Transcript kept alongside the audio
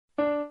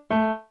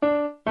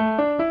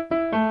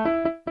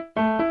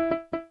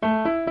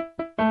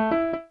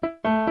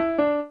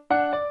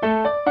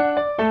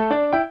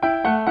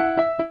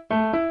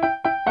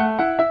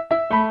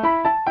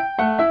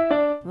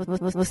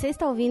Você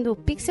está ouvindo o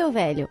Pixel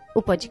Velho,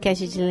 o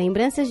podcast de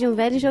lembranças de um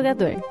velho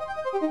jogador.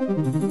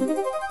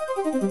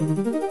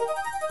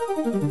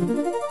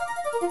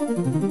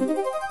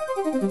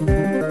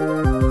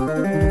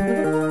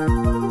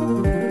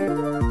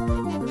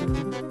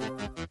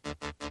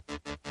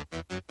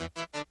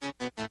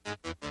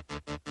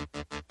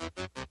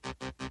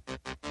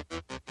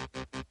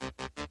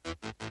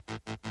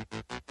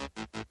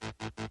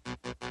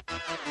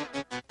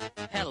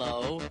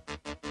 Hello,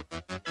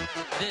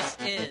 this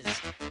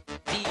is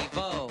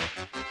Devo.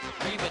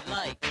 We would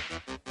like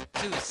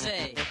to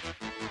say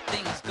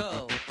things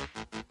go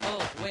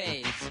both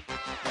ways.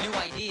 New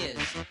ideas,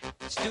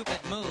 stupid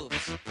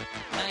moves,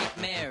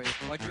 nightmares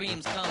or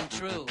dreams come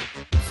true.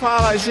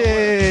 Fala,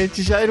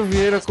 gente! Jairo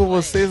Vieira com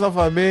vocês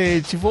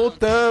novamente.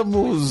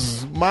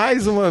 Voltamos!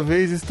 Mais uma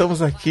vez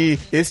estamos aqui.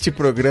 Este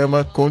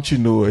programa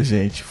continua,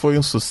 gente. Foi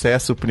um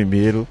sucesso o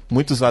primeiro.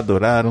 Muitos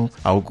adoraram,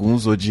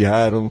 alguns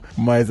odiaram,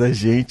 mas a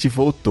gente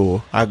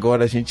voltou.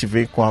 Agora a gente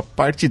vem com a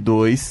parte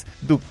 2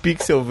 do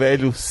Pixel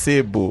Velho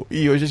Sebo.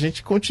 E hoje a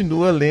gente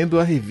continua lendo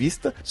a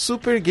revista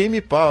Super Game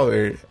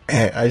Power.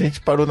 A gente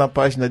parou na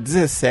página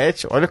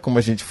 17. Olha como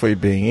a gente foi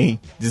bem, hein?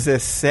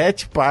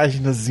 17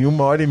 páginas em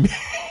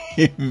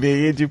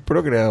 1h30 de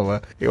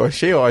programa. Eu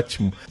achei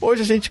ótimo.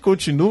 Hoje a gente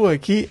continua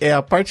aqui, é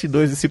a parte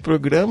 2 desse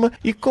programa,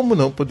 e como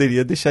não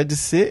poderia deixar de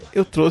ser,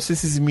 eu trouxe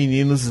esses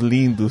meninos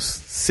lindos,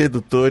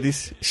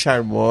 sedutores,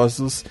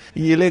 charmosos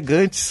e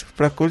elegantes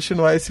para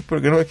continuar esse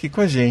programa aqui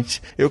com a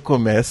gente. Eu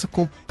começo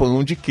com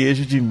pão de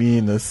queijo de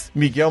Minas.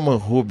 Miguel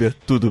Manrubia,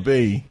 tudo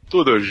bem?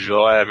 Tudo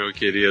jóia, meu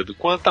querido.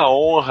 Quanta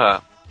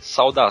honra.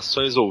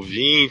 Saudações,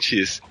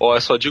 ouvintes. Ó,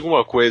 só digo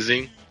uma coisa,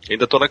 hein?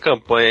 Ainda tô na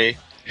campanha, hein?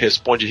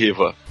 Responde,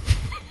 Riva.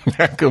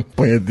 A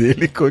campanha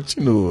dele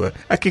continua.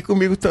 Aqui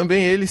comigo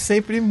também ele,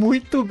 sempre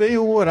muito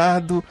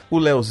bem-humorado, o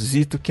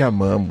Leozito que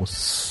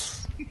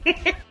amamos.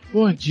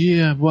 Bom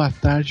dia, boa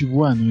tarde,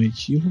 boa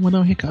noite. Eu vou mandar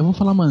um recado, vou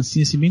falar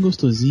mansinho assim, bem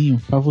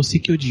gostosinho, pra você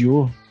que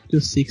odiou, que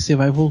eu sei que você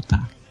vai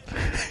voltar.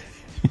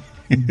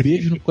 Um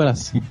beijo no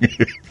coração.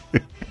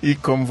 E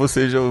como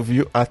você já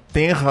ouviu a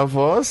tenra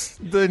voz,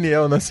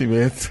 Daniel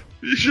Nascimento.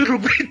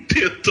 Jurubim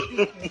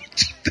tentando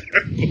muito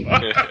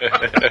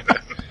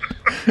agora.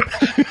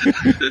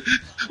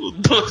 O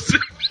doce.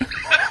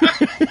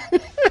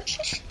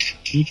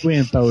 Quem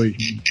aguenta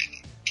hoje?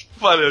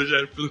 Valeu,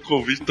 Jair, pelo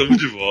convite. Tamo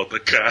de volta,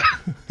 cara.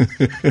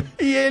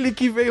 E ele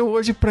que veio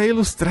hoje para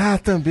ilustrar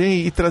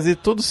também e trazer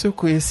todo o seu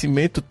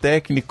conhecimento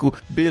técnico,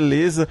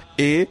 beleza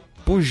e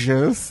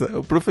pujança.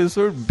 O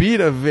professor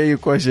Bira veio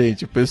com a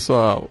gente,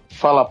 pessoal.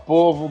 Fala,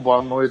 povo,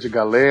 boa noite,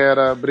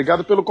 galera.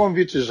 Obrigado pelo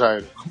convite,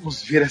 Jair.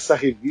 Vamos ver essa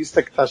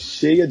revista que tá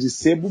cheia de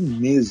sebo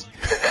mesmo.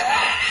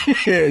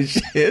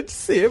 Cheia de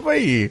sebo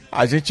aí.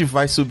 A gente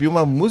vai subir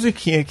uma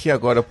musiquinha aqui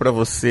agora pra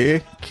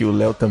você, que o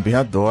Léo também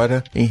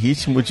adora, em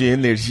ritmo de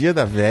energia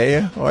da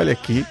véia. Olha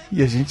aqui,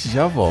 e a gente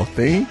já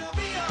volta, hein?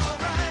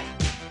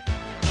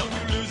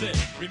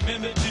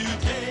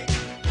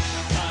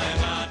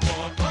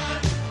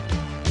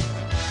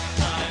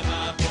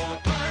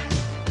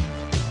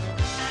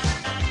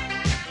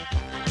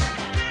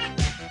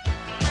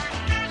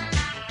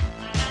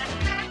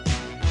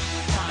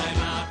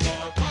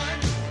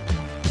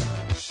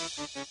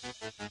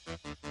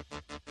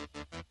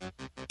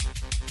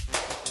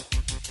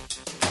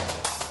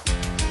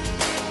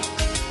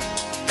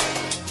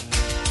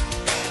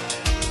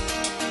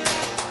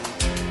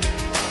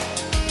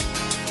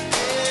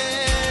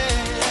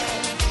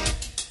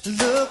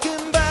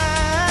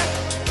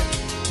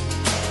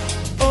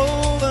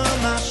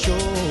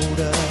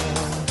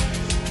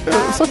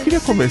 Eu só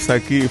queria começar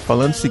aqui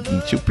falando o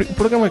seguinte, o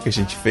programa que a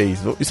gente fez,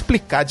 vou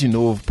explicar de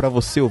novo pra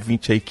você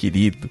ouvinte aí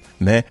querido,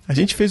 né? A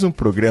gente fez um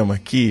programa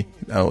aqui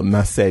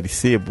na série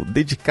Sebo,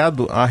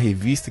 dedicado à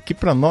revista que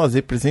pra nós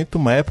representa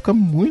uma época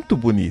muito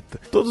bonita.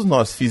 Todos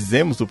nós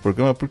fizemos o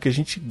programa porque a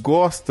gente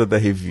gosta da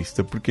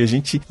revista, porque a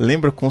gente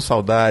lembra com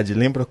saudade,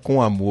 lembra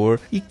com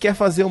amor e quer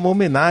fazer uma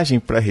homenagem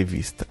pra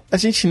revista. A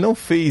gente não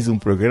fez um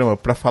programa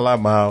pra falar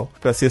mal,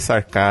 pra ser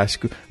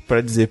sarcástico, pra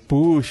dizer,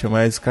 puxa,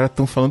 mas os caras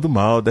estão falando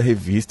mal da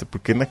revista,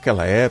 porque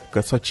naquela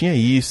época só tinha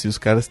isso e os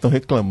caras estão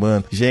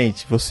reclamando.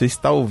 Gente, você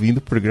está ouvindo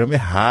o programa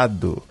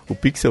errado. O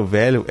Pixel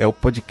Velho é o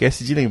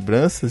podcast de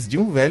lembranças de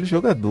um velho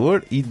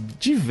jogador e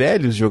de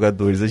velhos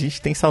jogadores. A gente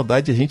tem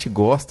saudade, a gente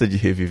gosta de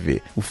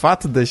reviver. O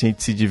fato da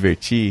gente se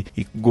divertir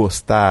e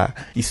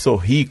gostar e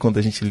sorrir quando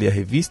a gente lê a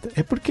revista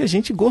é porque a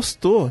gente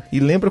gostou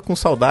e lembra com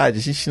saudade.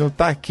 A gente não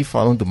tá aqui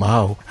falando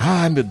mal.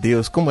 Ah, meu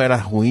Deus, como era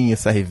ruim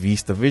essa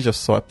revista. Veja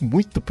só,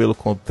 muito pelo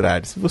contrário.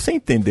 Se você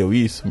entendeu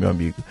isso, meu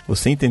amigo,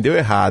 você entendeu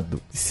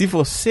errado. Se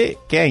você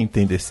quer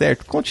entender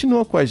certo,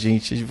 continua com a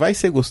gente. Vai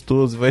ser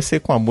gostoso, vai ser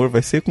com amor,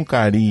 vai ser com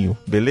carinho,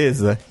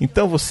 beleza?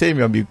 Então você,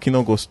 meu amigo, que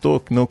não gostou,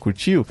 que não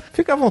curtiu,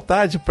 fica à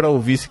vontade pra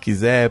ouvir se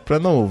quiser, pra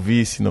não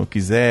ouvir se não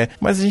quiser.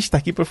 Mas a gente tá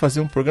aqui pra fazer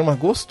um programa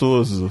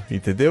gostoso,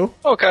 entendeu?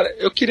 Ô, cara,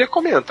 eu queria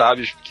comentar,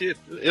 bicho, porque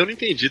eu não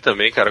entendi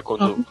também, cara,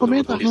 quando... Não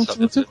comenta, não, se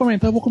você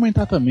comentar, eu vou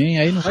comentar também,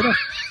 aí não vai dar...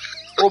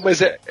 Pô,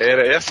 mas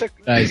era essa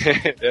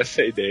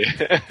é a ideia.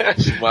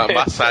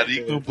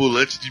 Maçarico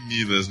ambulante de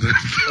Minas, né?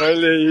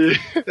 Olha aí.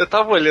 Eu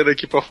tava olhando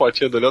aqui pra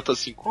fotinha do Léo, tô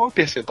assim, qual é o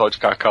percentual de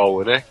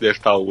cacau, né? Que deve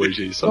estar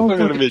hoje aí, só pra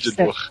ver no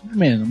medidor.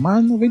 Menos,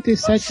 mas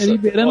 97 é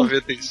liberando.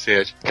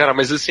 97. Cara,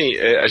 mas assim,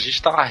 a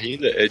gente tá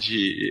rindo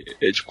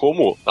de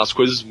como as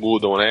coisas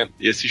mudam, né?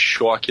 E esse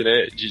choque,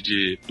 né,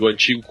 do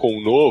antigo com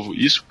o novo,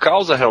 isso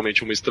causa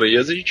realmente uma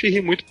estranheza. A gente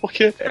ri muito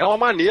porque é uma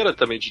maneira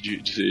também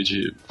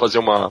de fazer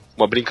uma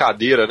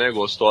brincadeira, né,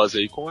 gostosa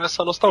aí com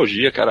essa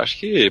nostalgia, cara. Acho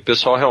que o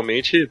pessoal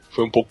realmente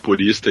foi um pouco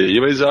purista aí,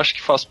 mas eu acho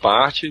que faz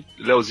parte.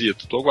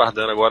 Leozito, tô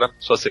aguardando agora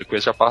sua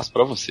sequência, já passo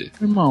pra você.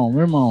 Meu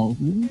irmão, o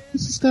que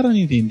esses caras não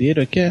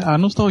entenderam é que a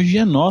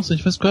nostalgia é nossa, a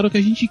gente faz o que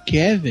a gente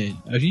quer, velho.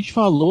 A gente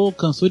falou,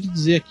 cansou de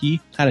dizer aqui,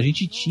 cara, a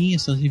gente tinha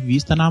essa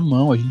revista na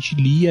mão, a gente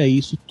lia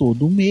isso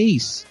todo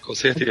mês. Com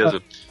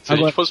certeza. Se a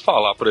gente fosse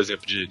falar, por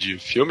exemplo, de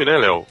filme, né,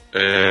 Léo?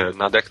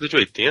 Na década de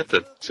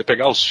 80, você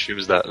pegar os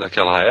filmes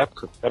daquela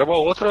época, era uma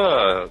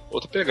outra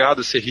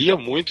pegada. Você ria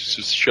muito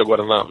se assistir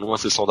agora numa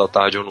sessão da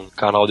tarde ou num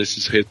canal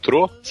desses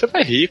retrô. Você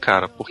vai rir,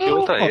 cara, porque é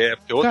outra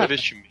época, é outra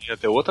vestimenta,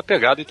 é outra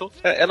pegada. Então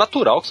é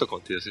natural que isso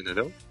aconteça,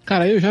 entendeu?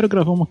 Cara, eu e o Jairo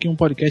gravamos aqui um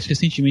podcast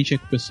recentemente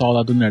com o pessoal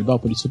lá do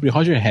Nerdópolis sobre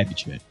Roger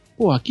Rabbit, velho.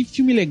 Porra, que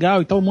filme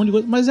legal e tal, um monte de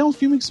coisa. Mas é um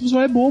filme que se você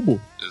é bobo.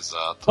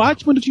 Exato.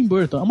 Batman do Tim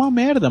Burton é uma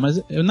merda,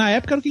 mas na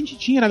época era o que a gente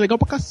tinha, era legal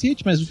pra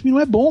cacete, mas o filme não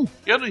é bom.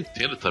 Eu não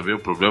entendo também o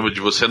problema de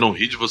você não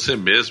rir de você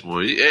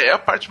mesmo. E é a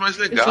parte mais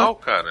legal, exato,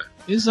 cara.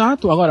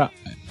 Exato. Agora,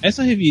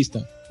 essa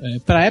revista,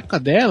 pra época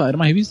dela, era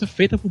uma revista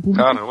feita pro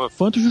público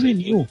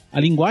infanto-juvenil.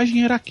 A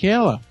linguagem era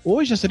aquela.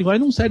 Hoje essa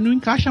linguagem não serve, não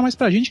encaixa mais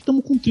pra gente que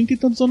estamos com 30 e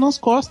tantos anos nas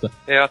costas.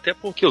 Até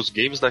porque os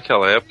games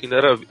naquela época ainda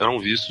eram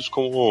vistos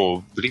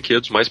como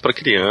brinquedos mais pra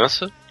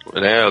criança,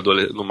 né,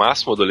 no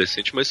máximo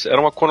adolescente, mas era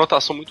uma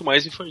conotação muito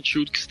mais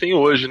infantil do que se tem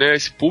hoje, né?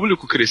 Esse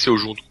público cresceu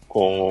junto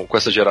com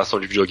essa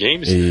geração de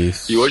videogames.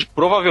 Isso. E hoje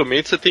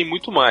provavelmente você tem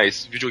muito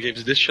mais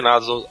videogames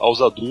destinados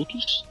aos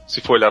adultos, se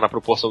for olhar na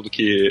proporção do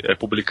que é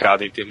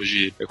publicado em termos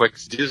de, como é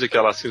que se diz,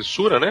 aquela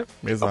censura, né?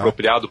 Exato.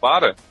 Apropriado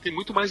para, tem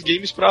muito mais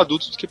games para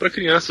adultos do que para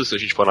crianças, se a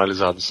gente for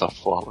analisar dessa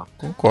forma.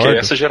 Concordo. Que é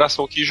essa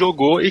geração que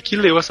jogou e que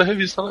leu essa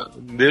revista, né?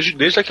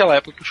 Desde aquela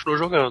época que continuou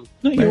jogando.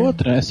 Não, e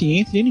outra, assim,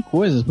 entre N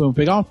coisas, vou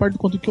pegar uma parte do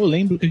conteúdo que eu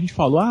lembro que a gente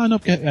falou,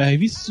 porque a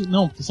revista,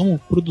 não, porque são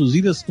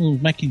produzidas com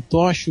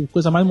Macintosh,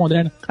 coisa mais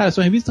moderna. Cara,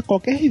 essa revista,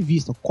 qualquer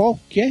revista,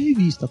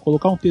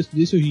 colocar um texto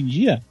desse hoje em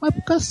dia, vai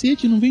pro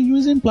cacete, não vende um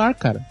exemplar,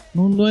 cara.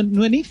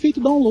 Não é nem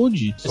feito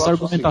download, essa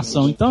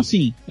argumentação. Então,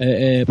 assim,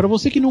 pra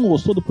você que não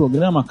gostou do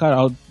programa,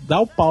 cara, dá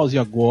o pause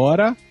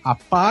agora,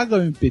 apaga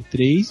o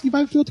MP3 e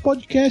vai ver outro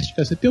podcast,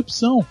 cara. Você tem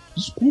opção.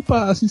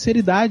 Desculpa a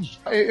sinceridade.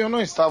 Eu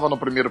não estava no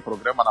primeiro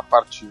programa, na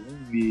parte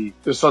 1, e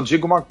eu só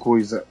digo uma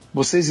coisa.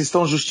 Vocês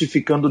estão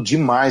justificando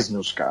demais,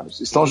 meus caros.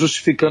 Estão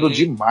justificando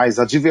demais.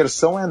 A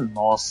diversão é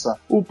nossa,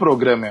 o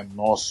programa é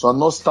nosso, a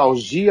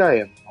nostalgia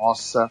é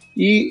nossa.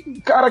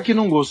 E, cara que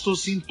não gostou,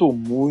 sinto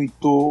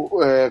muito.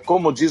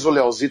 Como diz o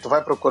Leozito,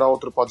 vai procurar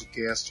outro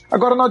podcast.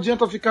 Agora não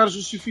adianta ficar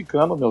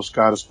justificando, meus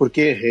caros,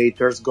 porque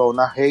haters go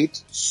na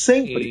hate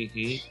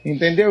sempre.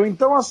 Entendeu?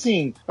 Então,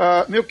 assim,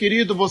 meu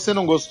querido, você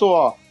não gostou,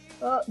 ó.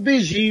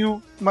 Beijinho,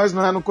 mas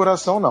não é no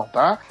coração não,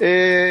 tá?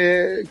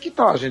 Que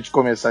tal a gente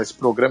começar esse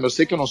programa? Eu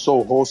sei que eu não sou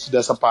o host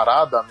dessa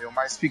parada,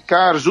 mas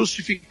ficar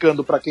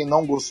justificando pra quem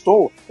não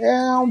gostou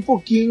é um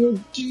pouquinho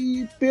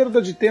de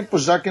perda de tempo,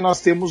 já que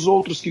nós temos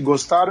outros que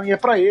gostaram e é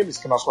pra eles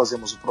que nós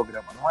fazemos o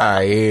programa, não é?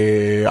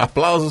 Aê,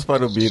 aplausos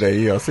para o Bira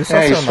aí, ó,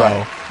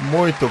 sensacional,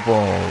 muito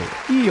bom.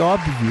 E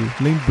óbvio,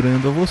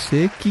 lembrando a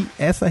você que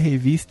essa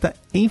revista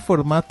em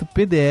formato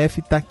PDF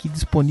tá aqui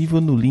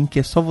disponível no link,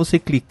 é só você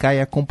clicar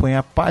e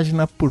acompanhar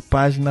página por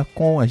página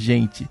com a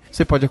gente.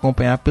 Você pode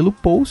acompanhar pelo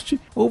post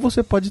ou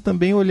você pode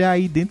também olhar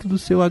aí dentro do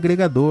seu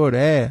agregador,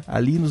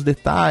 ali nos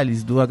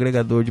detalhes do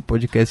agregador de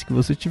podcast que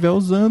você estiver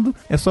usando,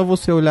 é só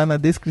você olhar na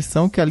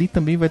descrição que ali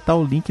também vai estar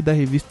o link da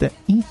revista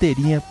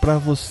inteirinha para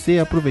você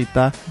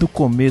aproveitar do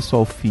começo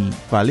ao fim.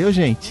 Valeu,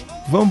 gente?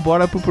 Vamos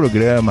embora pro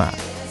programa.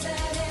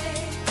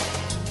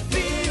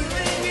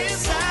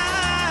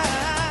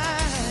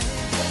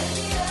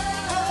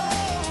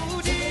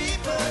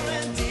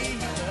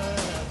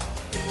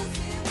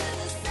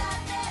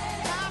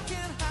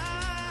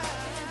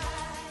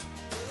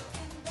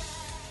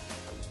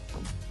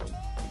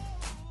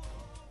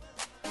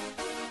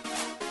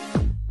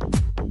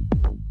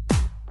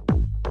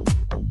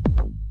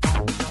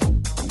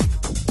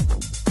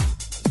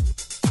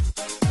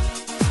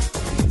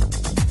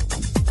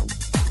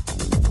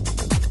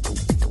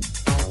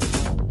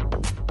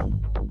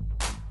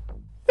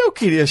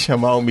 Eu queria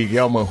chamar o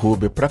Miguel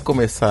Manruber pra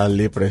começar a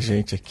ler pra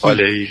gente aqui.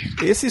 Olha aí.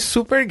 Esse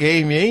super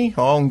game, hein?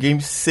 Ó, um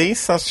game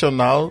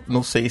sensacional.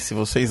 Não sei se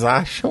vocês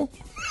acham.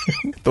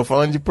 Tô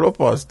falando de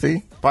propósito,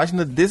 hein?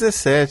 Página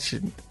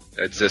 17.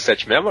 É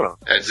 17 mesmo ou não?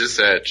 É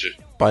 17.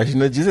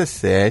 Página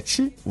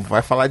 17.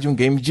 Vai falar de um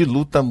game de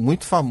luta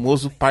muito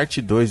famoso,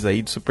 parte 2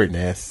 aí do Super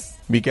NES.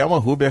 Miguel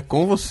Marrubi, é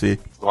com você.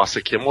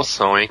 Nossa, que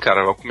emoção, hein,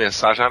 cara? Vou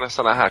começar já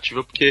nessa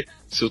narrativa, porque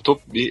se eu tô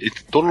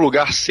no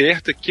lugar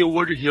certo aqui é o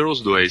World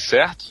Heroes 2,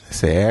 certo?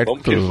 Certo.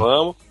 Vamos que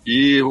vamos.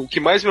 E o que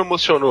mais me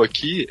emocionou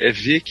aqui é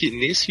ver que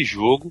nesse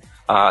jogo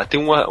tem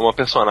uma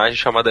personagem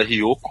chamada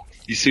Ryoko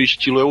e seu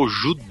estilo é o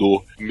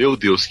judô. Meu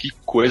Deus, que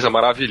coisa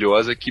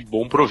maravilhosa, que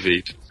bom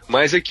proveito.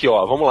 Mas aqui,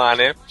 ó, vamos lá,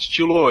 né?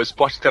 Estilo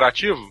esporte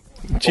interativo?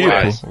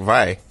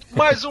 Vai.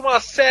 Mais uma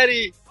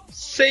série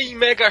sem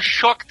Mega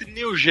Shocked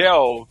New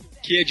Gel,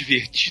 que é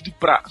divertido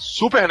pra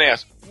Super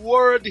NES.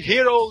 World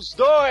Heroes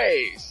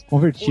 2!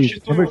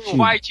 Convertido.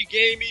 Um fight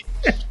game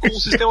com um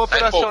sistema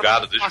operacional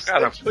empolgado, deixa o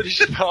cara.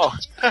 original.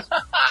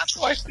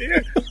 Pode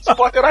ter.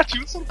 Esporte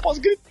interativo, você não pode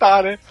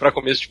gritar, né? Pra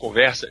começo de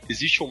conversa,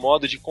 existe um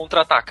modo de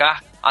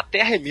contra-atacar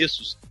até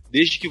arremessos,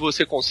 desde que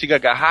você consiga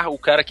agarrar o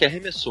cara que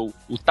arremessou.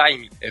 O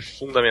timing é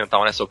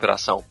fundamental nessa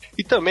operação.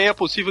 E também é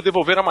possível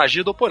devolver a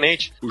magia do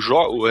oponente.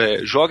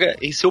 Joga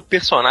em seu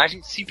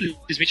personagem,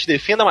 simplesmente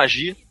defenda a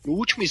magia no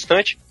último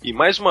instante e,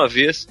 mais uma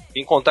vez,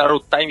 encontrar o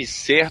time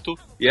certo,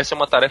 e essa é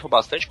uma tarefa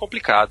bastante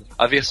complicada.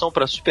 A versão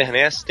para Super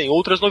NES tem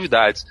outras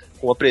novidades,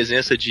 com a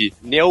presença de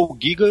Neo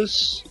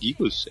Gigas,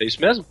 é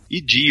isso mesmo? E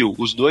Dio,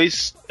 os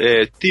dois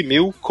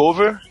T-1000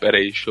 cover. Pera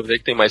aí, deixa eu ver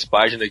que tem mais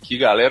página aqui,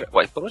 galera.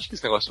 Uai, por onde que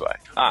esse negócio vai?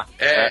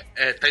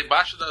 Tá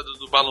embaixo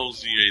do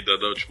balãozinho aí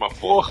da última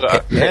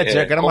porra.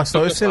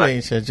 Diagramação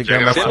excelente.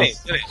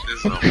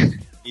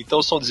 Excelente.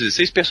 Então são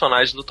 16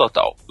 personagens no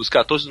total, os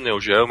 14 do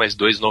Neo Geo mais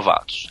 2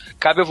 novatos.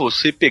 Cabe a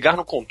você pegar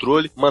no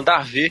controle,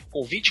 mandar ver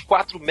com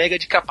 24 MB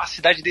de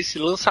capacidade desse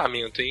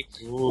lançamento, hein?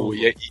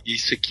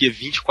 Isso aqui é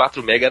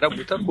 24 MB, era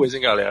muita coisa,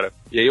 hein, galera?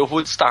 E aí eu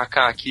vou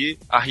destacar aqui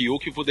a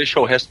Ryoko e vou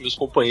deixar o resto dos meus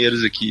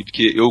companheiros aqui,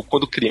 porque eu,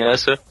 quando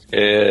criança,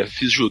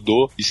 fiz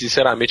judô e,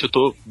 sinceramente, eu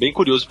tô bem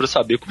curioso pra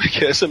saber como é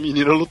que essa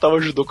menina lutava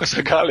judô com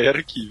essa galera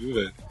aqui, viu,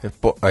 velho?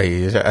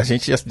 Aí a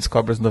gente já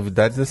descobre as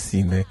novidades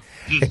assim, né?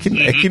 É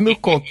que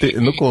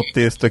no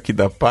contexto aqui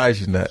da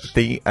página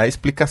tem a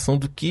explicação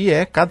do que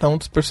é cada um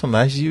dos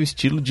personagens e o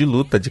estilo de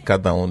luta de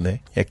cada um, né?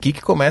 É aqui que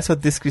começa a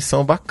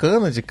descrição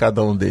bacana de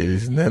cada um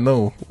deles, né?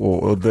 Não,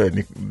 o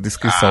Dani,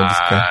 descrição dos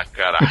caras.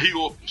 Cara,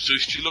 Ryo, seu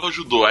estilo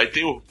ajudou. Aí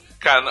tem o...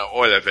 Cara, não,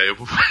 olha, velho, eu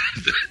vou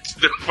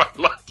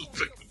falar tudo.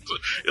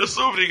 Eu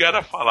sou obrigado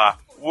a falar.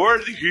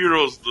 World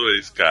Heroes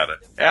 2, cara,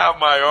 é a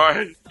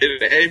maior...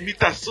 É a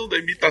imitação da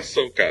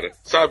imitação, cara.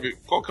 Sabe,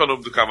 qual que é o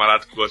nome do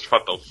camarada que gosta de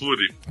Fatal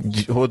Fury?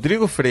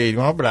 Rodrigo Freire,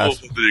 um abraço.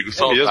 Ô, Rodrigo,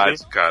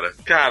 saudades, cara.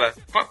 Cara,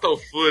 Fatal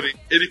Fury,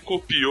 ele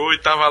copiou e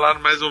tava lá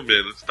no mais ou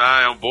menos,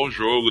 tá? É um bom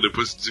jogo,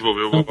 depois se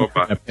desenvolveu o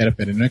papá.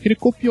 Pera, não é que ele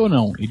copiou,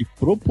 não. Ele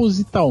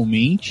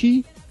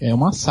propositalmente é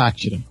uma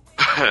sátira.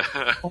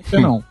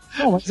 Não,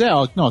 mas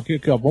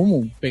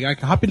vamos pegar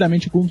aqui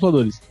rapidamente com os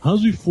computadores.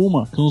 Hanzo e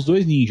Fuma são os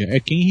dois ninjas, é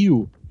Ken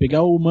Ryu.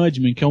 Pegar o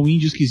Mudman, que é um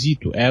índio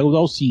esquisito, é o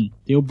Dalsin.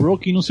 Tem o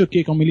Broken não sei o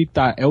que é um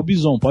militar, é o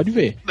Bison, pode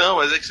ver. Não,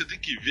 mas é que você tem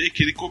que ver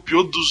que ele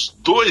copiou dos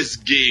dois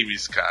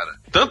games, cara.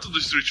 Tanto do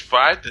Street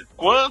Fighter,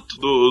 quanto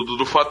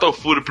do Fatal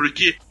Fury,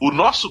 porque o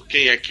nosso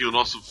Ken aqui, o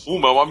nosso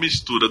Fuma, é uma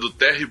mistura do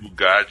Terry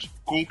Bugard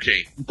com o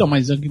Ken. Então,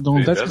 mas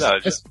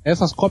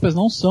essas cópias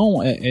não são...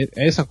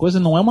 essa coisa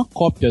não é uma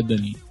cópia,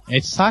 Dani.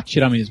 É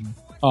sátira mesmo.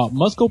 Ó,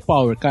 Muscle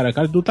Power, cara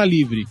de luta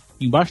livre.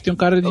 Embaixo tem um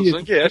cara de... É o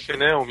Zangief,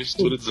 né? Uma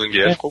mistura de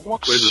Zangief com alguma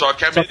coisa. Só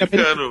que é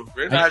americano.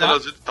 Verdade,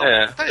 elas estão...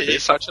 Tá aí,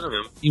 sátira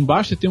mesmo.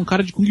 Embaixo tem um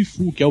cara de Kung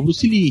Fu, que é o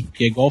Bruce Lee,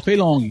 que é igual o Fei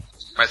Long.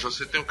 Mas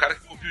você tem um cara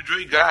que copia o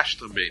Joey Gash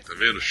também, tá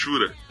vendo?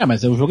 Shura.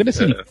 Mas o jogo é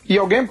desse. E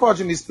alguém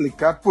pode me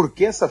explicar por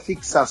que essa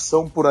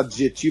fixação por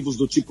adjetivos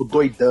do tipo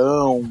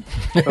doidão,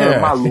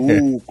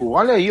 maluco?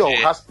 Olha aí, ó,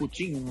 o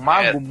Rasputin, um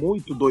mago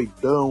muito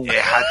doidão. É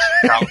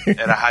radical,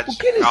 era radical. O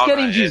que eles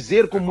querem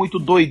dizer com muito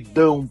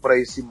doidão pra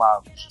esse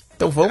mago?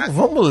 Então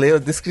vamos ler a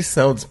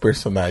descrição dos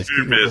personagens.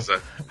 Firmeza.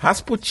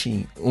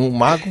 Rasputin, um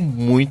mago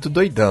muito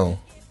doidão.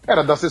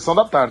 Era da sessão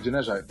da tarde,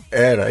 né, Jair?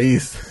 Era,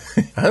 isso.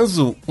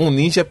 Hanzo, um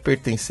ninja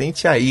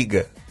pertencente à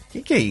IGA.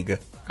 O que é IGA?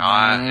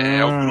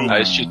 É o grupo.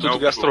 Instituto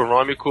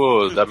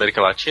Gastronômico da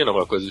América Latina,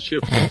 alguma coisa do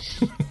tipo.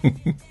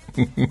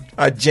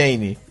 A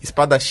Jane,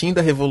 espadachim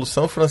da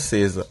Revolução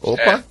Francesa.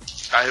 Opa!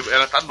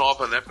 Ela tá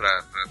nova, né?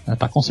 Ela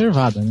tá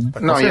conservada, né?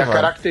 E a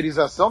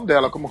caracterização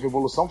dela como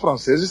Revolução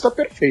Francesa está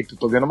perfeito.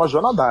 Tô vendo uma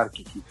Joana Dark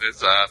aqui.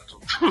 Exato.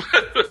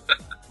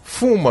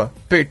 Fuma,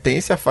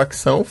 pertence à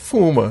facção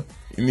Fuma.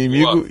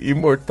 Inimigo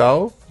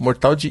imortal,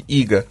 mortal de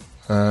Iga.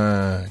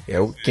 É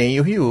o Ken e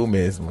o Ryu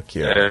mesmo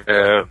aqui,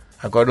 ó.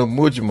 Agora o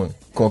Mudman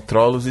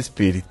controla os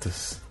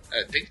espíritos.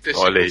 Tem que ter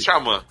sempre um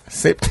xamã.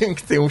 Sempre tem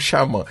que ter um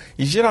xamã.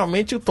 E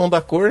geralmente o tom da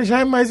cor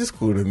já é mais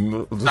escuro.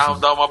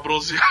 Dá uma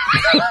bronzeada.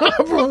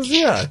 Uma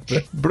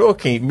bronzeada.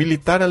 Broken,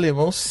 militar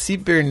alemão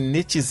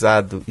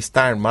cibernetizado.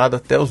 Está armado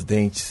até os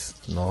dentes.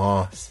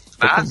 Nossa.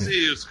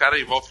 Os caras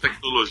envolvem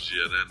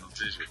tecnologia, né? Não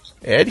tem jeito.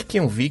 Eric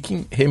é um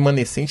viking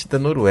remanescente da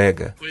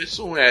Noruega.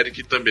 Conheço um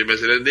Eric também,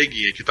 mas ele é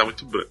neguinho, aqui tá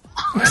muito branco.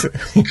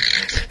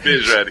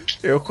 Beijo, Eric.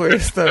 Eu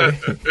conheço também.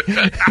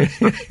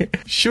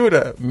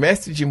 Shura,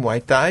 mestre de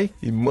Muay Thai.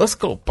 E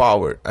Muscle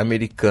Power,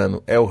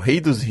 americano, é o rei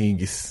dos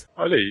rings.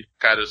 Olha aí.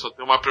 Cara, eu só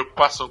tenho uma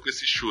preocupação com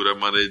esse Shura,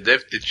 mano. Ele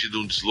deve ter tido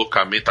um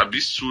deslocamento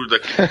absurdo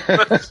aqui.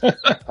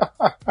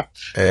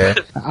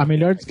 A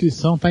melhor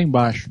descrição tá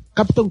embaixo.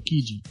 Capitão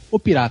Kid, o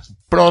pirata.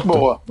 Pronto.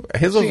 Boa.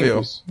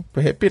 Resolveu.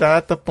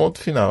 Pirata, ponto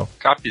final.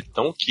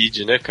 Capitão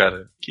Kid, né,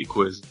 cara? Que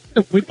coisa.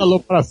 É muita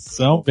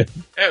alopração, velho.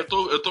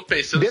 Eu tô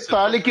pensando...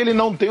 Detalhe que ele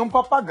não tem um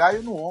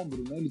papagaio no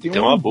ombro, né? Ele tem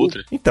Tem um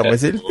abutre. Então,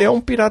 mas ele é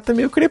um pirata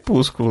meio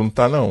crepúsculo, não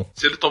tá não?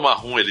 Se ele tomar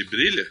rum, ele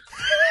brilha?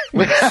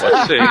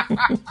 Pode ser.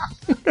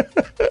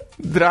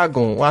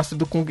 Dragon, o astro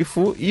do Kung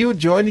Fu. E o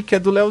Johnny, que é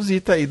do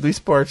Leozita aí, do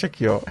esporte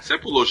aqui, ó. Você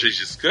pulou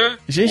Gengis Khan?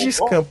 Gengis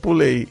Khan,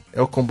 pulei.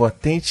 É o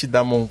combatente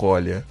da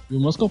Mongólia. E o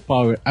Muscle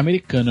Power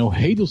americano é o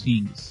rei dos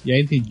rings. E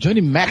aí tem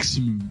Johnny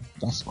Maximum,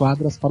 das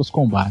quadras para os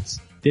combates.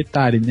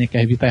 Detalhe, né, que a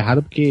revista tá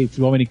errada porque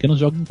futebol americano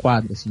joga em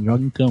quadra, assim,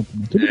 joga em campo.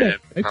 Mas tudo bem,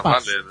 aí tá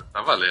passa.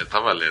 Tá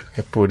valendo.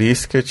 É por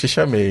isso que eu te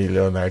chamei,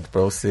 Leonardo,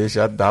 pra você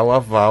já dar o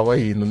aval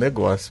aí no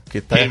negócio,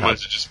 porque tá Quem errado.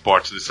 manja de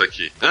esporte disso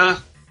aqui?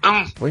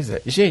 Pois é.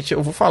 Gente,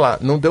 eu vou falar,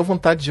 não deu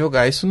vontade de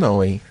jogar isso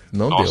não, hein?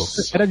 Não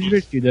Nossa. Era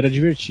divertido.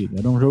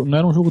 Não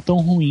era um jogo tão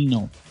ruim,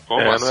 não.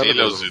 Como não assim, era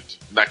mesmo.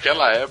 Leozito?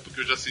 Naquela época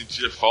eu já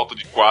sentia falta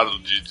de quadro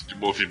de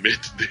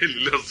movimento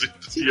dele, Leozito.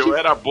 E eu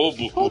era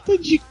bobo. Falta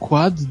de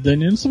quadro,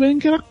 Dani. Eu não sabia nem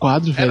que era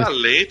quadro, velho. Era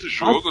lento o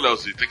jogo,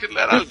 Leozito. Aquilo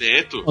era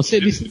lento. Você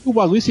liga o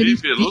bagulho, você De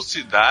liga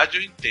velocidade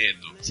eu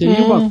entendo. Você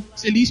liga o bagulho,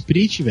 você liga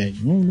Sprit, velho.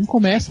 Não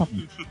começa,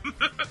 mano.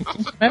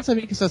 Não começa a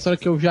ver que essa história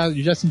que eu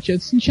já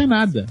sentia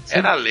nada.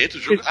 Era lento o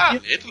jogo.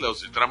 Lento,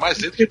 Leozito. Era mais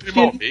lento que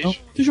Primal Rage.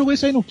 Você jogou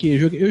isso aí no quê?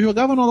 Eu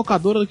jogava na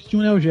locadora que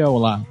tinha um Neo Geo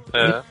lá.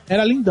 É.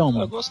 Era lindão, Eu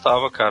mano.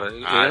 gostava, cara.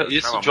 Eu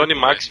Esse achava Johnny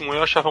muito Maximum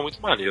eu achava muito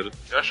maneiro.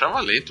 Eu achava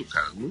lento,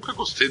 cara. Nunca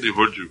gostei de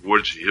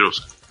World Heroes,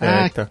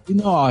 cara. Tá.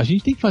 Não, a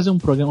gente tem que fazer um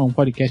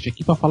podcast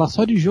aqui pra falar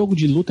só de jogo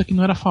de luta que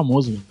não era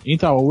famoso, velho.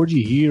 Entra World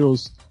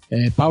Heroes,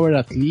 Power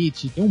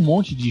Athlete, tem um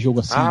monte de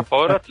jogo assim.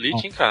 Power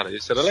Athlete, hein, cara.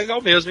 Isso era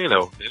legal mesmo, hein,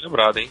 Léo? Bem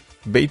lembrado, hein?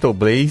 Battle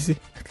Blaze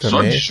Só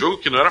também. de jogo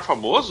que não era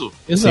famoso?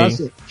 Exato.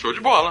 Sim. Show de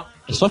bola.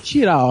 É só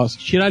tirar, ó. Se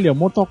tirar ali, ó,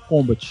 Mortal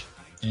Kombat,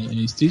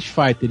 Street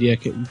Fighter,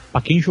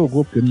 pra quem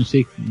jogou, porque eu não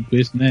sei, não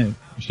conheço, né?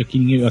 Acho que aqui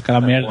ninguém,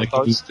 aquela merda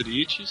Mortal aqui.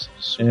 Street.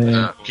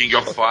 King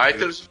of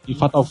Fighters. E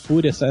Fatal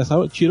Fury,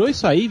 tirou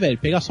isso aí, velho.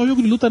 Pegar só o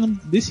jogo de luta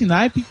desse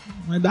naipe,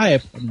 não é da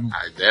época. Não.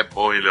 A ideia é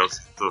boa, hein,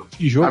 Leozito?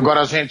 Que jogo.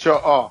 Agora, gente,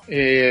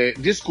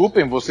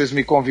 desculpem, vocês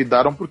me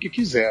convidaram porque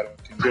quiseram,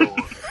 entendeu?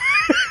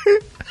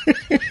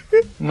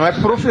 Não é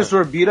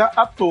Professor Bira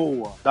à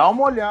toa. Dá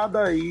uma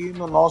olhada aí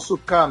no nosso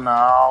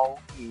canal,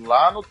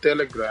 lá no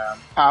Telegram,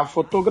 a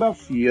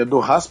fotografia do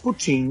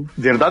Rasputin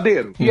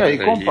verdadeiro. E aí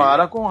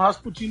compara com o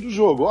Rasputin do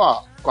jogo.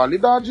 Ó,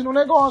 qualidade no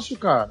negócio,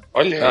 cara.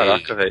 Olha aí.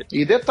 Caraca, velho.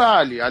 E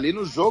detalhe, ali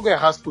no jogo é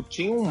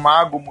Rasputin, um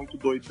mago muito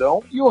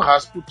doidão, e o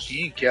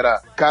Rasputin, que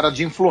era cara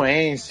de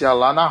influência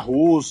lá na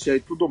Rússia e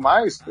tudo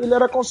mais, ele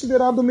era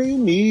considerado meio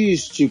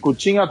místico,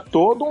 tinha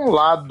todo um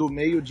lado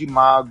meio de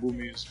mago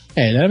mesmo.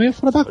 Ele era meio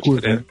fora da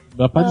curva, crer. né?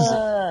 Dá pra dizer.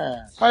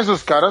 Mas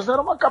os caras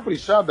deram uma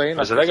caprichada aí na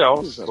Mas é legal.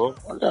 pesquisa. Pô.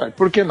 Olha aí,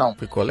 por que não?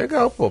 Ficou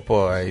legal, pô.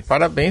 E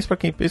parabéns pra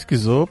quem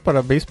pesquisou,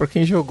 parabéns pra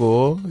quem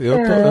jogou. Eu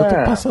tô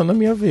passando a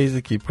minha vez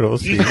aqui pra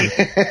vocês.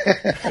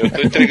 Eu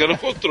tô entregando o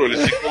controle,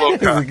 se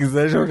colocar. Se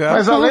quiser jogar.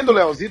 Mas além do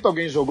Leozito,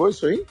 alguém jogou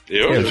isso aí?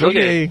 Eu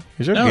joguei.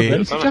 Não,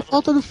 Dani sentia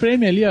falta do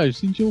frame ali, ó.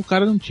 Sentiu o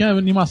cara não tinha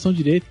animação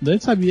direito. Dani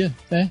sabia,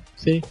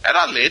 sei.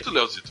 Era lento,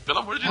 Leozito, pelo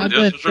amor de Ah,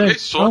 Deus. Eu joguei não,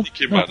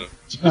 Sonic, não. mano.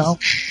 Não.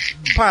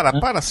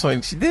 Para,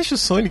 Sonic. Deixa o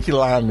Sonic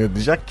lá, meu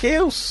Deus. Já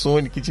quer o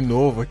Sonic de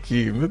novo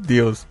aqui, meu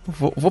Deus.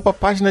 Vou pra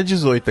página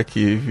 18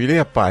 aqui. Virei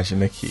a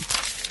página aqui.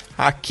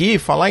 Aqui,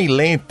 falar em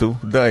lento,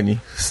 Dani,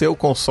 seu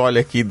console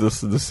aqui do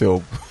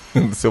seu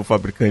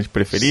fabricante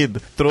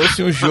preferido,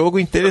 trouxe um jogo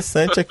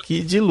interessante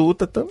aqui de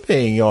luta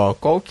também, ó.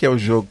 Qual que é o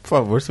jogo? Por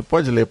favor, você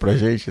pode ler pra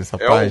gente essa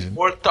página? É o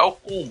Mortal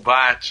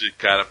Kombat,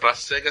 cara, pra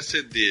Sega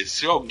CD.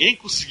 Se alguém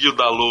conseguiu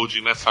dar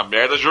loading nessa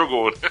merda,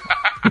 jogou,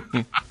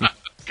 né?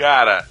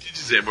 Cara, que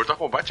dizer, Mortal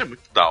Kombat é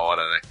muito da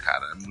hora, né,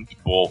 cara? É muito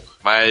bom.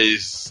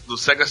 Mas no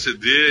Sega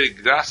CD,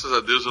 graças a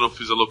Deus eu não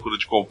fiz a loucura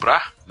de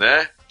comprar,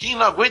 né? Quem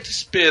não aguenta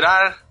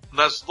esperar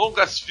nas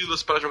longas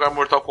filas para jogar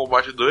Mortal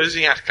Kombat 2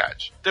 em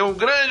arcade. Tem uma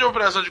grande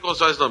operação de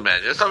consoles no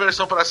Mania. Essa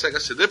versão para a Sega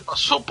CD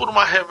passou por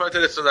uma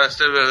reavaliação da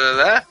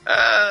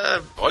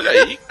olha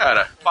aí,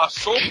 cara.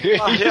 Passou por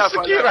uma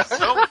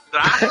reavaliação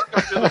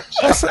drástica pelo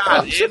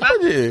Arena.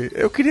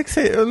 Eu queria que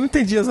você... Eu não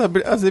entendi as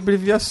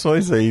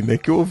abreviações aí, né?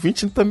 Que o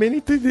ouvinte também não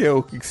entendeu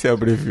o que você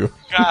abreviou.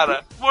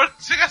 Cara,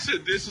 Sega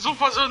CD, vocês vão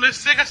fazer um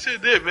Sega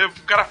CD mesmo.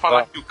 O cara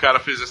falar que o cara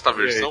fez esta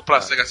versão pra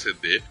Sega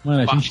CD.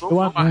 Mano, a gente deu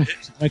um anúncio.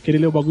 Você vai querer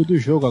ler o bagulho do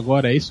jogo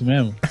agora, é isso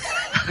mesmo?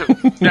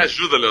 Me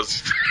ajuda,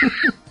 Leozito.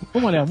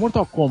 Vamos olhar,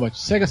 Mortal Kombat,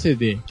 Sega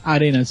CD,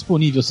 Arena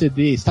disponível,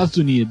 CD, Estados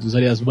Unidos,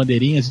 ali as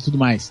bandeirinhas e tudo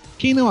mais.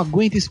 Quem não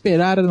aguenta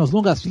esperar nas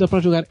longas filas para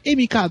jogar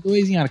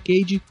MK2 em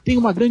arcade, tem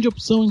uma grande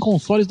opção em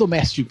consoles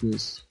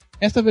domésticos.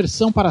 Esta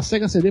versão para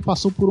Sega CD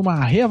passou por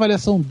uma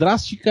reavaliação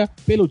drástica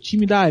pelo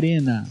time da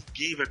Arena.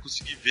 Ninguém vai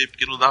conseguir ver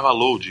porque não dava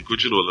load.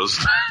 Continua,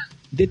 Lanço.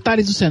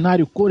 Detalhes do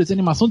cenário, cores e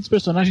animação dos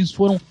personagens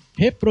foram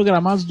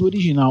reprogramados do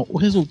original. O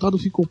resultado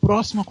ficou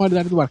próximo à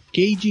qualidade do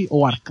arcade,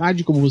 ou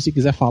arcade, como você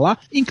quiser falar,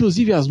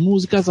 inclusive as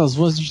músicas, as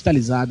vozes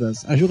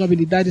digitalizadas. A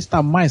jogabilidade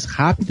está mais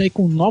rápida e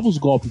com novos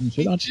golpes. Não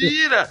sei onde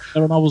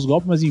eram novos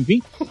golpes, mas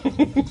enfim.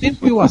 O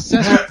tempo e o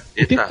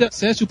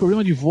acesso e o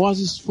problema de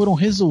vozes foram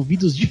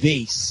resolvidos de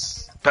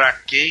vez. Pra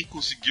quem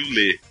conseguiu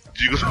ler,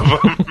 digo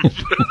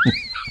novamente.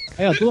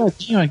 Aí,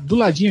 ó, do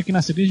ladinho aqui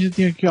na sequência a gente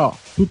tem aqui, ó,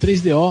 do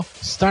 3DO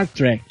Star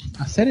Trek.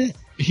 A série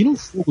gira um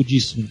fogo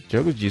disso, velho.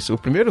 Jogo disso. O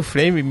primeiro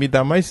frame me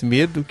dá mais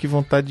medo que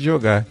vontade de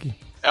jogar aqui.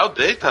 É o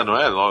Data, não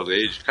é? Long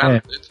Age,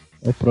 cara.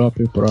 É o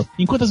próprio.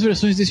 Enquanto as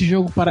versões desse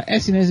jogo para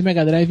SNES e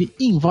Mega Drive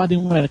invadem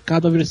o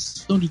mercado, a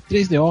versão de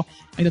 3DO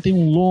ainda tem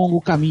um longo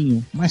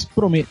caminho, mas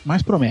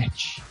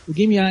promete. O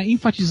game irá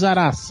enfatizar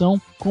a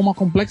ação com uma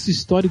complexa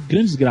história e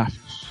grandes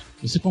gráficos.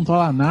 Você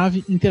controla a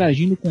nave,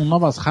 interagindo com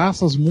novas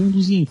raças,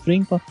 mundos e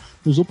enfrenta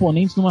os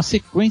oponentes numa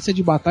sequência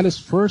de batalhas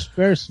first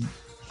person.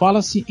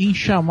 Fala-se em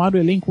chamar o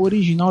elenco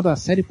original da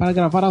série para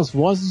gravar as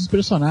vozes dos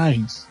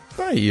personagens.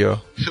 Aí, ó.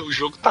 O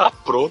jogo tá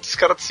pronto, os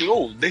caras assim,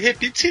 de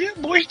repente seria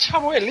bom a gente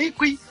chamar o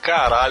elenco, hein?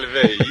 Caralho,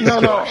 velho.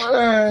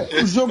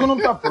 O jogo não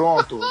tá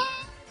pronto.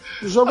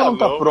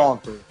 Tá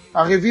pronto.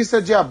 A revista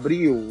é de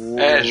abril.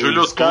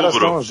 Julho, os caras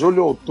outubro. São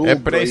julho, outubro. É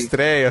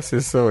pré-estreia a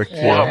sessão aqui.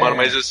 Porra, mano,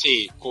 mas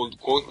assim,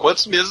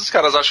 quantos meses os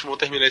caras acham que vão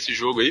terminar esse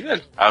jogo aí,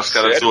 velho? Os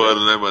caras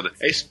zoando, né, mano?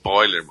 É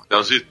spoiler, mano.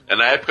 É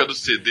na época do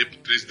CD pro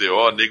 3DO,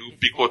 o nego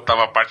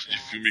picotava a parte de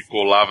filme e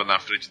colava na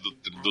frente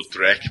do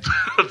track.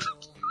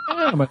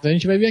 Mas a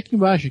gente vai ver aqui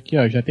embaixo, aqui,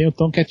 ó, já tem o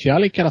Tomcat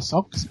Alley, que era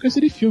só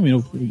sequência de filme,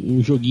 o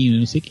joguinho,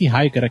 não sei que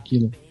raio que era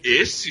aquilo.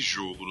 Esse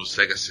jogo no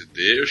Sega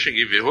CD eu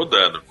cheguei a ver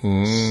rodando.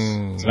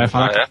 Você vai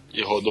falar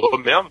E rodou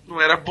mesmo? Não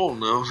era bom,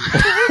 não.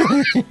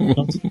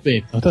 Então tudo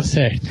bem, então tá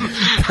certo.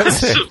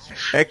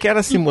 É que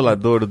era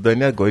simulador, o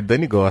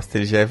Dani gosta,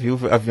 ele já viu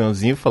o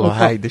aviãozinho e falou,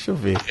 deixa eu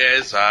ver.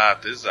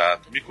 Exato,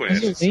 me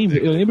conhece.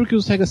 Eu lembro que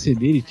o Sega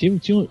CD, ele tinha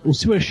o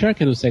Silver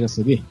Shark era do Sega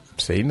CD?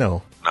 Sei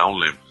não. Não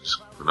lembro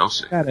disso. Não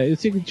sei. Cara, eu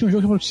sei que tinha um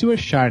jogo chamado Silver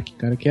Shark,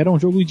 cara, que era um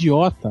jogo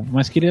idiota,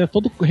 mas que ele era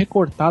todo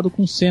recortado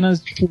com cenas,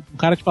 tipo, um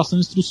cara te passando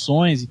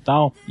instruções e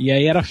tal. E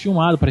aí era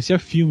filmado, parecia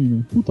filme,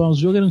 mano. Puta, os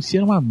jogos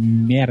eram uma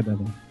merda,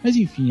 velho. Mas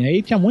enfim,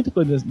 aí tinha muita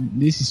coisa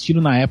desse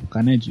estilo na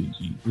época, né? De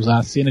usar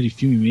a cena de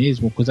filme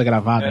mesmo, coisa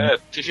gravada. Né?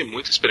 Teve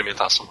muita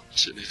experimentação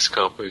nesse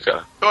campo aí,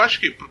 cara. Eu acho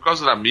que por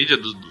causa da mídia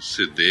do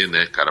CD,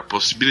 né, cara,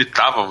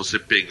 possibilitava você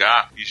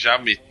pegar e já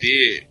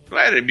meter. Não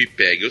era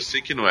MPEG, eu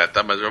sei que não é,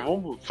 tá? Mas já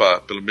vamos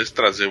pelo menos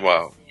trazer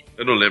uma.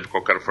 Eu não lembro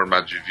qual era o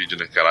formato de vídeo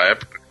naquela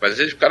época, mas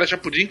o cara já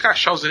podia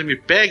encaixar os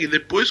MPEG e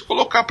depois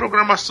colocar a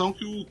programação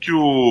que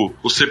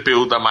o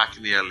CPU da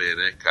máquina ia ler,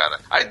 né, cara?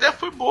 A ideia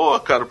foi boa,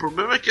 cara. O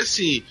problema é que,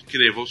 assim, que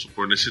nem vou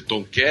supor, nesse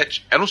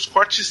Tomcat, eram uns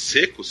cortes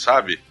secos,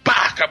 sabe?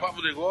 Pá, acabava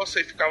o negócio,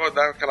 aí ficava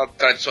dando aquela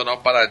tradicional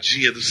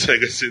paradinha do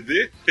Sega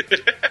CD,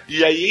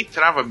 e aí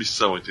entrava a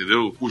missão,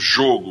 entendeu? O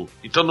jogo.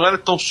 Então não era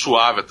tão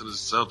suave a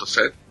transição, tá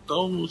certo?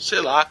 Então,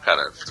 sei lá,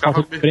 cara.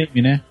 Ficava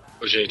frame, né?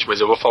 Gente, mas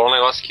eu vou falar um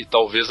negócio que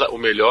talvez a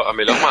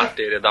melhor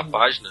matéria da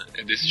página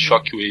é desse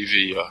Shockwave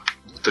aí,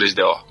 ó, do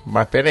 3DO.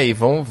 Mas peraí,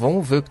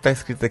 vamos ver o que tá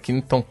escrito aqui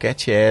no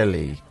Tomcat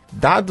Alley.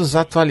 Dados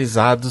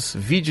atualizados,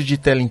 vídeo de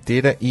tela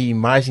inteira e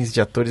imagens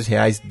de atores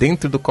reais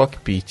dentro do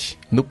cockpit.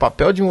 No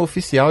papel de um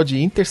oficial de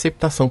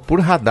interceptação por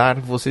radar,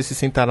 você se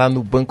sentará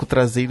no banco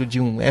traseiro de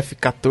um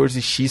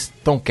F-14X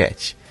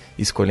Tomcat,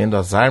 escolhendo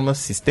as armas,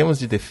 sistemas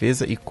de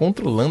defesa e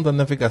controlando a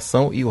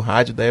navegação e o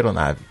rádio da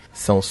aeronave.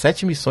 São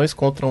 7 missões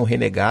contra um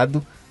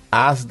renegado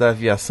as da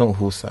aviação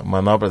russa,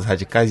 manobras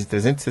radicais de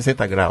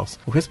 360 graus.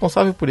 O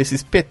responsável por esse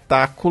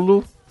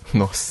espetáculo,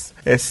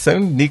 é Sam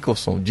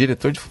Nicholson,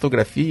 diretor de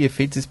fotografia e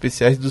efeitos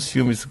especiais dos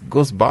filmes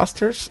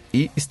Ghostbusters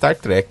e Star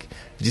Trek.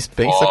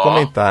 Dispensa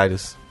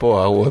comentários.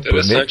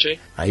 Interessante, hein?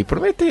 Aí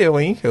prometeu,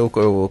 hein? Eu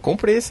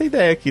comprei essa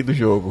ideia aqui do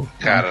jogo.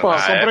 Cara,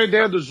 só pra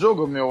ideia do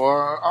jogo, meu,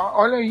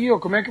 olha aí, ó,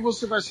 como é que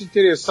você vai se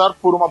interessar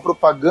por uma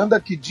propaganda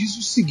que diz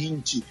o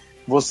seguinte: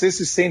 você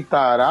se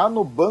sentará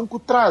no banco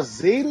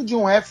traseiro de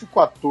um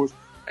F-14.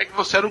 É que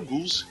você era o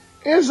Goose.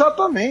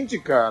 Exatamente,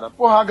 cara.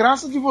 Porra, a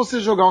graça de você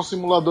jogar um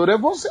simulador é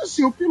você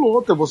ser o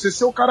piloto, é você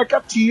ser o cara que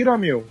atira,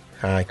 meu.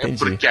 Entendi. É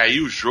porque aí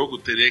o jogo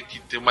teria que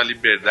ter uma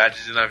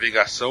liberdade de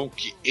navegação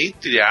que,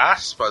 entre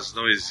aspas,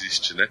 não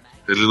existe, né?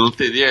 Ele não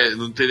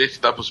teria que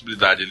dar a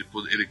possibilidade, ele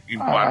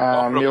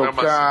embarca a programação, meu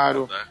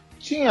caro. né?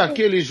 Tinha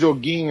aquele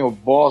joguinho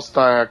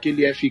bosta,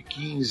 aquele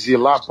F-15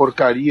 lá,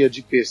 porcaria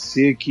de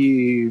PC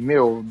que,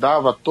 meu,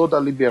 dava toda a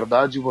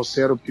liberdade,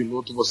 você era o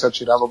piloto, você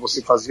atirava,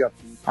 você fazia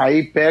tudo.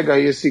 Aí pega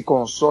esse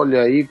console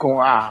aí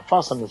com... Ah,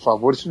 faça-me um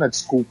favor, isso não é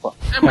desculpa.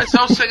 Mas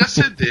é o Sega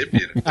CD,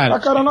 Bira.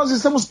 Cara, nós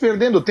estamos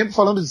perdendo tempo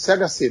falando de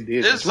Sega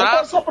CD. Gente. Exato.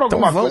 Vamos só pra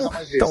alguma coisa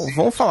mais recente. Então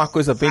vamos falar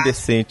coisa bem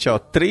decente, ó.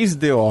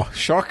 3DO,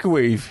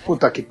 Shockwave.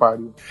 Puta que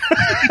pariu.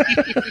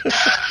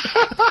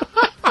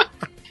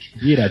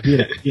 Vira.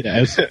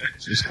 Aí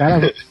os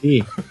caras vão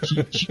ver.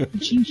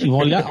 Vão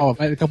olhar. Ó,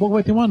 daqui a pouco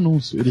vai ter um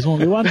anúncio. Eles vão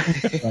ler o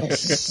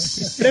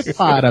anúncio.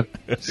 Prepara.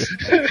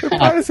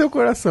 Prepara seu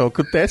coração, que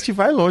o teste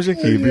vai longe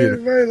aqui, Bira.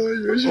 Vai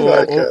longe, hoje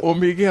vai, cara. Ô,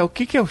 Miguel, o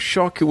que é o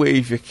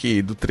Shockwave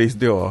aqui do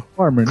 3DO?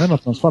 Transformer, não é no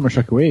Transformer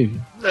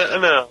Shockwave?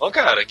 Não,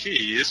 cara, que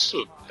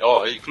isso.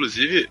 Ó,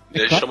 inclusive,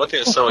 chama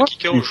atenção aqui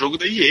que é um jogo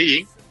da EA,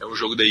 hein? É um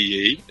jogo da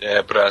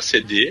EA, pra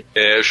CD.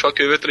 O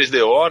Shockwave é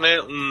 3DO,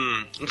 né?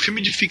 Um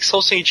filme de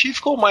ficção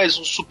científica ou mais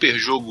um super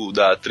jogo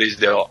da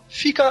 3DO?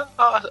 Fica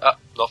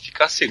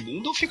a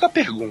segunda ou fica a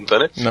pergunta,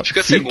 né? Não, fica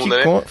a segunda,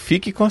 né?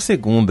 Fique com a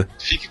segunda.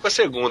 Fique com a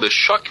segunda.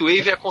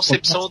 Shockwave é a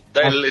concepção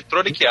da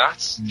Electronic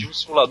Arts de um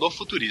simulador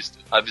futurista.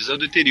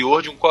 Avisando o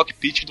interior de um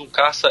cockpit de um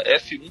caça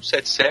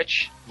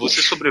F-177,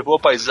 você sobrevoa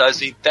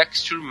paisagens em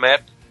texture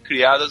map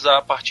criadas a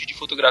partir de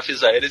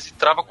fotografias aéreas e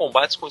trava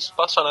combates com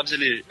espaçonaves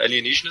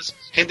alienígenas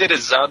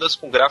renderizadas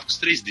com gráficos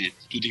 3D.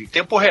 Tudo em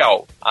tempo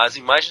real. As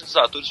imagens dos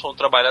atores foram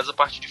trabalhadas a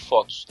partir de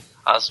fotos.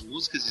 As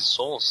músicas e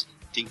sons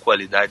têm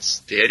qualidade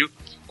estéreo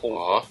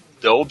com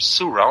Dolby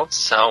Surround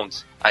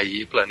Sound.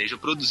 Aí planeja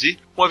produzir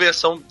uma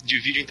versão de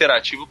vídeo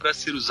interativo para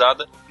ser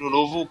usada no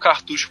novo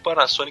cartucho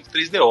Panasonic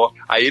 3DO.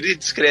 Aí ele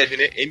descreve,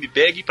 né,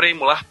 MPEG para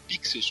emular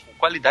pixels com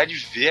qualidade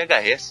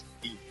VHS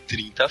em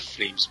 30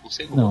 frames por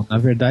segundo. Não, na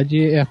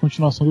verdade é a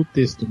continuação do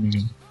texto,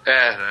 Miguel.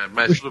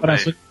 Mas tudo bem.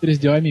 Panasonic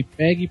 3DO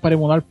MPEG para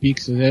emular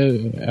pixels.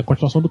 É a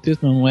continuação do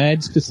texto, não é a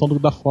descrição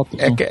da foto.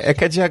 É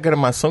que a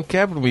diagramação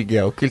quebra o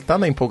Miguel, que ele tá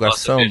na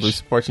empolgação do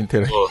esporte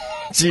interativo.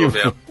 Tô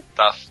vendo,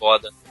 tá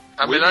foda.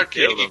 Tá melhor que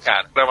eu,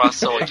 cara.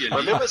 Gravação aqui.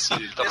 Mas mesmo assim,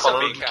 ele tá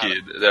falando do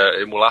quê?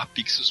 Emular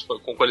pixels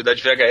com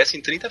qualidade VHS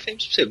em 30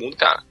 frames por segundo,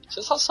 cara.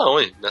 Sensação,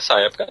 hein? Nessa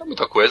época era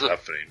muita coisa.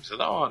 30 frames é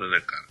da hora, né,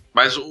 cara?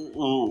 Mas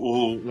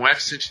um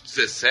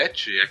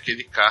F-117 é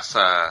aquele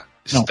caça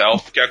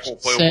stealth que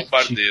acompanha o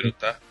bombardeiro,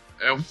 tá?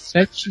 É o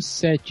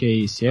 77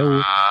 é esse, é o...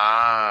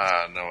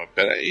 não,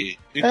 peraí.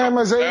 Então,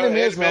 mas é ele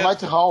mesmo, é o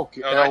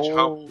Nighthawk. É o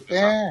Nighthawk.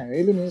 É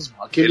ele mesmo.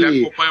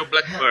 Ele acompanha o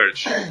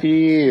Blackbird.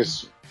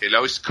 Isso. Ele é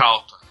o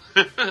Scout.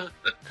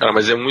 Cara,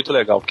 mas é muito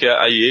legal, porque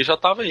a EA já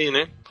tava aí,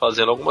 né?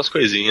 Fazendo algumas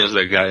coisinhas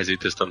legais aí,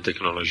 testando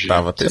tecnologia.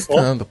 Tava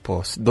testando,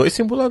 pô. 2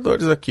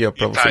 simuladores aqui, ó,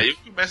 pra você. Tá aí o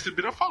que o Mestre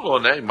Bira falou,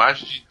 né?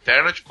 Imagem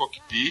interna de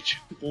cockpit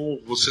com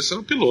você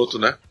sendo piloto,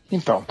 né?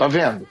 Então, tá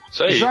vendo?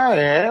 Isso aí. Já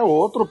é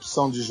outra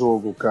opção de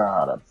jogo,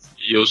 cara.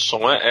 E o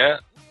som é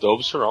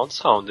Dolby Surround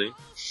Sound, hein?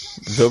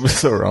 Dolby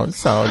Surround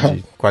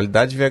Sound.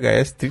 Qualidade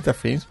VHS 30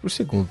 frames por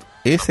segundo.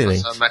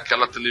 Excelente.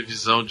 Naquela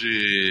televisão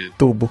de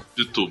tubo.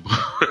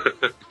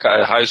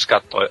 Raios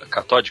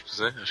catódicos,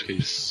 né? Acho que é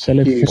isso.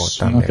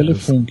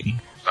 Telefunk.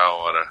 Da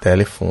hora.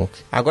 Telefunk.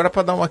 Agora,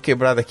 pra dar uma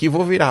quebrada aqui,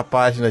 vou virar a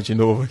página de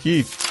novo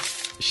aqui.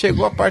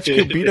 Chegou a parte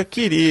que o Bira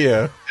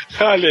queria.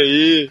 Olha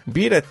aí.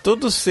 Bira, é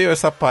todo seu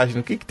essa página.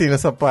 O que tem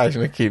nessa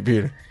página aqui,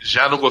 Bira?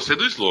 Já não gostei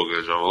do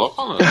slogan, já vou lá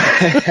falando.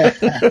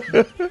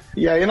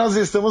 E aí nós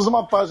estamos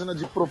numa página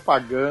de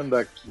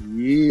propaganda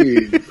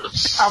aqui.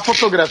 A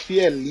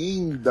fotografia é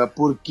linda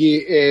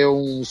porque é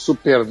um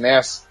Super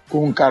NES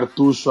com um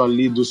cartucho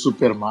ali do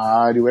Super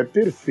Mario. É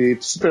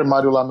perfeito. Super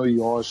Mario lá no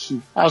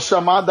Yoshi. A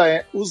chamada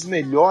é Os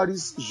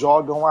Melhores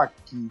Jogam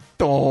Aqui.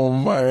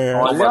 Toma,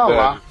 Olha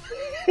lá.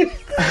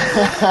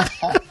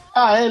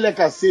 A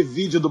LKC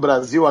Vídeo do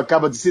Brasil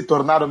acaba de se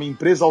tornar uma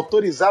empresa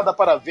autorizada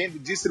para venda e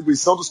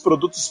distribuição dos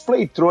produtos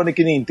Playtronic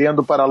e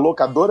Nintendo para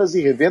locadoras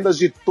e revendas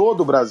de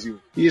todo o Brasil.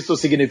 Isso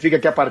significa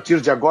que a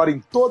partir de agora, em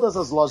todas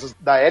as lojas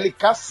da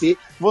LKC,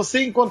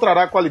 você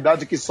encontrará a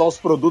qualidade que só os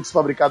produtos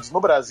fabricados no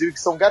Brasil e que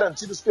são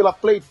garantidos pela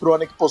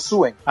Playtronic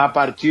possuem. A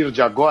partir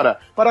de agora,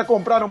 para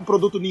comprar um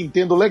produto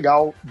Nintendo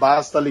legal,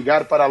 basta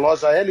ligar para a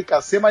loja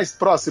LKC mais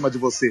próxima de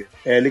você.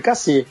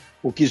 LKC,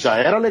 o que já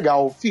era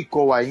legal,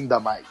 ficou ainda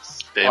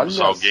mais. Temos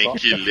alguém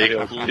que lê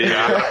com que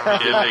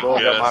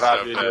elegância.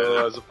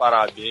 Maravilhoso,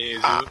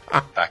 parabéns.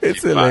 Tá aqui,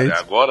 excelente.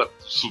 Agora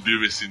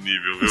subiu esse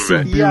nível, viu,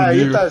 velho? E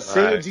aí tá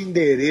cheio de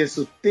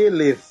endereço,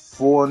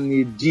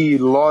 telefone, de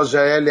loja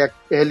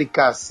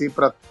LKC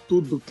pra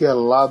tudo que é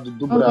lado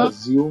do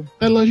Brasil.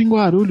 É loja em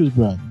Guarulhos,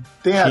 brother.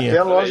 Tem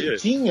até loja,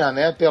 tinha,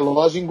 né? Até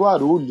loja em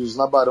Guarulhos,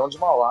 na Barão de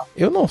Mauá.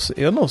 Eu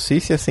não sei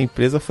se essa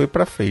empresa foi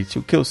pra frente.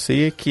 O que eu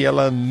sei é que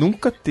ela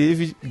nunca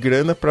teve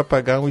grana pra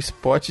pagar um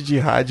spot de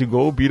rádio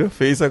igual o Bira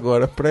fez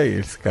agora pra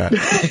eles, cara.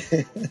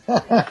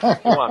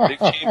 Um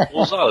amigo tinha em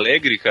Pouso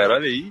Alegre, cara.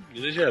 Olha aí,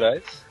 Minas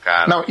Gerais.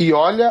 Cara. Não, e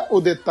olha o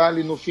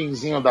detalhe no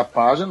finzinho da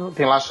página.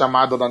 Tem lá a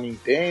chamada da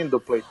Nintendo,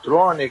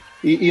 Playtronic.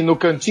 E no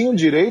cantinho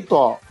direito,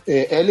 ó,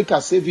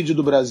 LKC Vídeo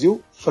do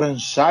Brasil,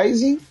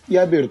 franchising e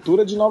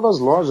abertura de novas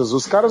lojas.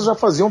 Os caras já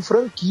faziam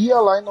franquia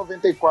lá em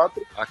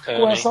 94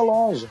 com essa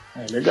loja.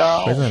 É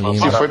legal.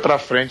 Se foi pra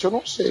frente, eu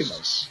não sei,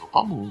 mas...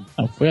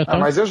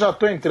 mas eu já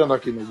tô entrando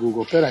aqui no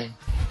Google, peraí.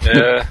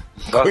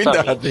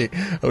 Cuidado aí.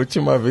 A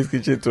última vez que a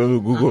gente entrou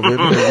no Google veio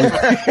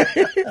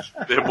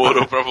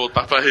demorou pra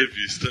voltar pra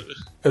revista.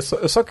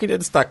 Eu só queria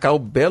destacar o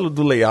belo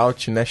do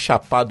layout, né?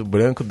 Chapado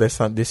branco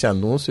desse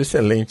anúncio.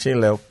 Excelente, hein,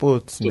 Léo?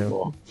 Putz,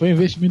 meu. Foi um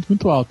investimento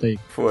muito alto aí.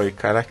 Foi,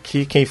 cara.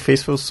 Aqui quem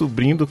fez foi o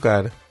sobrinho do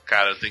cara.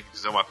 Cara, eu tenho que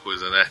dizer uma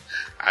coisa, né?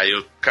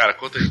 Cara,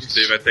 quanto a gente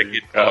teve até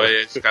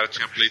Tectoy, esse cara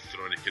tinha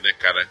Playtronic, né,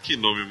 cara? Que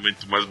nome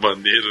muito mais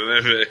maneiro,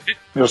 né, velho?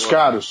 Meus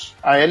caros,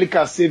 a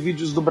LKC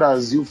Vídeos do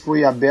Brasil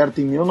foi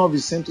aberta em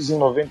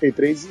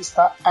 1993 e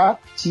está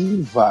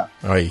ativa.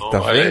 Aí, tá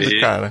vendo, aí,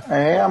 cara?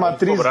 A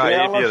matriz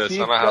dela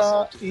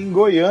fica em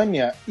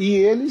Goiânia e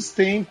eles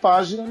têm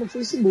página no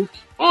Facebook.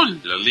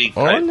 Olha, link.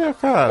 Olha,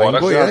 cara, em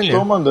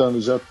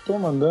Goiânia. Já tô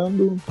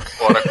mandando.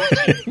 Bora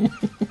contigo.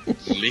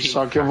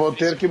 Só que eu vou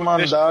ter que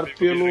mandar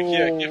pelo...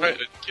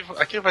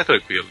 Aqui vai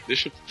tranquilo.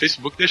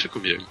 Facebook deixa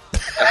comigo.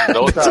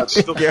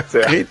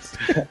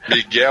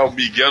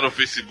 Miguel no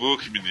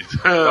Facebook, menino.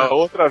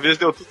 Outra vez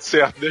deu tudo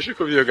certo. Deixa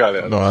comigo,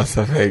 galera.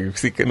 Nossa, velho.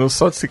 Não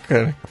solta esse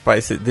cara.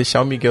 Rapaz,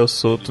 deixar o Miguel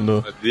solto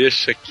no...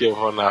 Deixa que eu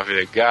vou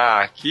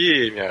navegar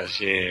aqui, minha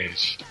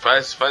gente.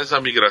 Faz a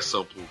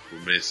migração pro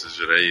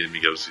Messenger aí,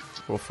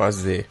 Miguelzito. Vou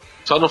fazer.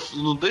 Só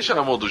não deixa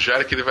na mão do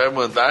Jair que ele vai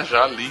mandar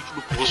já link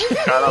no post do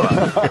cara lá.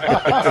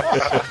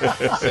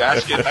 Você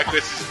acha que ele tá com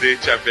esses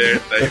dentes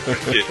abertos aí por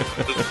quê?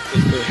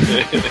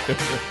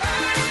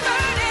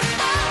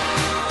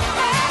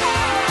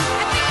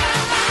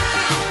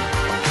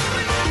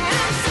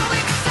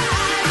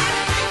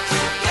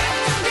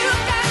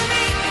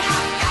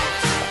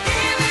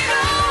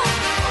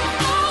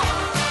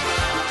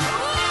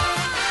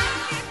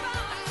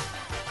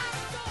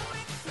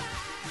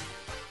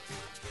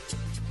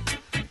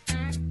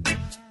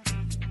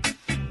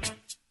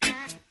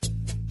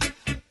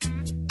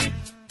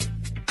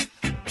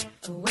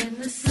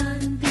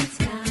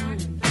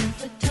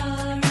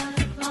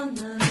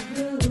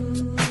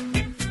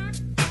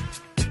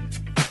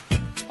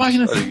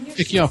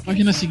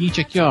 Página seguinte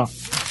aqui, ó.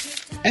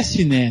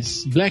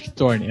 SNES,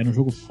 Blackthorn, era um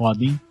jogo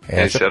foda, hein?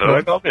 Esse era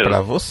legal mesmo.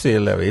 Pra você,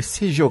 Léo,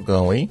 esse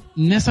jogão, hein?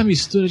 Nessa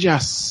mistura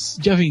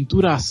de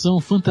aventura, ação,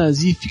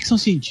 fantasia e ficção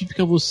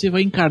científica, você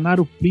vai encarnar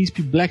o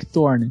príncipe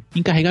Blackthorn,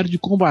 encarregado de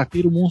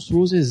combater o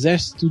monstruoso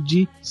exército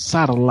de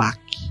Sarlacc.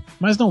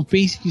 Mas não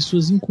pense que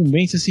suas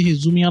incumbências se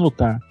resumem a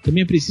lutar.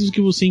 Também é preciso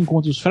que você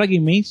encontre os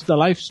fragmentos da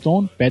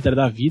Lifestone, Pedra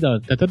da Vida,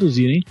 até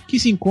traduzir, hein? Que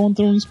se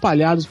encontram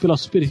espalhados pela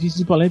superfície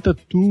do planeta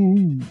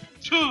Tu.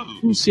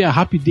 Se a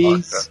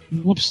rapidez e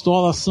uma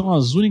pistola são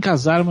as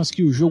únicas armas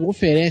que o jogo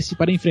oferece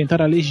para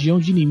enfrentar a legião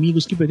de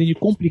inimigos que pretende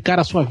complicar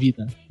a sua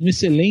vida. Um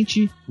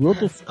excelente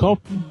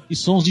rotoscoping e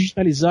sons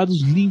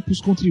digitalizados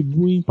limpos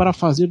contribuem para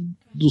fazer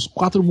dos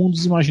 4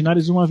 mundos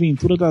imaginários uma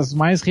aventura das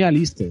mais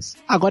realistas.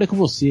 Agora é com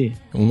você.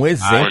 Um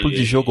exemplo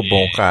de jogo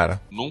bom,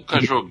 cara. Nunca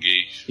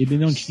joguei. Ele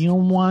não tinha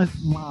uma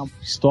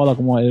pistola,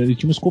 ele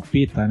tinha uma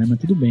escopeta, né? Mas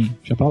tudo bem,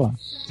 deixa pra lá.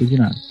 Não sei de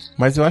nada.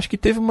 Mas eu acho que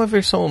teve uma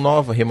versão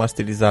nova,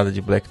 remasterizada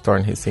de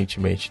Blackthorn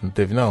recentemente, não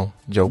teve não?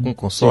 De algum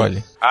console?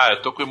 Sim.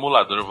 Eu tô com o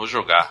emulador, eu vou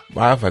jogar.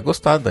 Vai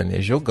gostar, Dani,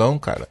 é jogão,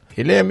 cara.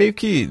 Ele é meio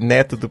que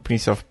neto do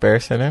Prince of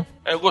Persia, né?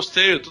 Eu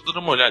gostei, eu tô dando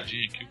uma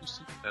olhadinha aqui, eu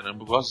gostei.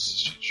 Caramba, eu gosto de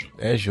assistir jogo.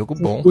 É jogo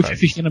bom, cara.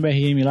 Fichinha na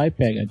BRM lá e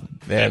pega.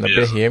 Na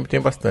BRM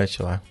tem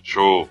bastante lá.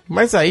 Show.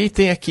 Mas aí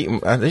tem aqui,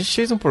 a gente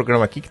fez um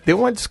programa aqui que deu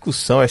uma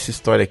discussão, essa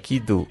história aqui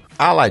do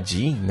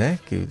Aladdin, né?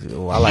 Que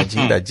o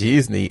Aladdin da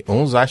Disney,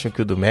 uns acham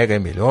que o do Mega é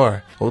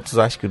melhor, outros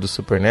acham que o do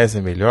Super NES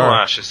é melhor. Não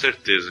acho, é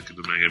certeza que o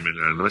do Mega é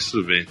melhor, mas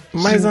tudo bem.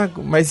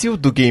 Mas e o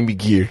do Game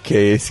Gear, que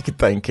é esse que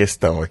tá em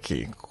questão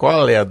aqui?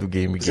 Qual é a do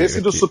Game Gear?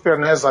 Esse do Super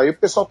NES aí o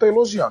pessoal tá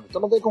elogiando,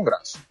 então não vem com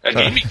graça. É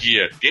Game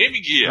Gear,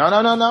 Game Gear.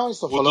 Não,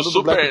 estou falando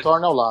do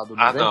Blackthorn ao lado.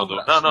 Não,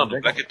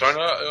 do Blackthorn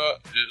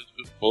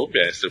eu vou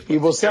mestre. E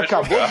você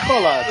acabou de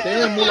falar,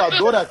 tem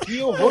emulador aqui,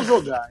 eu vou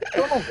jogar.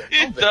 Então não vem.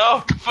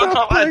 Então, foi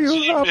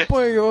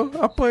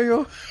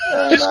apanhou.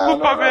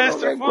 Desculpa,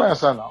 mestre. Não vem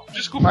essa, não.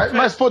 Desculpa,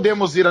 mas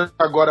podemos ir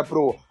agora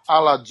pro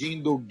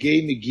Aladdin do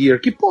Game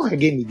Gear. Que porra é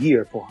Game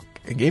Gear, porra?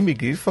 Game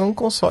Gear foi um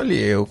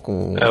console o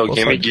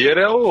Game Gear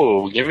é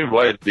o Game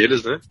Boy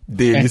deles, né?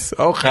 Deles.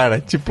 Olha o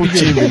cara, tipo o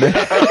time, né?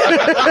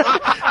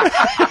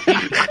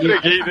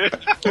 Entreguei, né?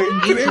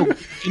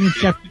 Não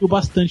tinha pego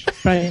bastante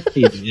pra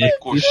ele, né?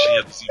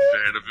 Coxinha dos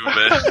infernos, viu,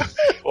 velho?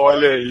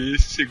 Olha aí,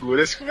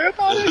 segura esse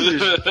comentário aí,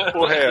 bicho.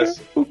 Porra é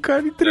essa? O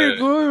cara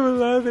entregou meu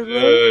lado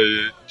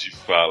agora. te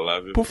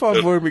falar, meu. Por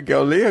favor,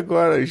 Miguel, leia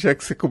agora, já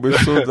que você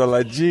começou do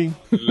Aladdin.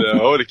 Não,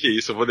 olha que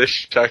isso, eu vou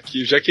deixar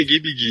aqui, já que é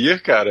Game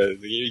Gear, cara,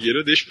 Game Gear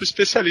eu deixo pro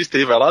especialista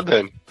aí, vai lá,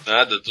 Dani.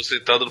 Nada, eu tô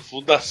sentado no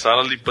fundo da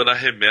sala limpando a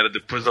remera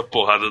depois da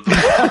porrada do...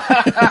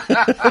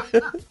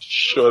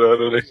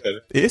 Chorando, né,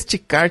 cara? Este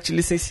kart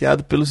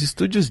licenciado pelos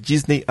estúdios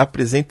Disney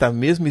apresenta a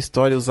mesma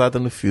história usada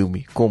no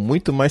filme, com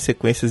muito mais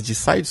sequências de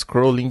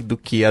side-scrolling do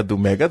que a do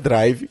Mega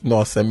Drive.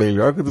 Nossa, é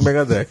melhor que a do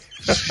Mega Drive.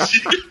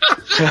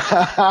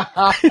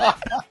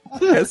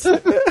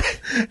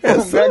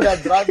 O Mega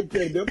Drive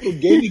perdeu pro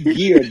Game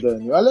Gear,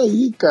 Dani. Olha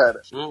aí,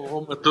 cara.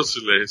 Vamos manter o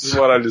silêncio.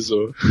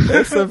 Desmoralizou.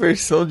 Essa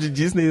versão de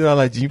Disney do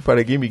Aladdin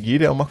para Game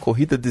Gear é uma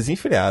corrida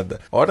desenfreada.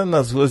 Ora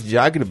nas ruas de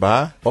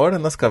Agrabah, ora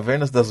nas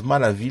cavernas das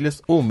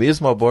maravilhas, ou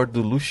mesmo a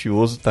bordo do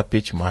luxuoso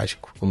tapete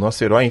mágico. O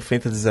nosso herói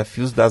enfrenta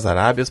desafios das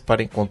Arábias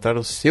para encontrar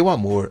o seu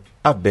amor,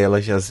 a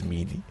bela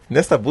Jasmine.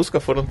 Nesta busca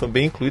foram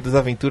também incluídas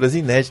aventuras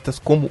inéditas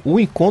como o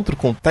encontro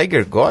com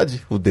Tiger God,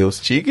 o deus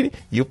tigre,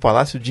 e o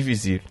Palácio de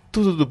Vizir.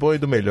 Tudo do bom e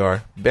do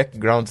melhor.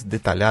 Backgrounds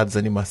detalhados,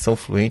 animação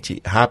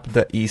fluente,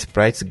 rápida e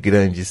sprites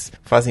grandes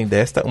fazem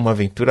desta uma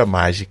aventura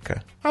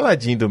mágica.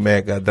 Aladdin do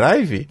Mega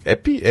Drive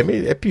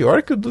é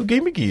pior que o do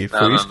Game Gear.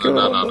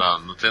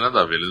 Não tem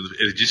nada a ver.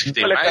 Ele disse que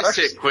tem mais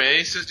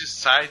sequências de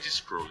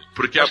side-scrolling.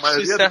 Porque a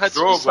maioria do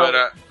jogo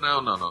era...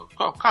 Não.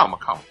 Calma.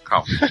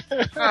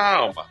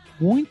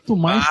 Muito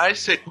mais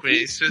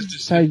sequências de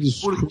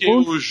side-scrolling. Porque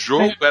o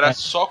jogo era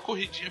só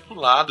corridinha pro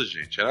lado,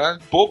 gente. Era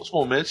poucos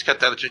momentos que a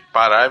tela tinha que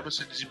parar e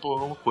você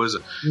desenvolver alguma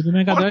coisa. E do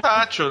Mega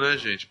Portátil, né,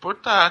 gente?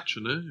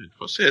 Portátil, né, gente?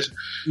 Ou seja...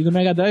 E do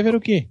Mega Drive era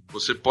o quê?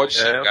 Você pode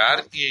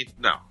chegar e...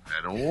 Não,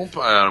 era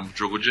um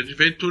jogo de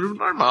aventura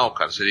normal,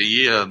 cara. Você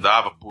ia,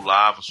 andava,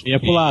 pulava, subia. Ia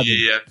pro lado.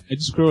 É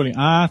de scrolling.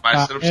 Ah, mas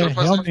tá. Você não precisa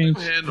fazer realmente,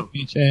 correndo.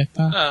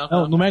 Tá.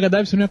 Não, no Mega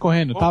Drive você não ia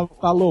correndo.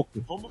 Tá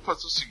louco. Vamos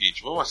fazer o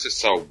seguinte. Vamos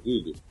acessar o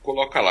Google.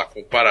 Coloca lá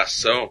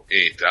comparação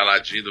entre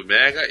Aladdin do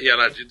Mega e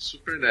Aladdin do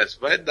Super NES.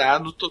 Vai dar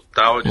no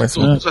total de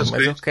todas as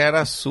Mas eu quero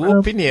a sua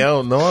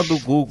opinião, não a do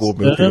Google,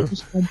 meu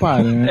Deus.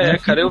 Comparando.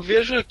 Cara, eu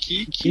vejo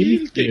aqui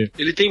que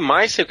ele tem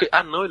mais sequências.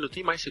 Ah, não, ele não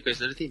tem mais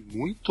sequências. Ele tem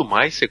muito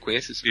mais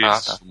sequências.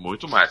 Isso, tá.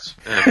 muito mais.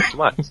 Muito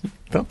mais.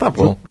 Então tá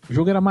bom. O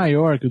jogo era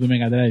maior que o do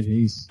Mega Drive, é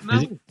isso? Não.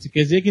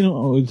 Quer dizer que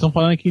eles estão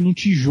falando aqui num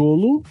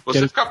tijolo...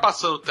 Você ficar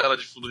passando tela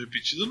de fundo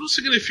repetido não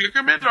significa que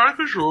é melhor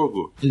que o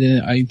jogo.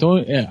 Então,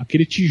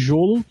 aquele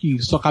tijolo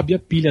que só cabia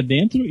pilha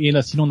dentro e ainda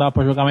assim não dava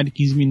pra jogar mais de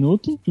 15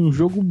 minutos, um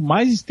jogo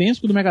mais extenso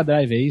que o do Mega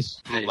Drive, é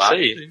isso?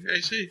 É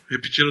isso aí.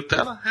 Repetindo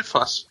tela é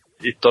fácil.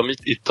 E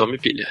tome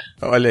pilha.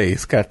 Olha aí,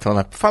 os caras estão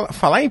lá.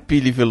 Falar em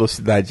pilha e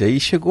velocidade aí,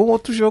 chegou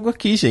outro jogo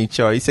aqui,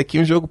 gente. Ó, esse aqui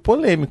é um jogo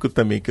polêmico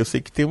também, que eu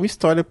sei que tem uma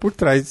história por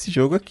trás desse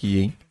jogo aqui,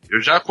 hein? Eu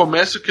já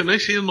começo que eu nem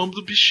sei o nome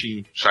do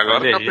bichinho.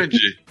 Agora que eu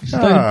aprendi.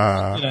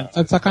 Tá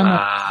de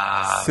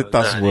sacanagem. Você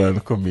tá zoando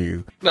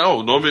comigo. Não,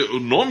 o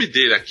nome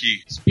dele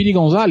aqui... Speedy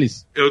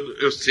Gonzales?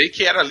 Eu sei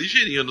que era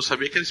ligeirinho, eu não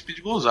sabia que era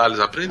Speedy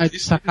Gonzales. Aprendi Tá de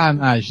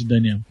sacanagem,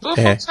 Daniel. Tô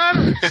falando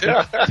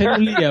sério. Você não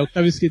lia, o que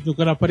tava escrito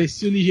quando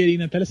aparecia o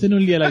ligeirinho na tela, você não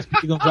lia lá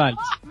Speedy Gonzales?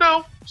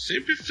 Não,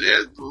 sempre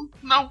fez.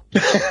 Não.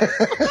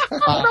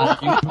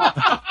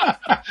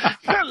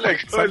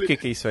 Sabe o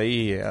que é isso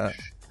aí?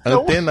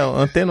 Antena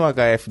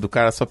UHF do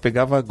cara só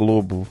pegava a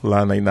Globo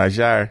lá na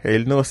Inajar,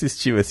 ele não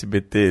assistiu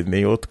SBT,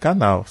 nem outro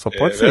canal, só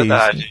pode ser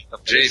verdade.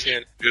 Isso.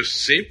 Gente, eu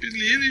sempre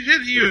li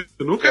ligeirinho,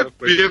 eu nunca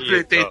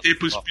tentei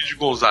pro Speedy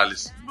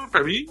Gonzales.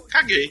 Pra mim,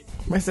 caguei.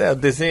 Mas o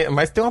desenho,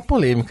 mas tem uma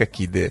polêmica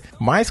aqui,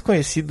 mais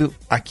conhecido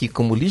aqui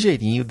como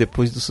Ligeirinho,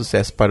 depois do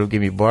sucesso para o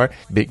Game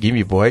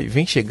Boy,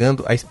 vem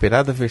chegando a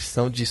esperada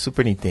versão de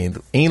Super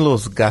Nintendo. Em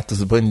Los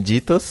Gatos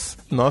Banditos,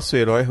 nosso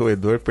herói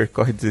roedor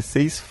percorre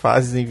 16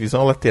 fases em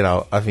visão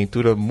lateral,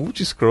 aventura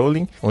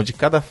multi-scrolling, onde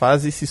cada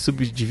fase se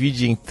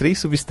subdivide em 3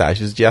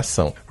 subestágios de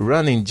ação: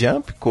 Run and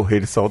Jump,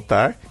 correr e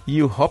saltar,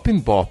 e o Hop and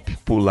Bop,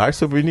 pular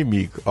sobre o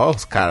inimigo. Ó,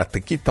 os caras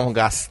aqui estão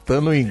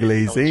gastando o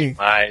inglês, hein?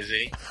 Demais,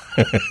 hein?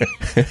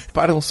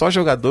 Para um só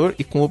jogador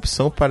e com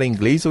opção para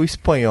inglês ou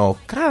espanhol.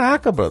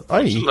 Caraca, brother,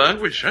 olha aí.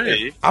 Language,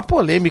 aí. A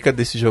polêmica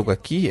desse jogo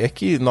aqui é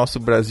que nosso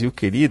Brasil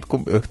querido,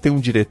 tem um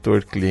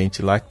diretor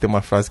cliente lá que tem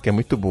uma frase que é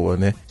muito boa,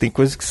 né? Tem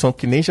coisas que são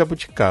que nem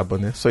jabuticaba,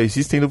 né? Só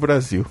existem no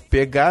Brasil.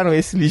 Pegaram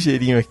esse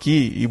ligeirinho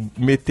aqui e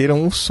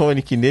meteram um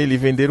Sonic nele e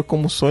venderam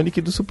como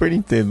Sonic do Super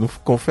Nintendo.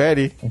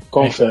 Confere?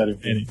 Confere.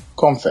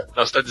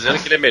 Não, você tá dizendo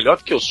que ele é melhor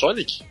do que o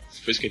Sonic?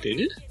 Foi isso que eu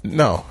entendi?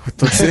 Não, eu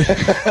tô dizendo...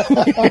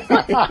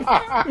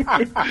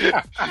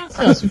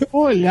 Se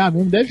for olhar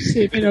mesmo, deve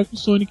ser melhor que o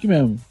Sonic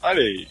mesmo. Olha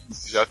aí,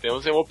 já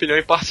temos uma opinião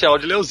imparcial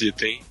de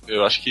Leozito, hein?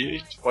 Eu acho que a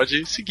gente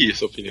pode seguir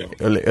essa opinião.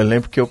 Eu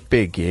lembro que eu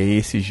peguei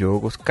esse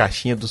jogo,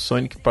 caixinha do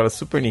Sonic para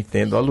Super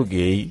Nintendo,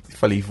 aluguei,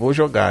 falei, vou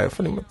jogar. Eu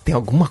falei, mas tem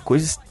alguma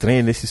coisa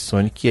estranha nesse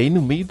Sonic. E aí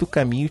no meio do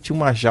caminho tinha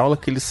uma jaula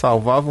que ele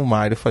salvava o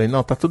Mario. Eu falei,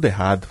 não, tá tudo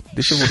errado,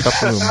 deixa eu voltar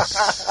pro meu...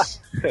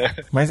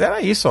 Mas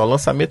era isso, ó,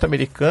 lançamento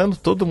americano,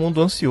 todo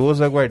mundo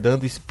ansioso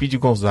aguardando Speed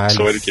Gonzales.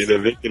 Sonic, ainda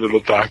bem que ele não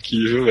tá aqui,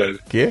 viu, velho?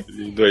 Quê?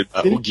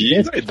 O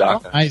Gui vai dar,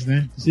 cara. Mais,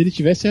 né? Se ele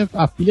tivesse,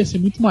 a pilha ia ser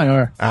muito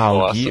maior. Ah,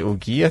 Nossa. o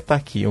Gui ia tá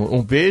aqui.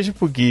 Um beijo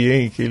pro Gui,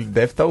 hein, que ele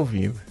deve estar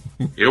ouvindo.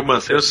 Eu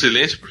mantenho o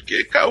silêncio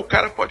porque o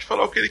cara pode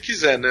falar o que ele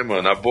quiser, né,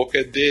 mano? A boca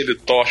é dele, o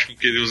tóxico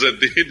que ele usa é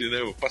dele,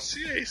 né?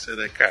 Paciência,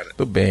 né, cara?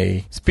 Tudo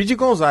bem. Speed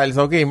Gonzales,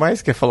 alguém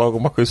mais quer falar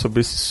alguma coisa sobre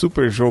esse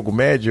super jogo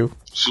médio?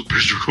 Super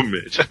jogo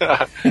médio.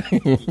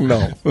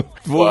 Não.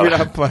 Vou Bora.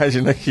 virar a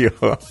página aqui,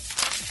 ó.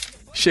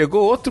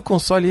 Chegou outro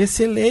console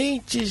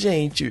excelente,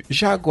 gente.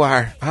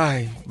 Jaguar.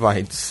 Ai,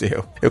 vai do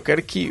céu. Eu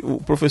quero que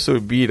o Professor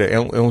Bira, é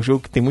um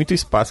jogo que tem muito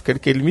espaço, quero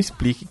que ele me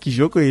explique que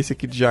jogo é esse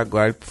aqui de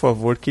Jaguar. Por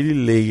favor, que ele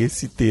leia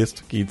esse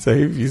texto aqui dessa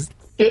revista.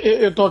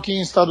 Eu tô aqui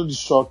em estado de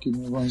choque,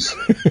 mas...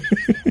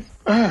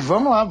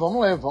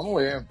 vamos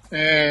ler.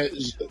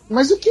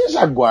 Mas o que é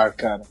Jaguar,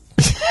 cara?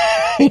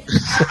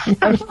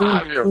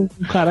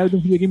 O caralho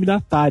do videogame da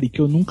Atari, que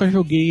eu nunca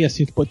joguei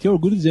assim, tu pode ter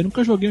orgulho de dizer, eu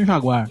nunca joguei um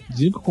Jaguar.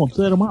 Diziam que o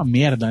computador era uma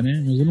merda,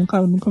 né? Mas eu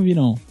nunca vi,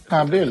 não.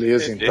 Ah,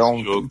 beleza, então.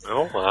 Esse jogo,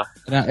 vamos lá.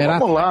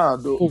 Vamos lá,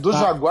 do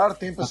Jaguar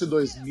Tempest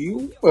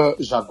 2000,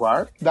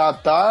 Jaguar, da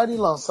Atari,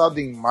 lançado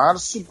em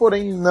março,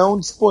 porém não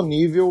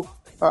disponível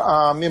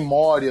a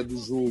memória do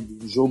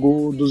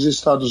jogo dos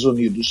Estados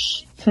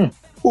Unidos.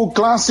 O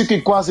clássico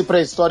e quase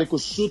pré-histórico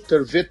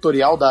shooter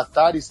vetorial da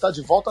Atari está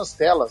de volta às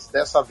telas,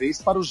 dessa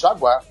vez para o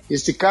Jaguar.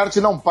 Este kart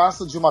não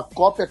passa de uma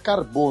cópia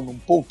carbono um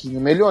pouquinho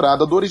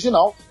melhorada do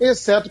original,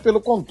 exceto pelo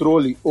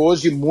controle,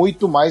 hoje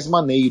muito mais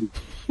maneiro.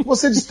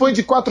 Você dispõe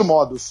de 4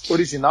 modos,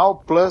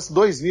 Original, Plus,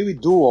 2000 e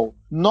Dual.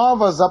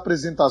 Novas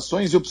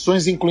apresentações e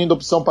opções incluindo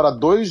opção para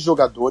 2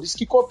 jogadores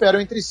que cooperam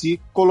entre si,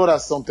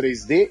 coloração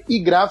 3D e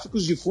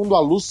gráficos de fundo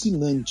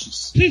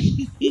alucinantes.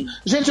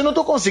 Gente, eu não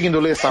tô conseguindo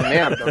ler essa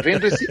merda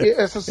vendo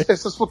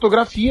essas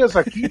fotografias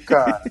aqui,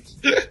 cara.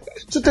 Deixa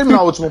eu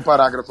terminar o último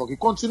parágrafo aqui.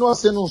 Continua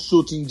sendo um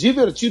shooting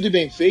divertido e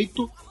bem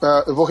feito.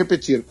 Eu vou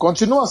repetir.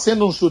 Continua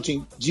sendo um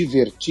shooting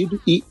divertido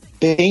e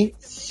bem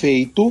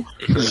feito,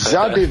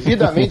 já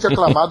devidamente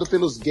aclamado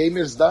pelos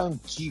gamers da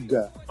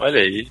antiga.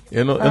 Olha aí.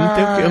 Eu não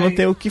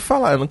tenho o que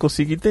falar, eu não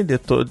consigo entender.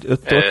 Eu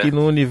tô aqui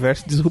no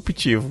universo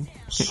disruptivo.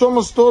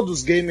 Somos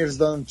todos gamers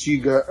da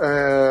antiga.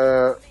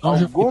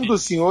 Algum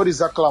dos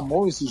senhores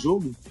aclamou esse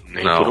jogo?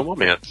 Nem Não. por um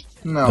momento.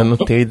 Não. Eu não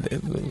tenho ideia.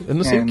 Eu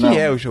não sei o que não.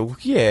 é o jogo. O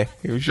que é?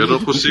 Eu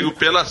não consigo,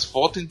 pelas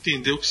fotos,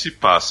 entender o que se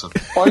passa.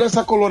 Olha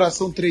essa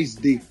coloração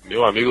 3D.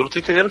 Meu amigo, eu não tô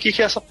entendendo o que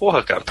é essa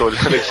porra, cara. Tô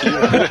olhando aqui.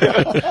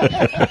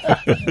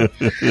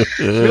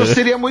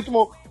 Seria muito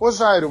bom. Ô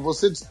Jairo,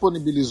 você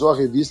disponibilizou a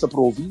revista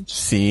pro ouvinte?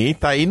 Sim,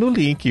 tá aí no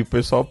link. O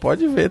pessoal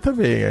pode ver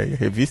também. A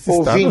revista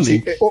está no Ouvinte,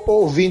 link.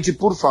 ouvinte,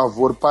 por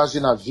favor,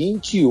 página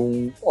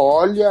 21.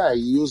 Olha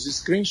aí os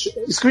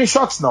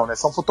screenshots não, né?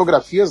 São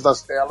fotografias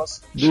das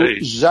telas do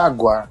Sei.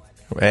 Jaguar.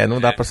 Não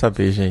dá pra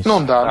saber, gente.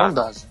 Não dá,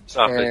 gente.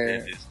 Ah, pra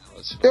entender.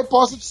 Eu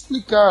posso te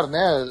explicar,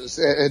 né?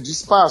 É de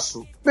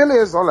espaço.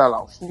 Beleza, olha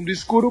lá. O fundo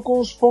escuro com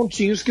os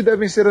pontinhos que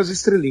devem ser as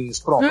estrelinhas.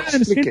 Pronto,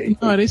 expliquei.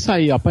 Não, era isso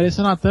aí, ó.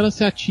 Apareceu na tela,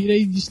 você atira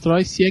e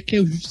destrói. Se é que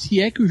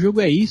o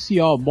jogo é isso, e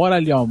ó, bora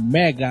ali, ó.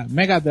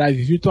 Mega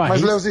Drive Virtua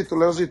Mas, Racing.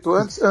 Leozito,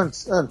 antes.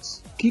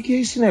 O que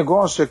é esse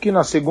negócio aqui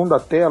na segunda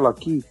tela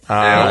aqui?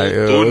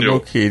 Eu túnel. não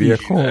queria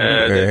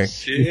Deve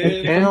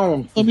ser. É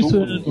um Tô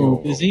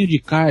misturando desenho de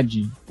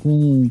card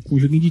com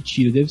joguinho de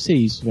tiro. Deve ser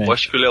isso, velho. Eu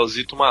acho que o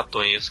Leozito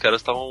matou, hein? Os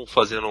caras estavam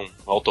fazendo um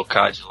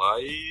AutoCAD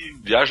lá e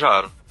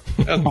viajaram.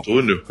 É um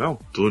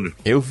túnel.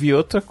 Eu vi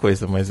outra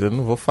coisa, mas eu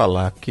não vou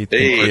falar, porque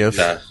tem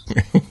criança.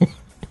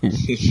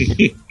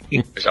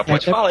 Já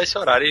pode falar esse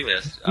horário aí,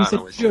 mestre. Isso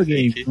é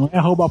videogame, não é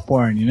arroba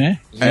porn, né?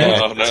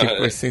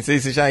 Tipo assim,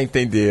 vocês já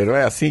entenderam.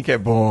 É assim que é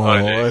bom.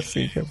 É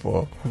assim que é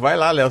bom. Vai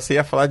lá, Léo. Você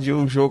ia falar de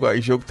um jogo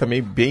aí, jogo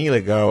também bem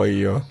legal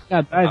aí, ó.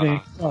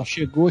 Ó,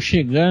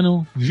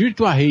 chegando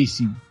Virtua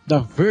Racing da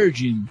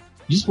Virgin.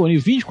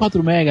 Disponível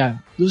 24 MB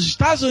dos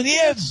Estados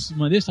Unidos.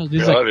 Mandei os Estados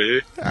Unidos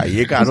aqui.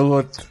 Aí,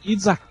 garoto. Estados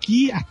Unidos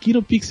aqui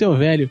no Pixel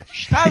Velho.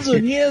 Estados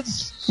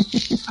Unidos.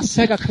 A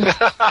SEGA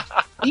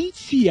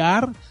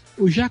enfiar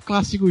o já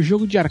clássico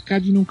jogo de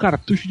arcade num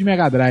cartucho de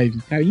Mega Drive.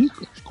 Cara,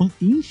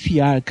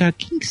 enfiar. Cara,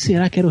 quem que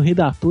será que era o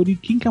redator e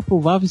quem que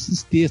aprovava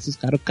esses textos,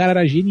 cara? O cara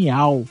era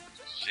genial.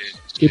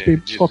 Que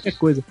permite qualquer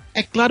coisa.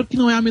 É claro que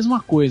não é a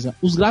mesma coisa.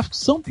 Os gráficos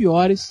são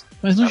piores,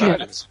 mas no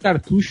geral esse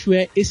cartucho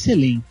é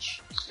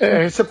excelente.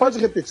 Você pode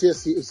repetir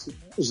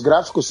os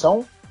gráficos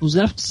são? Os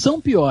gráficos são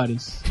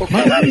piores.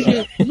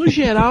 Mas no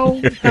geral,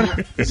 o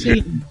cartucho é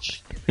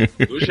excelente.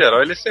 No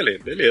geral, ele é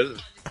excelente, beleza.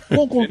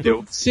 Com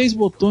controle de 6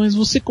 botões,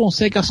 você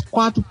consegue as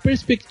 4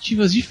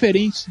 perspectivas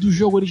diferentes do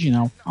jogo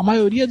original. A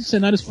maioria dos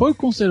cenários foi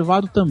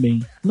conservado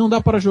também. Não dá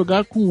para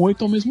jogar com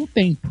 8 ao mesmo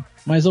tempo,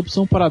 mas a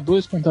opção para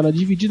 2 com tela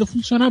dividida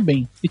funciona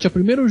bem. Este é o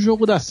primeiro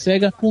jogo da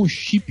SEGA com o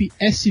chip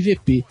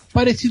SVP,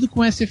 parecido com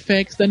o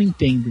SFX da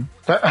Nintendo.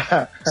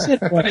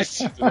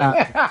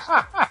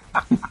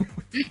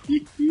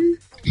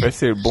 Vai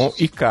ser bom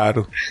e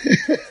caro.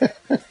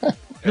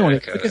 Não, é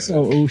cara. porque assim,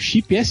 o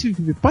chip SFX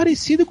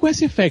parecido com o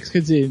SFX,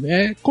 quer dizer,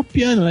 é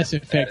copiando o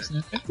SFX,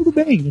 né? É tudo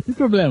bem, não tem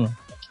problema.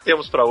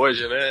 Temos pra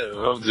hoje, né?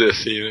 Vamos dizer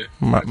assim, né?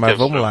 Mas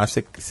vamos lá,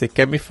 você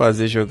quer me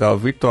fazer jogar o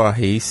Virtua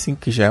Racing,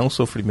 que já é um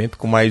sofrimento,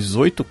 com mais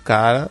 8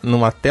 caras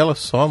numa tela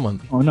só, mano?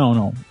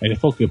 Não. Ele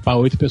falou que pra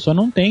 8 pessoas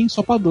não tem,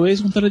 só pra 2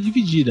 com tela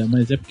dividida.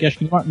 Mas é porque acho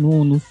que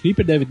no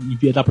Flipper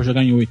devia dar pra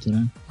jogar em 8,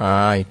 né?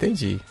 Ah,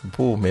 entendi.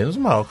 Pô, menos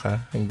mal,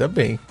 cara. Ainda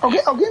bem.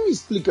 Alguém me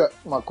explica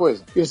uma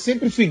coisa? Eu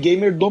sempre fui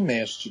gamer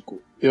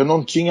doméstico. Eu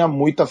não tinha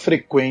muita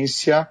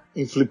frequência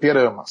em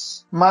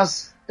fliperamas.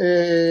 Mas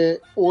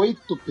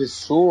 8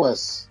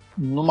 pessoas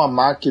numa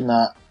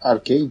máquina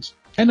arcade?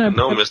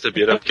 Não, Mr.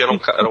 Beer, é porque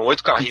eram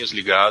 8 carrinhos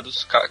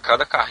ligados,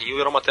 cada carrinho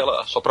era uma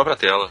tela, a sua própria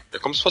tela. É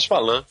como se fosse uma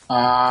LAN.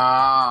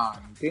 Ah,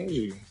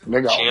 entendi.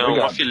 Legal. Tinha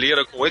obrigado. uma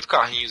fileira com 8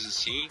 carrinhos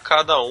assim,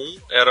 cada um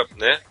era,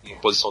 né, uma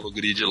posição no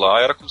grid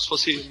lá, era como se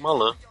fosse uma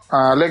LAN.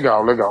 Ah,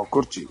 legal,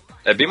 curti.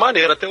 É bem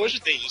maneiro, até hoje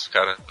tem isso,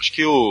 cara. Acho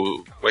que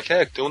como é que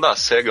é? Tem um da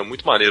SEGA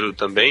muito maneiro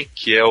também,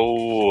 que é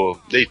o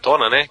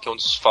Daytona, né? Que é um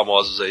dos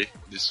famosos aí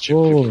desse tipo.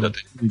 Oh, que ainda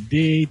tem.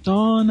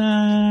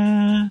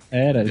 Daytona!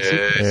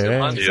 Isso é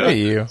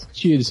maneiro.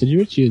 Isso é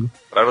divertido.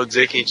 Pra não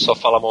dizer que a gente só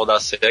fala mal da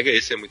SEGA,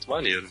 esse é muito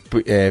maneiro.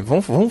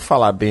 Vamos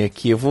falar bem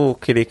aqui. Eu vou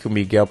querer que o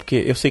Miguel, porque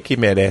eu sei que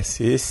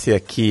merece. Esse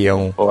aqui é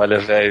um... Olha,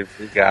 velho,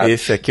 obrigado.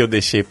 Esse aqui eu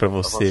deixei pra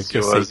você, porque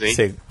eu sei que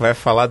você vai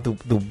falar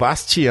do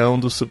bastião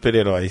dos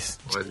super-heróis.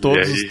 De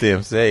todos os tempos.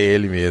 É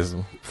ele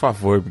mesmo. Por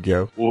favor,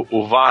 Miguel.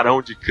 O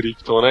varão de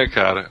Krypton, né,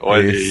 cara?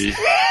 Olha aí.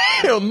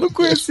 Eu não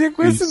conhecia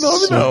com esse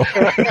nome, não.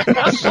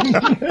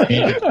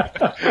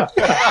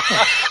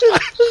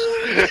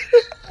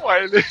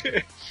 Olha,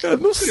 eu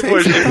não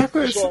sei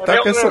se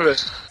tá com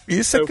essa...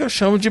 Isso é que eu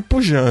chamo de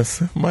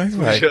pujança, mas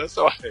vai.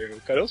 Pujança, olha,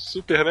 o cara é um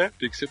super, né?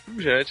 Tem que ser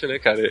pujante, né,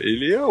 cara?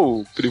 Ele é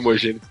o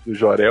primogênito do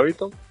Jor-El,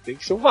 então tem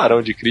que ser um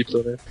varão de Krypton,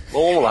 né?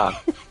 Vamos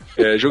lá.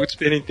 Jogo de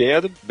Super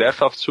Nintendo,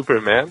 Death of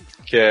Superman,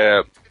 que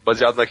é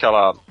baseado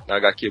naquela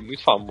HQ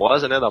muito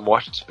famosa, né, da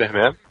morte do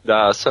Superman,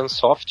 da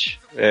Sunsoft,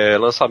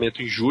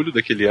 lançamento em julho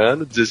daquele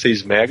ano,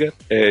 16 MB,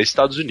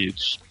 Estados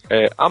Unidos.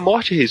 A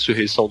morte e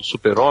ressurreição do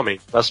Super-Homem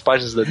nas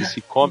páginas da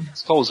DC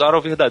Comics causaram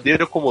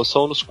verdadeira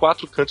comoção nos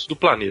 4 cantos do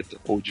planeta.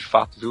 Ou de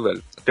fato, viu,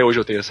 velho? Até hoje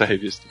eu tenho essa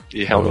revista.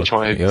 E realmente é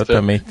uma revista. Eu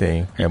também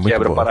tenho. É muito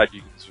quebra boa.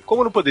 paradigmas.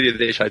 Como não poderia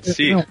deixar de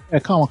ser...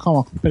 Calma,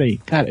 peraí.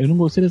 Cara, eu não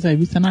gostei dessa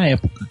revista na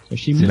época. Eu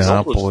achei muito...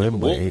 Não, pô, é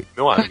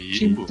meu amigo.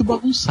 Achei muito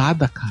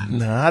bagunçada, cara.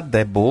 Nada,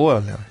 é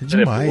boa, Léo. É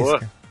demais, boa?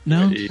 cara.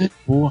 Não é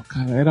boa,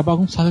 cara. Era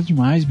bagunçada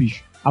demais,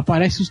 bicho.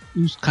 Aparece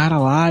os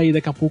caras lá e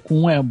daqui a pouco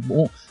um é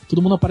bom.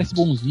 Todo mundo aparece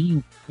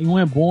bonzinho. E um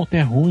é bom, outro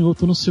é ruim,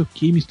 outro não sei o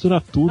que,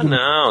 mistura tudo.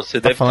 Não, você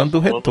tá deve falando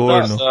do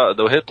retorno.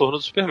 Do retorno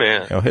do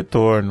Superman. É o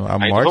retorno, a morte do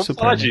Superman. Vamos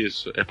falar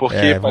disso. É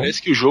porque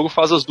parece que o jogo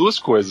faz as duas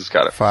coisas,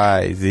 cara.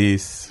 Faz,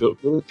 isso.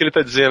 Pelo que ele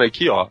tá dizendo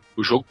aqui, ó,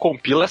 o jogo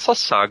compila essa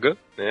saga,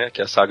 né,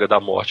 que é a saga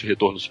da morte e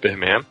retorno do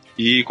Superman.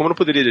 E como não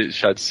poderia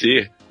deixar de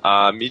ser,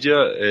 a mídia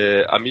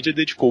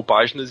dedicou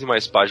páginas e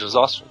mais páginas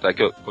ao assunto,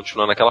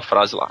 continuando naquela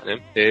frase lá, né?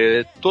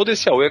 Todo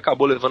esse AOE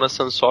acabou levando a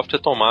Sunsoft a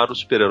tomar o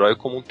super-herói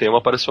como um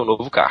tema para seu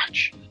novo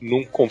kart.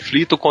 Num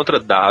conflito contra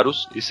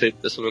Darus,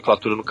 essa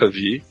nomenclatura eu nunca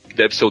vi, que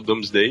deve ser o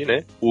Doomsday,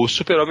 né? O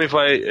super-homem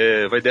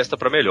vai desta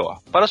para melhor.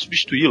 Para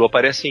substituí-lo,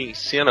 aparecem em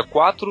cena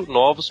 4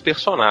 novos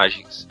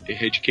personagens: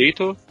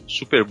 Eradicator,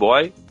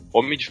 Superboy,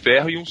 Homem de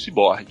Ferro e um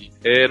ciborgue.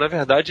 Na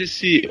verdade,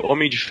 esse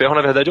Homem de Ferro,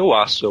 na verdade, é o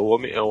Aço.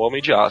 É o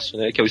Homem de Aço,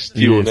 né? Que é o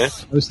Steel, né?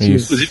 É o Steel.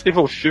 Inclusive, teve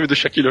um filme do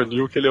Shaquille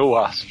O'Neal que ele é o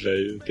Aço,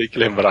 velho. Tem que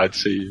lembrar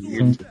disso aí.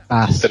 Muito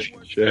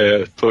triste.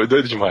 Tô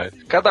doido demais.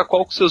 Cada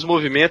qual com seus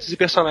movimentos e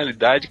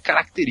personalidade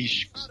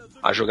característicos.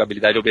 A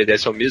jogabilidade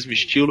obedece ao mesmo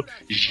estilo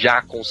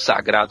já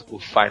consagrado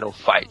por Final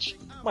Fight,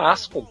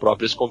 mas com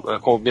próprias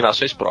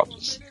combinações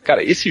próprias.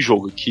 Cara, esse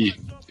jogo que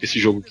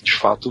de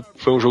fato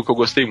foi um jogo que eu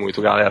gostei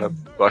muito, galera.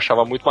 Eu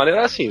achava muito maneiro.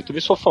 Assim, eu também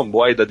sou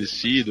fanboy da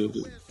DC,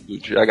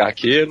 de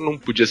HQ, não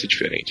podia ser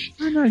diferente.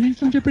 Não, a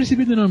gente não tinha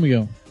percebido não,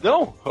 Miguel.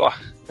 Não? Ó,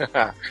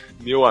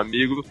 meu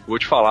amigo, vou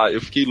te falar,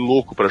 eu fiquei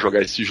louco pra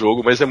jogar esse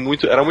jogo, mas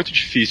era muito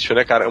difícil,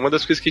 né, cara? Uma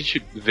das coisas que a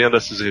gente vendo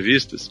essas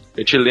revistas,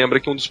 a gente lembra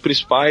que um dos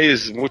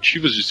principais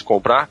motivos de se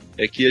comprar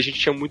é que a gente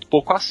tinha muito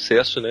pouco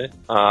acesso, né,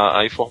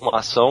 à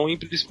informação e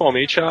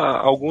principalmente a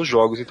alguns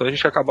jogos. Então a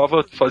gente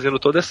acabava fazendo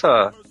toda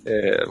essa,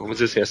 vamos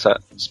dizer assim, essa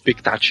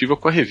expectativa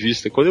com a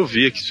revista. Quando eu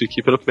vi isso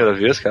aqui pela primeira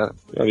vez, cara,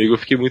 meu amigo, eu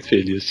fiquei muito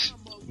feliz.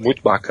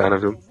 Muito bacana,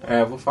 viu?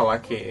 Eu vou falar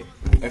que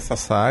essa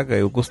saga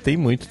eu gostei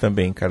muito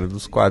também, cara,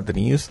 dos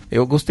quadrinhos.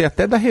 Eu gostei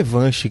até da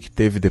revanche que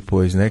teve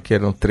depois, né? Que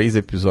eram 3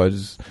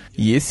 episódios.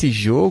 E esse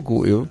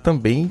jogo eu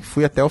também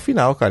fui até o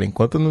final, cara.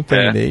 Enquanto eu não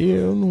terminei,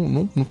 eu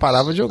não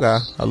parava de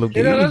jogar.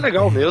 Aluguei. Ele era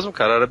legal mesmo,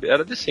 cara.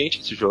 Era decente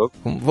esse jogo.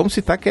 Vamos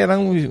citar que era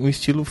um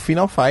estilo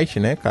Final Fight,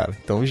 né, cara?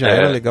 Então já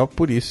era legal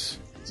por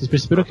isso. Vocês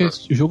perceberam que é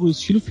jogo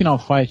estilo Final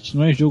Fight,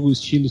 não é jogo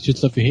estilo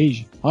Streets of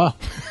Rage? Ó.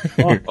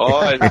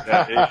 Olha,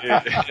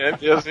 é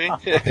mesmo, hein?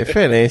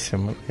 Referência,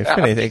 mano.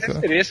 Referência.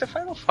 Referência é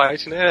Final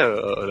Fight, né?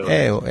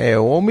 É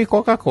Homem e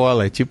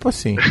Coca-Cola, é tipo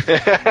assim.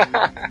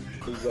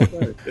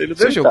 Exatamente.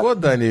 Você jogou,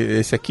 Dani,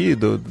 esse aqui,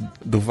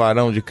 do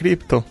Varão de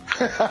Krypton?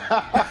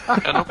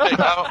 Eu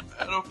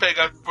não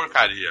pegava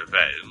porcaria,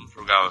 velho. Eu não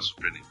jogava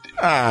Super Nintendo.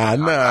 Ah,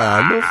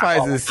 não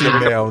faz esse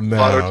mel,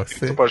 não.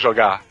 Pra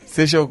jogar.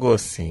 Você jogou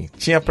sim.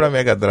 Tinha pra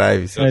Mega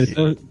Drive.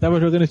 Ele tava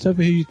jogando esse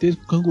RPG 3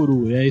 com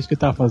canguru. É isso que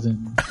ele tava fazendo.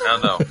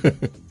 Não.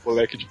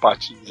 Moleque de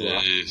patins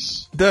lá.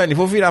 Isso. Dani,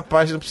 vou virar a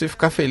página pra você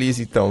ficar feliz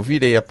então.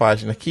 Virei a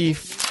página aqui.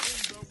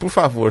 Por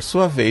favor,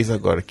 sua vez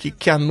agora.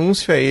 Que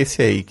anúncio é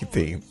esse aí que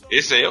tem?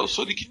 Esse aí é o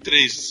Sonic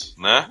 3,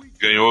 né?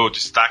 Ganhou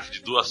destaque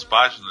de 2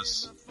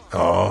 páginas.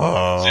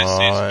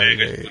 16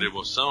 megas por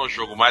emoção, o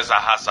jogo mais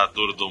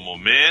arrasador do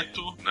momento,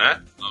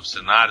 né? Novos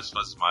cenários,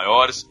 fases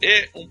maiores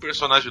e um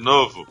personagem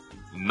novo,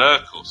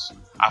 Knuckles.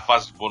 A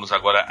fase de bônus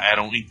agora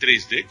eram em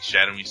 3D, que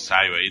já era um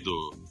ensaio aí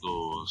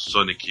do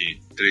Sonic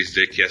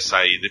 3D que ia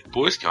sair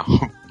depois, que é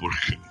uma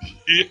porcaria.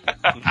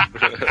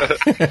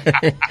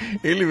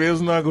 Ele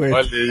mesmo não aguenta.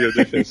 Olha aí o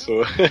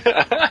defensor.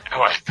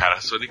 Ué, cara,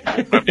 Sonic,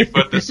 pra mim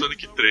foi até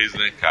Sonic 3,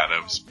 né,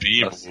 cara?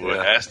 Spinball,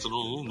 o resto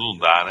não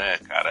dá, né,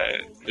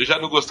 cara? Eu já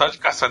não gostava de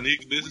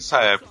caça-níquel desde essa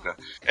época.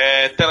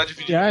 Tela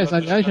dividida.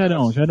 Aliás,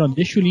 Jarão,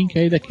 deixa o link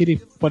aí daquele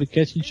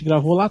podcast que a gente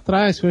gravou lá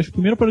atrás, foi o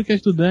primeiro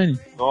podcast do Dani.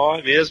 Não,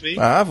 é mesmo, hein?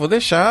 Ah, vou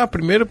deixar. O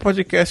primeiro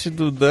podcast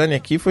do Dani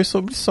aqui foi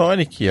sobre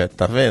Sonic, ó,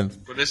 tá vendo?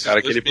 Cara,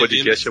 aquele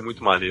podcast é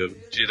muito maneiro.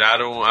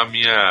 Tiraram a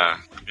minha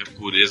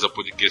pureza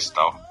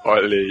podcastal.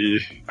 Olha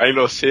aí. A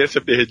inocência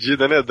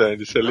perdida, né,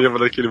 Dani? Você lembra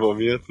daquele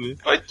momento, né?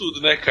 Vai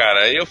tudo, né,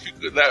 cara? Aí eu fico,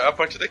 a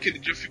partir daquele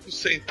dia eu fico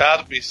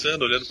sentado,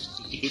 pensando, olhando pro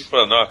futuro e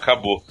falando, não,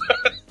 acabou.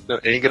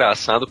 É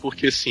engraçado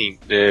porque, assim,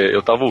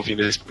 eu tava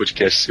ouvindo esse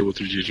podcast seu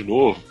outro dia de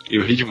novo, e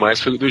eu ri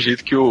demais foi do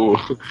jeito que o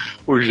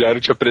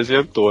Jairo te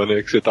apresentou,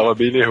 né? Que você tava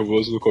bem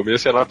nervoso no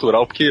começo, é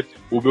natural, porque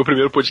o meu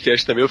primeiro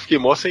podcast também eu fiquei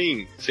mó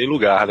sem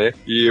lugar, né?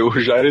 E o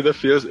Jairo ainda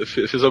fez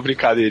uma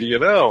brincadeirinha,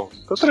 não,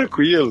 tô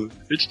tranquilo,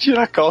 a gente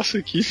tira a calça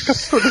aqui e fica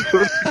todo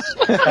mundo.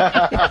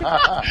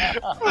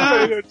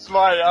 Eu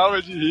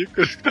desmaiava de rir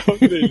com que tava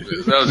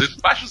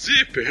treinando. Baixa o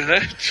zíper,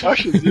 né?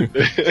 Baixa o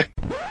zíper.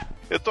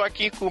 Eu tô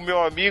aqui com o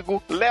meu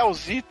amigo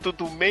Leozito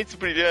do Mentes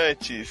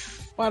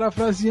Brilhantes.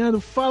 Parafraseando,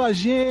 fala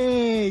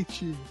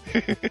gente!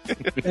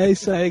 É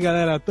isso aí,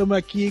 galera. Tamo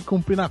aqui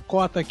cumprindo a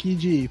cota aqui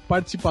de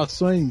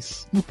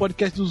participações no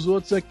podcast dos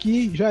outros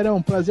aqui.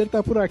 Jairão, prazer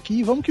estar por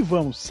aqui. Vamos que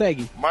vamos,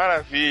 segue.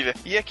 Maravilha.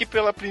 E aqui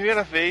pela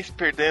primeira vez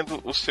perdendo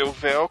o seu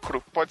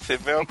velcro. Pode ser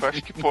velcro?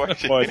 Acho que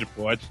pode.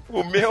 Pode.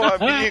 O meu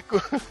amigo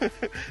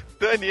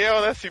Daniel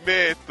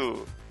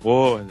Nascimento.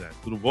 Boa,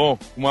 tudo bom?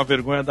 Uma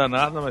vergonha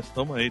danada, mas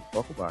tamo aí,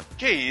 toca o barco.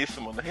 Que isso,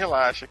 mano,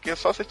 relaxa, que é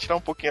só você tirar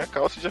um pouquinho a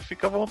calça e já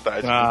fica à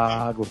vontade.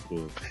 Ah,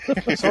 gostoso.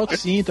 Solta o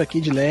cinto aqui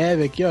de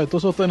leve, aqui, ó, eu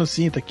tô soltando o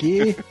cinto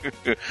aqui.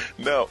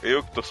 Não,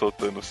 eu que tô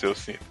soltando o seu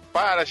cinto.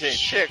 Para, gente,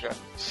 chega,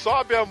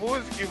 sobe a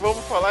música e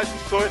vamos falar de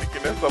Sonic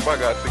nessa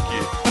bagaça aqui.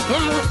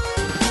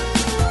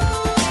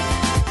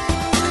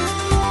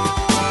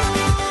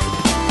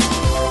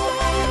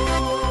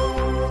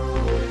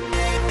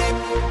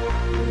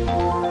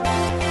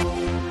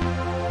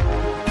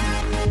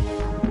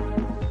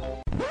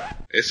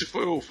 Esse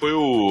foi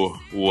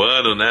o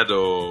ano, né,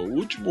 do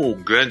último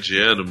grande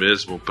ano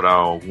mesmo pra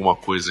alguma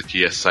coisa que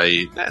ia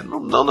sair, né,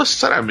 não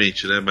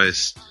necessariamente, né,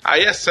 mas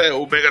aí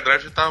o Mega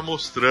Drive tava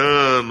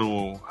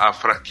mostrando a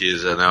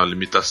fraqueza, né, a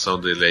limitação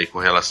dele aí com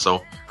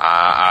relação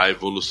à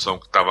evolução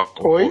que tava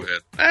ocorrendo.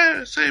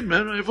 Isso aí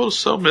mesmo, a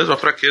evolução mesmo, a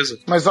fraqueza.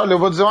 Mas olha, eu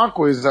vou dizer uma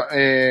coisa,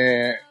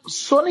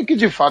 Sonic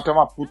de fato é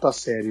uma puta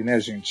série, né,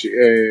 gente?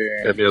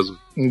 É mesmo.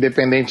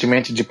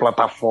 Independentemente de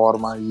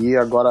plataforma, e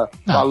agora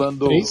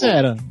falando... 3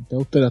 era,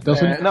 até o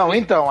Sonic. Não,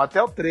 então,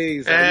 até o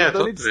 3. Aí o Dani até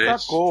o 3.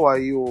 destacou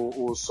aí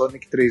o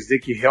Sonic 3D,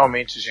 que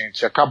realmente,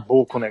 gente,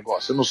 acabou com o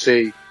negócio. Eu não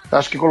sei.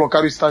 Acho que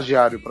colocaram o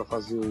estagiário pra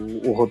fazer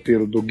o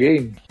roteiro do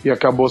game e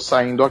acabou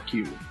saindo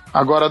aquilo.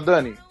 Agora,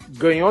 Dani,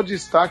 ganhou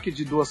destaque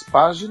de 2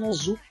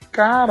 páginas, o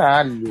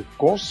caralho.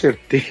 Com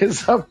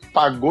certeza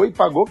pagou e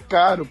pagou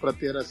caro pra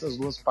ter essas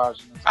 2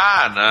 páginas.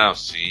 Ah, não,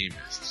 sim,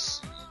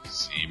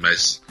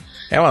 mas...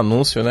 É um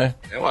anúncio, né?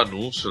 É um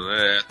anúncio,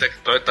 né? A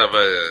Tectoy tava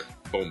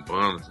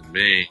bombando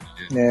também.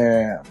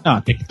 Não,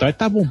 a Tectoy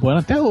tá bombando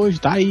até hoje,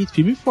 tá aí,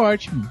 firme e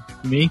forte, mano.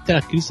 Meio entre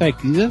a crise, sai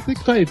crise, a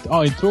Tectoy.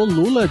 Ó, entrou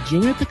Lula,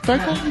 Dilma e a Tectoy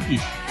tá aí,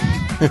 bicho.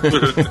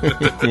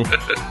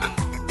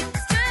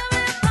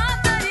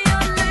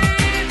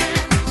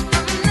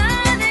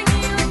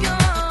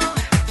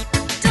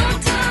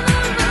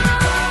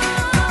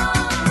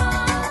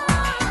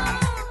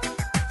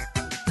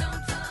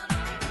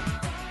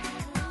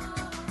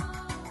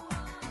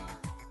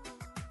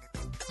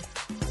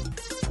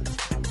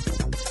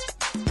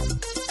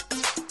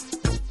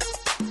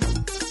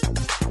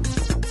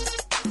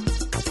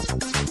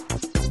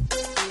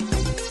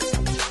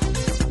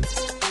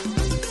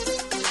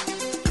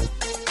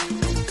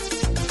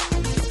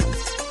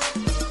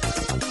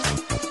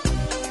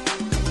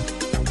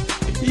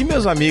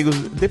 Meus amigos,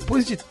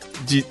 depois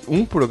de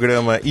um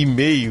programa e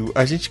meio,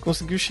 a gente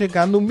conseguiu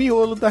chegar no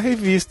miolo da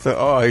revista.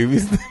 Ó, a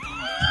revista...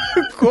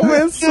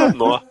 Começou.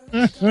 Nó.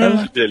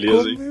 Que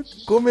beleza, hein?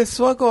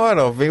 Começou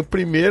agora, ó. Veio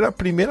a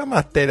primeira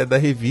matéria da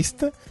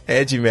revista,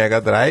 é de Mega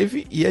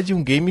Drive e é de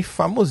um game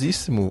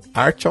famosíssimo,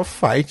 Art of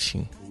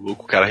Fighting.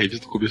 Louco, cara, a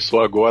revista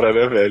começou agora,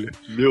 né, velho?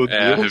 Meu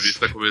Deus. A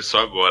revista começou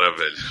agora,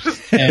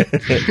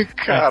 velho.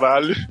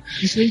 Caralho.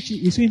 Isso a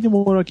gente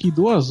demorou aqui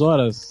 2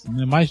 horas,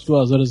 né, mais de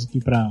 2 horas aqui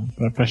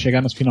pra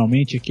chegar nos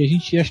finalmente. Aqui a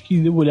gente acho que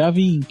debulhava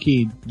em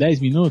 10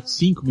 minutos,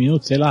 5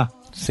 minutos, sei lá.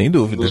 Sem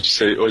dúvida. Não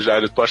sei, ô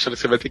Jairo, tô achando que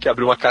você vai ter que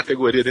abrir uma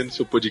categoria dentro do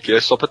seu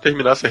podcast só pra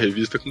terminar essa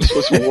revista, como se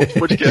fosse um outro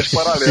podcast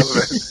paralelo,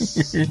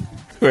 velho.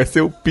 Vai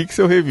ser o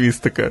Pixel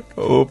Revista, cara.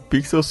 O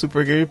Pixel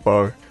Super Game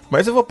Power.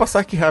 Mas eu vou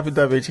passar aqui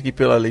rapidamente aqui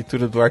pela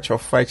leitura do Art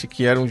of Fight,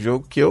 que era um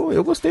jogo que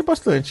eu gostei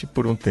bastante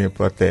por um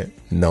tempo até.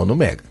 Não no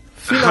Mega.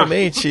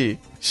 Finalmente,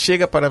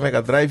 chega para a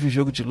Mega Drive o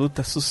jogo de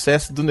luta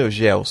sucesso do Neo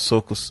Geo,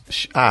 socos...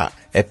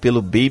 é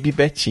pelo Baby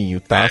Betinho,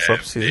 tá? Só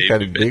pra vocês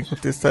ficarem bem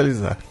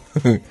contextualizados.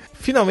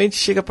 Finalmente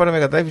chega para a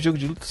Mega Drive o jogo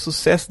de luta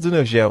sucesso do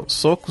Neo Geo,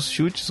 socos,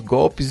 chutes,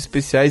 golpes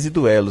especiais e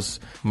duelos.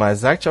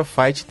 Mas Art of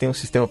Fight tem um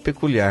sistema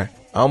peculiar.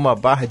 Há uma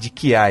barra de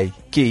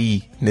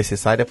QI,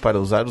 necessária para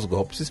usar os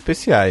golpes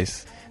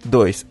especiais.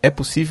 2. É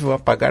possível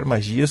apagar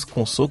magias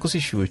com socos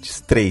e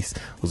chutes. 3.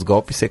 Os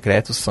golpes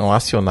secretos são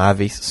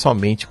acionáveis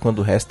somente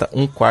quando resta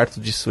 1/4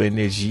 de sua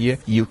energia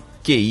e o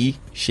QI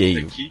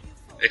cheio.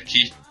 É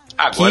que.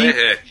 Agora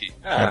é que.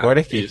 Agora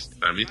é que.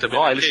 Pra mim também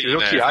ele escreveu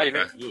QI,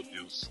 né? Meu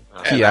Deus.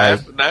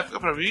 Na época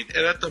pra mim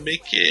era também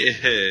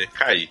que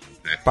cair,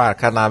 né? Pá,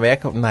 cara,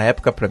 na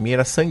época pra mim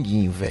era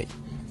sanguinho, velho.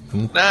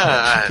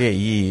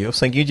 QI. O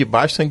sanguinho de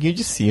baixo, sanguinho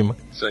de cima.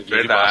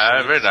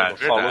 Verdade.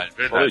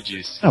 Falou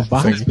disso.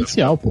 Barra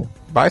especial, pô.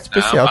 Barra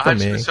especial barra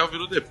também. Barra especial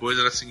virou depois,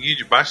 era seguinho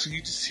de baixo,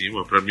 seguinho de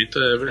cima. Pra mim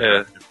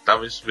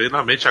tava isso veio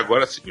na mente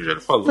agora, assim que o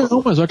Jairo falou.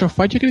 Não, mas o Art of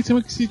Fight é aquele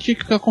sistema que você tinha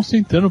que ficar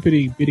concentrando pra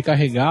ele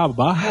carregar a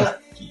barra.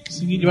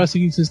 Seguinte de baixo,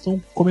 seguinte, vocês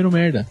estão comendo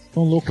merda.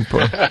 Estão loucos, pô.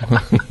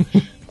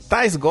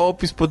 Tais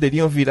golpes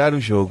poderiam virar o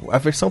jogo. A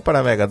versão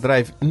para Mega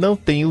Drive não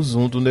tem o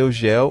zoom do Neo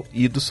Geo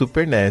e do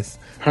Super NES,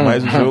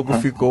 mas o jogo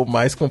ficou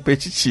mais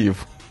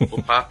competitivo.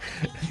 Opa,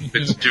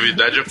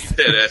 competitividade é o que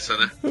interessa,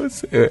 né?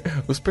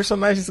 Os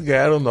personagens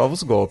ganharam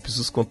novos golpes,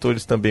 os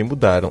controles também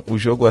mudaram. O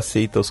jogo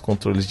aceita os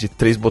controles de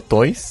 3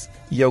 botões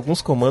e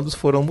alguns comandos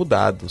foram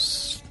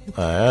mudados.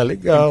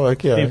 Legal,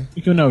 aqui ó.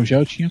 Porque o Neo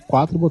Geo tinha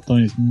 4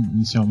 botões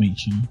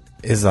inicialmente, né?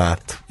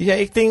 Exato. E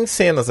aí tem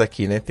cenas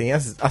aqui, né? Tem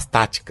as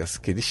táticas,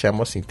 que eles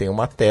chamam assim, tem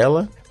uma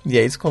tela e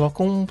aí eles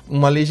colocam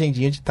uma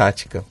legendinha de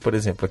tática. Por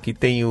exemplo, aqui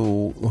tem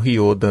o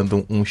Ryo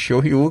dando um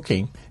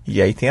Shoryuken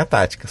e aí tem a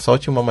tática.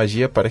 Solte uma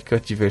magia para que o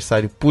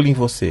adversário pule em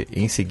você.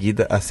 E em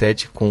seguida,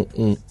 acerte com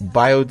um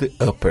Build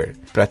Upper,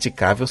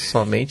 praticável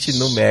somente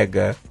no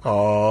Mega.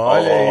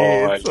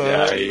 Olha isso!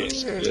 Olha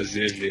isso,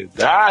 é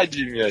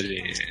verdade, minha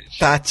gente.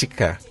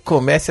 Tática.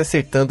 Comece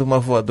acertando uma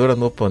voadora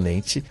no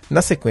oponente.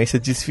 Na sequência,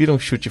 desfira um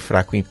chute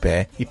fraco em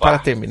pé. E para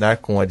terminar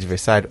com o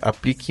adversário,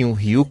 aplique um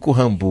Ryuko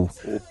Rambu.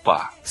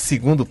 Opa!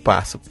 Segundo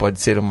passo pode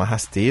ser uma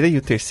rasteira e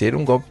o terceiro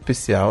um golpe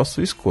especial à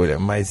sua escolha,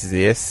 mas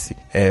esse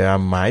é a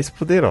mais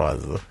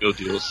poderosa. Meu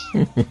Deus.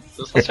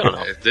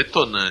 Sensacional. É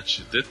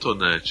detonante.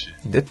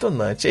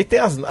 Detonante. Aí tem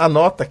a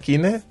nota aqui,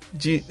 né?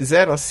 De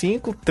 0 a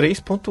 5,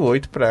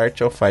 3.8 para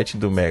Art of Fight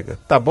do Mega.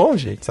 Tá bom,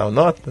 gente? Essa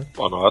nota?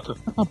 Boa nota.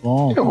 Tá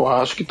bom. Eu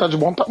acho que tá de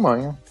bom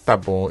tamanho. Tá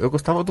bom. Eu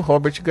gostava do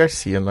Robert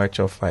Garcia no Art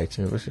of Fight.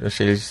 Eu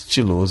achei ele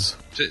estiloso.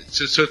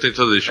 O senhor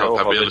tentou deixar o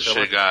cabelo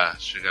chegar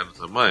no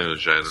tamanho,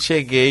 Jairo?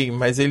 Cheguei,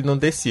 mas ele não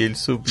descia, ele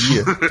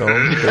subia. Então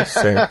não deu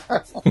certo.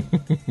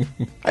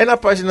 Aí na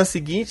página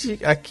seguinte,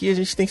 aqui a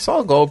gente tem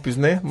só golpes,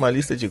 né? Uma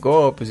lista de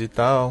golpes e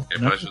tal. É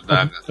pra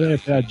ajudar, né?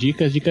 A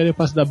dica é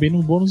pra se dar bem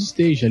no bônus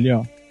stage ali,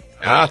 ó.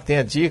 Tem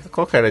a dica?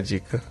 Qual que era a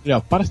dica? Ali, ó,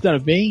 para se dar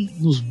bem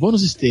nos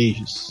bônus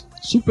stages.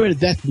 Super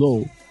Death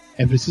Blow.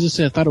 É preciso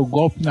acertar o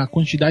golpe na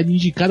quantidade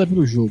indicada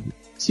pelo jogo.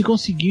 Se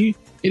conseguir,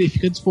 ele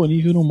fica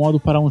disponível no modo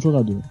para um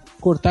jogador.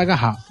 Cortar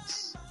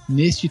garrafas.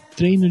 Neste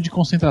treino de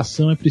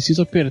concentração é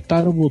preciso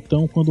apertar o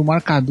botão quando o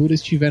marcador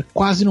estiver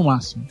quase no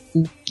máximo.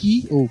 O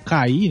Ki, ou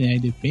KI, né,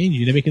 depende,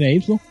 ainda bem que não é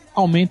Y,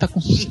 aumenta com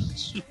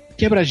sucesso.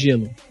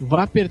 Quebra-gelo.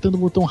 Vá apertando o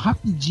botão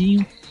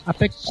rapidinho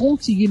até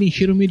conseguir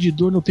encher o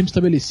medidor no tempo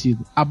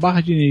estabelecido. A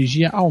barra de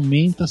energia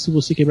aumenta se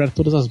você quebrar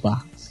todas as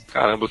barras.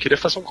 Caramba, eu queria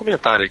fazer um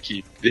comentário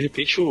aqui. De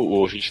repente o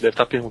ouvinte deve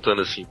estar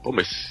perguntando assim, pô,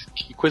 mas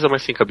que coisa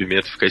mais sem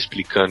cabimento ficar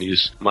explicando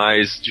isso.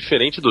 Mas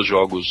diferente dos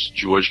jogos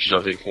de hoje que já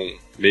vem com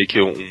meio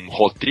que um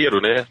roteiro,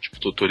 né, tipo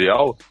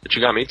tutorial,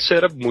 antigamente isso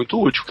era muito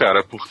útil,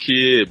 cara,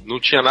 porque não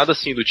tinha nada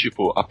assim do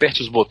tipo,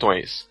 aperte os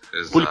botões,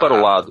 pule para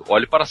o lado,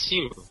 olhe para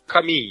cima,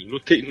 caminhe.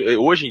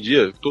 Hoje em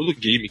dia, todo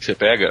game que você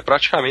pega,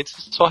 praticamente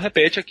você só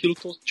repete aquilo que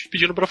estão te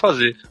pedindo para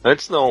fazer.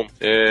 Antes não,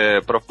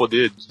 para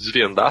poder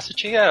desvendar, você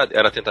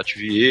era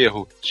tentativa e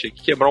erro, tinha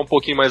que quebrar um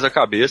pouquinho mais a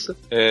cabeça,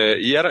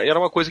 e era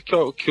uma coisa que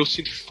eu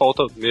sinto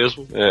falta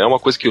mesmo, é uma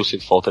coisa que eu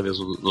sinto falta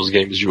mesmo nos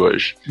games de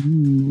hoje.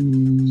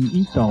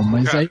 Então,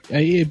 mas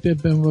aí aí,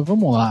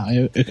 vamos lá.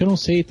 Eu que não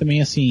sei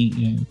também,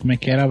 assim, como é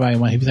que era,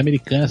 uma revista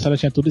americana, se ela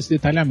tinha todo esse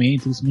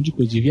detalhamento, esse monte de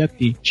coisa, devia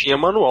ter. Tinha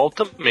manual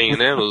também,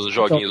 né? Nos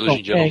joguinhos hoje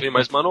em dia não tem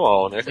mais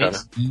manual, né, cara?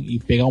 E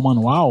pegar o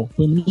manual,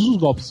 pelo menos os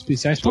golpes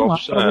especiais estão lá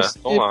pra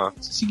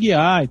você se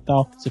guiar e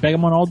tal. Você pega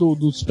o manual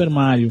do Super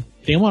Mario.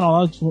 Tem um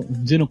manual lá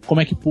dizendo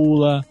como é que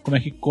pula, como é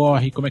que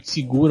corre, como é que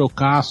segura o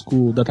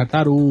casco da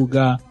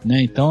tartaruga,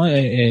 né? Então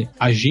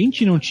a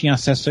gente não tinha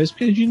acesso a isso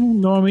porque a gente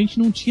normalmente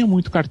não tinha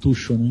muito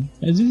cartucho, né?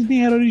 Às vezes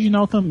nem era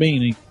original também,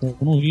 né? Então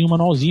não vinha um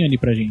manualzinho ali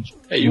pra gente.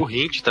 E o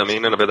hint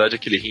também, né? Na verdade,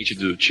 aquele hint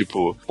do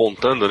tipo,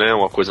 pontando, né?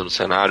 Uma coisa no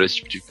cenário, esse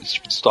tipo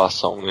de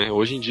situação, né?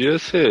 Hoje em dia,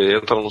 você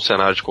entra num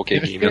cenário de qualquer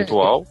game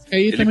eventual,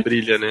 ele também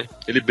brilha, né?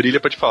 Ele brilha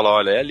pra te falar,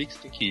 olha, é ali que você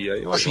tem que ir.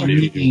 Aí eu acho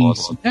meio de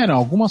modo. Não,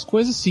 algumas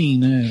coisas sim,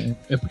 né?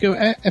 É porque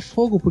é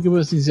fogo, porque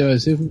assim, se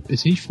a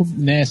gente for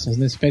nessas,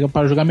 né? Você pega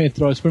para jogar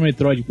Metroid, Super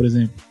Metroid, por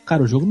exemplo.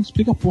 Cara, o jogo não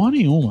explica porra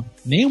nenhuma.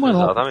 Nem o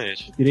manual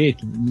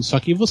direito. Só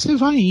que você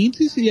vai indo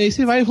e aí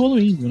você vai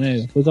evoluindo,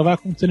 né? A coisa vai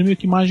acontecendo meio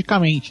que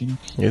magicamente, né?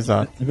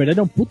 Exato. Na verdade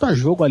é um puta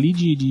jogo ali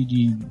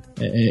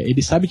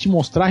ele sabe te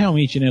mostrar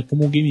realmente, né?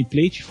 Como o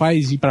gameplay te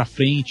faz ir pra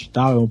frente e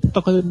tal. É uma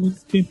puta coisa muito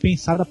bem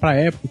pensada pra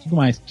época e tudo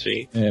mais.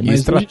 Sim. Mas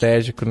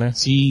estratégico, hoje, né?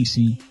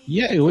 Sim.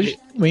 E hoje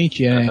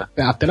realmente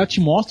a tela te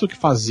mostra o que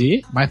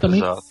fazer, mas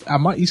também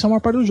isso é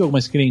uma parte do jogo,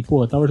 mas que nem,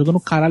 pô, eu tava jogando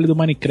o caralho do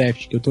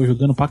Minecraft, que eu tô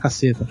jogando pra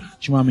caceta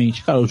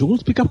ultimamente. Cara, o jogo não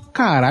explica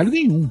caralho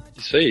nenhum.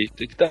 Isso aí,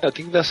 tem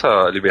que dar essa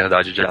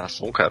liberdade de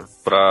ação, cara,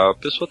 pra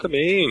pessoa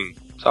também,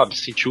 sabe,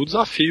 sentir o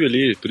desafio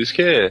ali. Por isso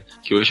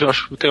que hoje eu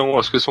acho que tem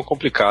umas coisas que são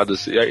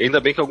complicadas. E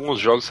ainda bem que alguns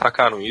jogos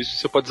sacaram isso,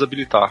 você pode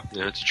desabilitar,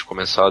 né? Antes de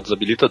começar,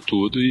 desabilita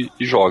tudo e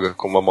joga,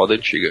 como a moda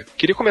antiga.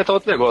 Queria comentar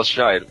outro negócio,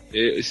 Jairo.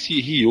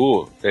 Esse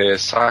Ryo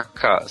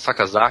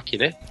Sakazaki,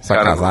 né?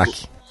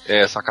 Sakazaki.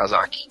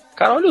 Sakazaki.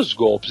 Cara, olha os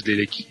golpes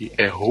dele aqui.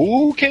 É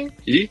Hulken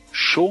e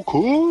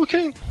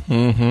Shokuken.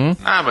 Uhum.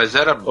 Ah, mas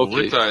era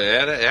muito...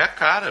 É a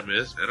cara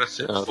mesmo.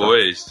 Sempre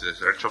foi.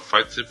 Art of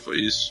Fight sempre foi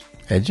isso.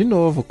 É de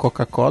novo,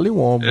 Coca-Cola e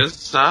Wombo.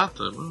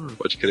 Exato.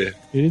 Pode crer.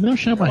 Ele não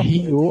chama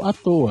Ryo à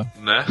toa.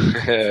 Né?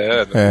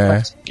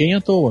 Quem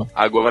à toa?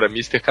 Agora,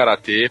 Mr.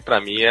 Karate,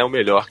 pra mim, é o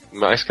melhor,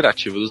 mais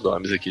criativo dos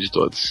nomes aqui de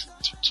todos.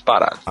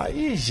 Disparado.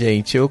 Aí,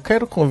 gente, eu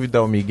quero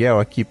convidar o Miguel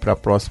aqui pra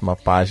próxima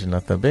página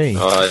também.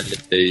 Olha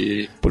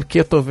aí. Porque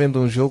eu tô vendo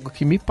um jogo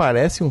que me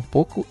parece um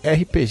pouco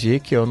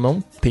RPG, que eu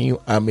não tenho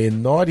a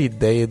menor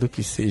ideia do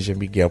que seja.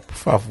 Miguel, por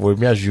favor,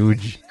 me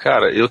ajude.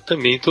 Cara, eu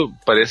também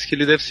parece que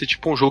ele deve ser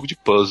tipo um jogo de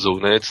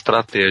puzzle, né? De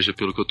estratégia,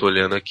 pelo que eu tô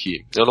olhando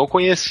aqui. Eu não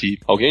conheci.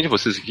 Alguém de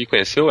vocês aqui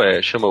conheceu?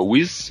 Chama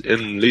Wiz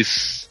and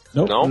Liz.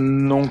 Não?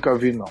 Nunca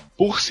vi, não.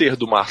 Por ser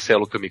do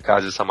Marcelo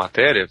Kamikaze essa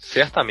matéria,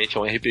 certamente é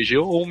um RPG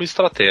ou uma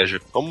estratégia.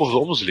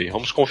 Vamos ler,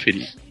 vamos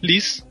conferir.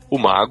 Liz, o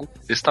mago,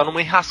 está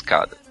numa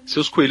enrascada.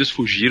 Seus coelhos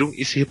fugiram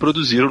e se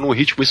reproduziram num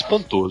ritmo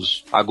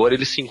espantoso. Agora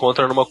ele se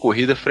encontra numa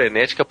corrida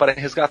frenética para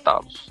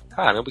resgatá-los.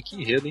 Caramba, que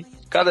enredo, hein?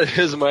 Cada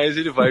vez mais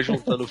ele vai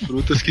juntando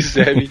frutas que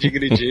servem de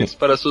ingredientes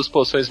para suas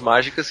poções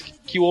mágicas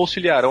que o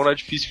auxiliarão na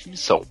difícil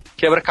missão.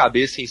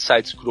 Quebra-cabeça em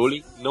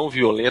side-scrolling, não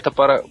violenta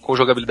com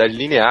jogabilidade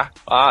linear.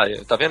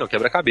 Tá vendo?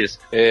 Quebra-cabeça.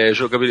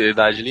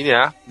 Jogabilidade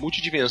linear,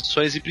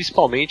 multidimensões e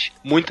principalmente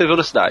muita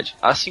velocidade.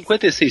 As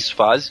 56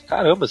 fases...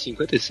 Caramba,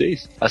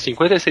 56? As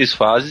 56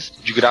 fases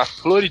de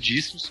gráficos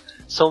floridíssimos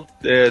são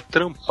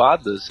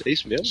trampadas, é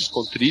isso mesmo?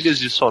 Com trilhas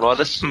de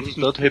sonoras um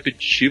tanto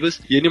repetitivas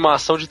e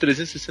animação de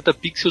 360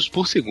 pixels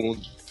por segundo.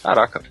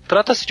 Caraca.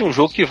 Trata-se de um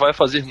jogo que vai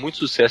fazer muito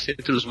sucesso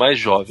entre os mais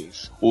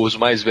jovens. Os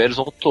mais velhos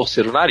vão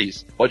torcer o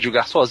nariz. Pode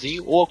jogar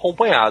sozinho ou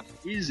acompanhado.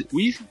 Wiz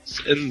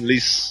and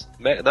Liz.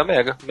 Da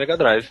Mega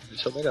Drive.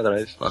 Isso é o Mega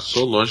Drive.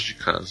 Passou longe de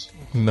casa.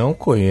 Não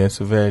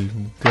conheço, velho.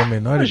 Não tenho a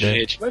menor ideia.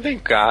 Gente, mas vem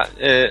cá.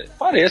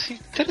 Parece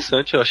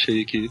interessante, eu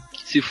achei que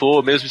se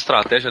for mesmo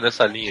estratégia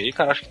nessa linha aí,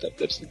 cara, acho que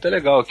deve ser até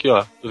legal aqui,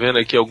 ó. Tô vendo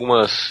aqui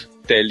algumas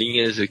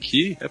telinhas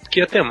aqui, é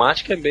porque a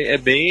temática é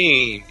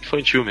bem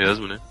infantil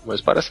mesmo, né?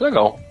 Mas parece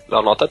legal.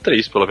 Dá nota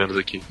 3, pelo menos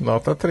aqui.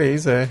 Nota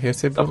 3,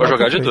 recebeu. Dá pra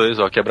jogar 3. De 2,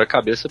 ó.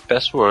 Quebra-cabeça,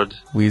 Password.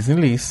 Wiz and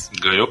Liz.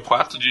 Ganhou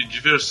 4 de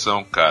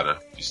diversão, cara.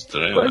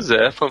 Estranho. Pois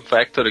né? Fun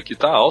Factor aqui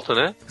tá alto,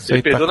 né?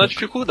 Ele perdeu na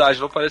dificuldade,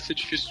 não parece ser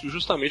difícil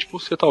justamente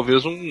por ser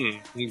talvez um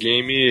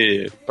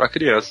game pra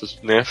crianças,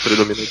 né?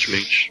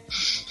 Predominantemente.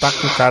 Tá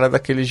com cara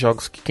daqueles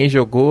jogos que quem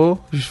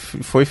jogou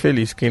foi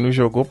feliz, quem não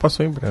jogou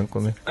passou em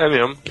branco, né? É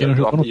mesmo. Quem não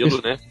jogou apelo, não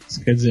fez, né?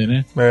 Isso quer dizer,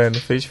 né? Não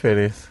fez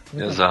diferença.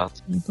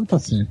 Exato. Então tá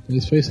certo.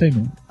 Isso foi isso aí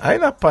mesmo. Aí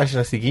na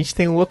página seguinte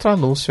tem um outro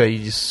anúncio aí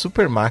de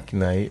Super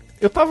Máquina.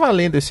 Eu tava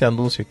lendo esse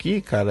anúncio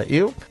aqui, cara.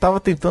 Eu tava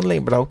tentando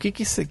lembrar o que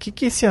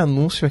esse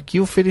anúncio aqui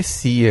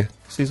oferecia.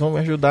 Vocês vão me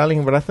ajudar a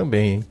lembrar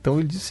também. Então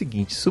ele diz o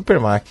seguinte, Super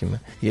Máquina.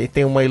 E aí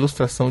tem uma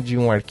ilustração de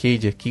um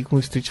arcade aqui com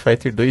Street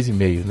Fighter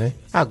 2,5, né?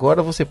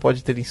 Agora você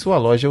pode ter em sua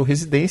loja ou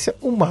residência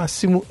o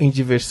máximo em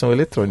diversão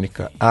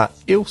eletrônica. A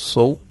Eu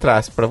Sou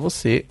traz para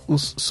você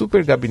os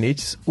super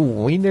gabinetes,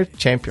 o Winner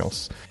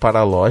Champions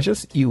para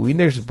lojas e o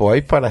Winner's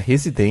Boy para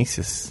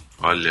residências.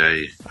 Olha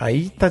aí.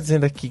 Aí tá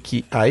dizendo aqui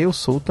que a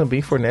EUSOU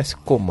também fornece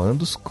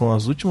comandos com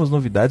as últimas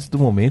novidades do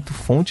momento,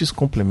 fontes,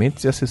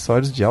 complementos e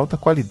acessórios de alta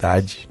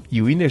qualidade.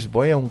 E o Winners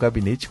Boy é um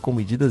gabinete com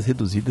medidas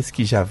reduzidas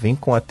que já vem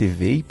com a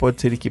TV e pode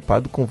ser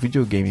equipado com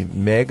videogame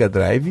Mega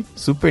Drive,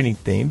 Super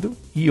Nintendo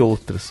e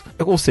outras.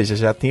 Ou seja,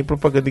 já tem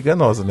propaganda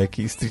enganosa, né?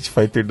 Que Street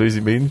Fighter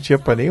 2,5 não tinha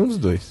pra nenhum dos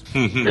dois.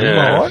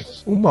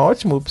 Uma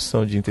ótima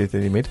opção de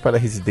entretenimento para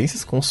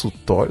residências,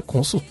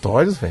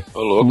 consultórios, velho.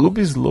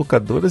 Clubes,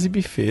 locadoras e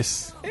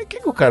buffets. O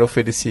que o cara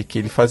oferecia aqui?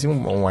 Ele fazia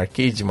um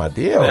arcade de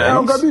madeira? É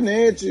um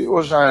gabinete,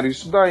 ô Jairo.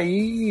 Isso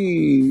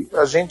daí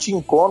a gente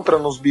encontra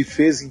nos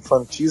buffets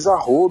infantis a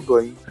rodo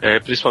aí.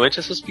 Principalmente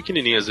essas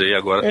pequenininhas aí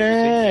agora.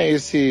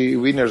 Esse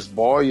Winners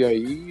Boy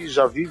aí,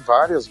 já vi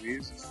várias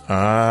vezes.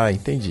 Ah,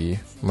 entendi.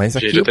 Mas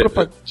aqui Gente,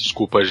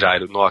 desculpa,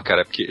 Jairo. Não,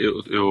 cara, porque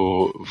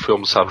eu fui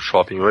almoçar no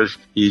shopping hoje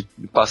e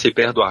passei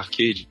perto do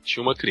arcade.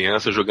 Tinha uma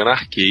criança jogando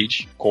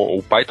arcade.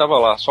 O pai tava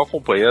lá só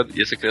acompanhando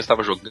e essa criança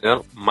tava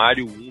jogando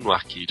Mario 1 no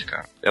arcade,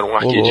 cara. Era um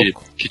arcade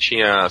que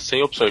tinha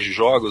 100 opções de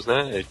jogos,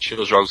 né?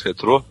 Tinha os jogos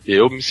retrô. E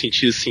eu me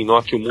senti assim,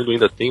 nossa, que o mundo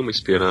ainda tem uma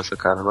esperança,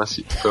 cara.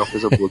 Mas foi uma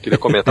coisa boa. Eu queria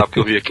comentar porque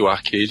eu vi aqui o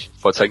arcade.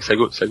 Pode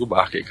segue o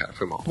barco aí, cara.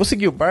 Foi mal. Vou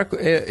seguir o barco.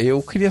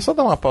 Eu queria só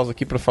dar uma pausa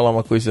aqui pra falar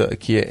uma coisa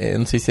que eu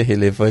não sei se é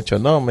relevante ou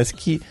não, mas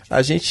que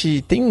a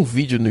gente tem um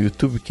vídeo no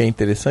YouTube que é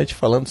interessante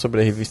falando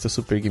sobre a revista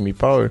Super Game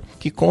Power,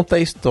 que conta a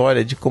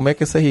história de como é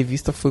que essa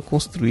revista foi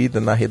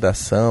construída na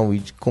redação e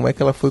de como é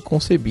que ela foi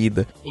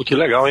concebida. Que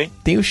legal, hein?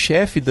 Tem o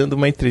chefe dando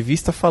uma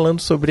entrevista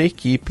falando sobre a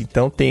equipe.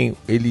 Então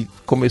ele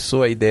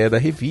começou a ideia da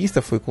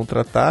revista, foi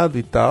contratado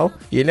e tal.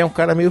 E ele é um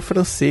cara meio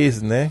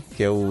francês, né?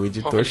 Que é o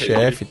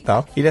editor-chefe e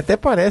tal. Ele até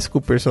parece com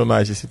o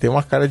personagem, assim, tem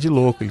uma cara de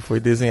louco. Ele foi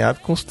desenhado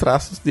com os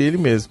traços dele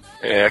mesmo.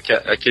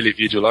 Aquele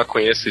vídeo lá,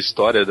 conhece a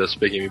história da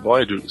Super Game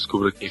Boy,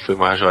 descubra quem foi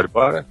Marjorie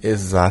Bara.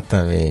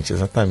 Exatamente.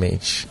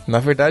 Na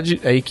verdade,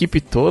 a equipe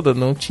toda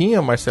não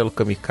tinha Marcelo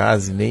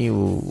Kamikaze, nem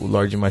o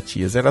Lorde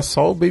Matias. Era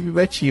só o Baby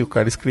Betty. O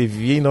cara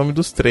escrevia em nome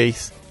dos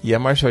três. E a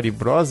Marjorie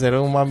Bros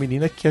era uma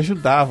menina que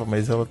ajudava,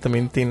 mas ela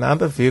também não tem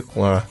nada a ver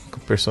com o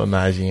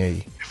personagem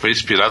aí. Foi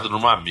inspirado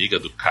numa amiga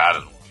do cara,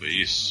 não foi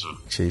isso?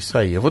 É isso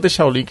aí. Eu vou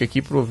deixar o link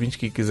aqui pro ouvinte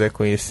que quiser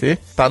conhecer.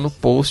 Tá no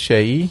post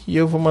aí e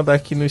eu vou mandar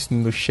aqui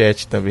no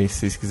chat também, se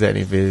vocês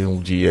quiserem ver um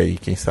dia aí,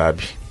 quem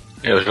sabe.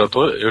 Eu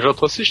já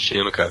tô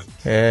assistindo, cara.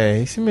 É,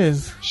 isso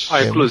mesmo.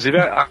 Inclusive,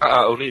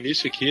 no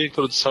início aqui, a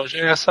introdução já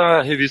é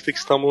essa revista que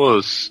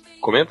estamos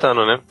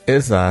comentando, né?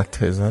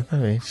 Exato,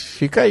 exatamente.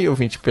 Fica aí,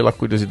 ouvinte, pela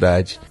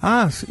curiosidade.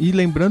 E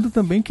lembrando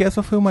também que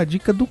essa foi uma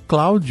dica do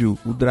Cláudio,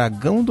 o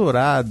Dragão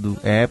Dourado.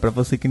 Pra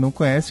você que não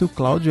conhece, o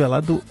Cláudio é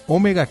lá do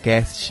Omega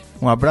Cast.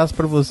 Um abraço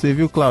pra você,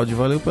 viu, Cláudio?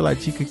 Valeu pela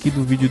dica aqui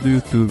do vídeo do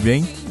YouTube,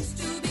 hein?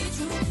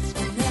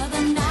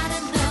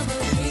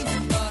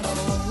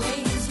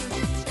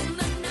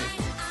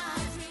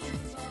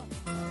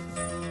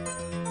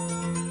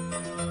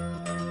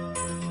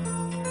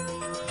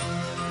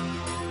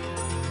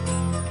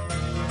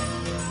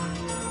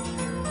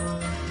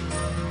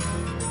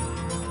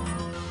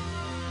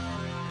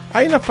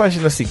 Aí na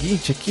página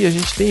seguinte, aqui a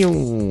gente tem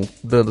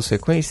dando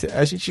sequência,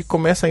 a gente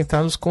começa a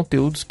entrar nos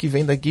conteúdos que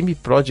vem da Game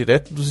Pro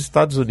direto dos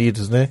Estados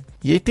Unidos, né?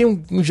 E aí tem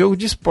um jogo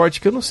de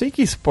esporte, que eu não sei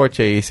que esporte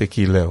é esse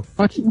aqui, Léo.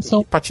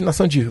 Patinação.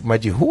 Patinação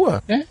mas de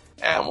rua?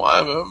 É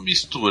uma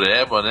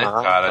mistureba, né,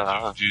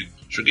 cara?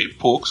 Joguei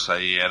pouco isso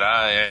aí.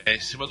 Era em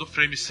cima do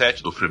frame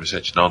 7. Do frame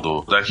 7 não,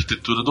 da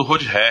arquitetura do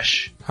Road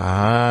Rash.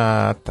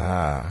 Ah,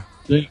 tá.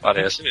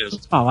 Parece mesmo.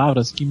 As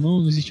palavras que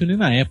não existiam nem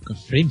na época.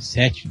 Frame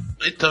 7.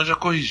 Então já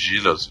corrigi,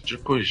 Léo. Já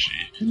corrigi.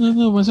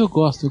 Não, mas eu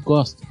gosto.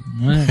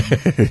 Não é?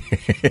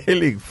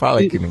 Ele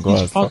fala que não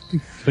gosta. Falta de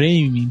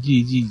frame,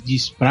 de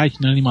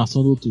sprite na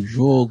animação do outro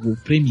jogo,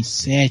 frame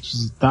 7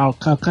 e tal.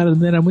 O cara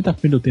não era muito à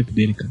frente do tempo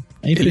dele, cara.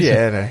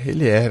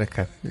 Ele era,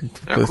 cara.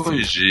 Já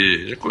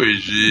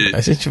corrigi.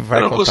 A gente vai.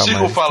 Eu não contar consigo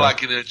mais, falar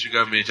que nem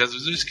antigamente. Às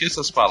vezes eu esqueço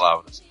as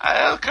palavras.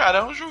 Cara,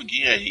 é um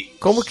joguinho aí.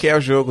 Como que é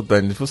o jogo,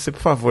 Dani? Você,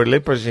 por favor, lê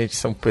pra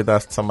gente um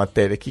pedaço dessa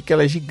matéria aqui, que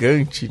ela é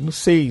gigante. Não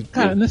sei.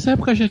 Cara, nessa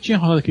época já tinha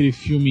rolado aquele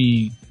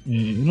filme.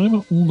 Eu não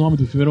lembro o nome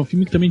do filme. Era um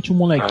filme que também tinha um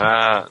moleque.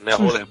 Não é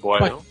Rollerboy,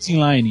 não?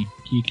 Inline,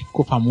 que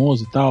ficou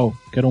famoso e tal.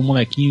 Que era um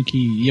molequinho que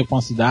ia pra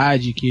uma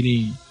cidade, que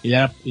ele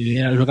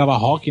jogava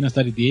hockey na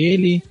cidade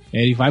dele.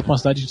 Ele vai pra uma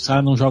cidade que o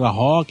cara não joga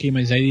hockey,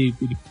 mas aí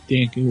ele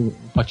tem o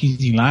patins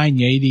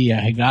inline, aí ele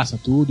arregaça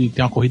tudo e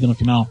tem uma corrida no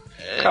final.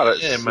 Cara,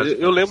 mas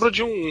eu lembro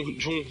de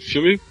um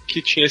filme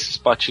que tinha esses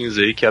patins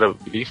aí, que era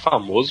bem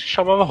famoso, que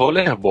chamava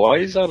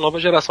Rollerboys, a nova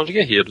geração de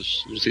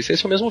guerreiros. Não sei se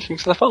esse é o mesmo filme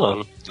que você tá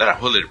falando. Não era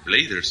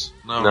Rollerbladers?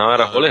 Não,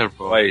 era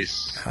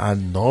Rollerboys. A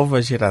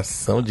nova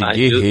geração de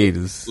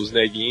guerreiros. Os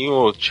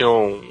neguinhos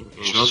tinham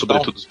uns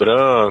sobretudos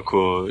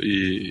brancos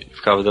e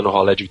ficava dando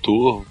rolé de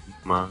turbo.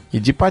 E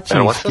de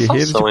patins,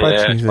 guerreiros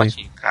de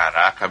patins.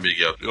 Caraca,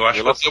 Miguel, eu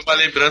acho que eu tenho uma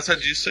lembrança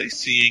disso aí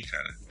sim, hein,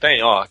 cara. Tem,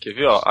 quer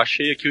ver,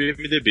 achei aqui o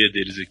IMDB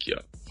deles aqui,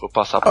 ó. Vou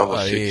passar pra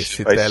você.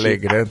 Esse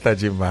Telegram tá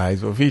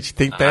demais. Ouvinte,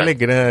 tem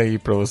Telegram aí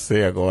pra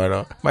você agora,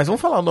 ó. Mas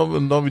vamos falar o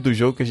nome do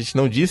jogo que a gente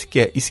não disse, que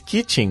é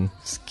Skitting.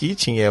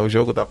 Skitting é o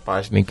jogo da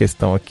página em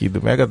questão aqui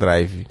do Mega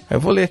Drive. Eu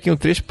vou ler aqui um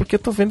trecho porque eu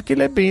tô vendo que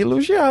ele é bem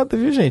elogiado,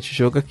 viu, gente? O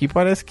jogo aqui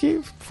parece que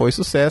foi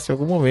sucesso em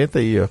algum momento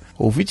aí, ó.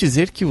 Ouvi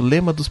dizer que o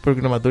lema dos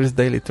programadores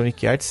da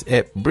Electronic Arts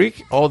é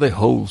Break All the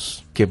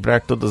Rules.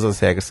 Quebrar todas as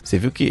regras. Você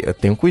viu que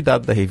tem um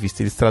cuidado da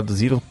revista, eles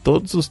traduziram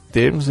todos os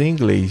termos em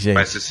inglês, gente.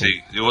 Mas você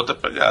tem outra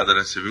pegada,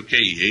 né? Você viu que a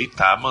EA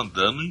tá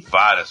mandando em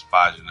várias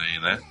páginas aí,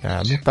 né?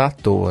 Ah, não tá à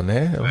toa,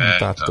 né? Não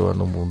tá à toa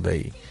no mundo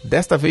aí.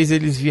 Desta vez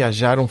eles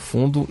viajaram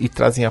fundo e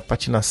trazem a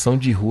patinação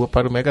de rua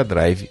para o Mega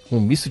Drive.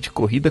 Um misto de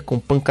corrida com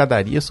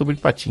pancadaria sobre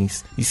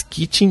patins.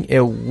 Skitting é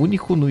o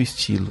único no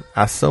estilo.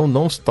 Ação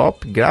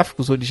non-stop,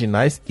 gráficos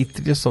originais e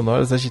trilhas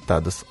sonoras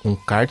agitadas. Um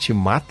kart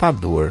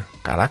matador.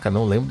 Caraca,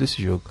 não lembro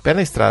desse jogo. Pé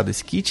na estrada,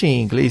 skitting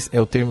em inglês é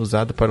o termo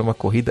usado para uma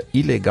corrida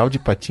ilegal de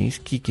patins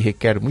que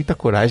requer muita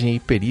coragem e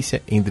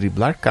perícia em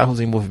driblar carros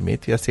em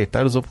movimento e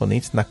acertar os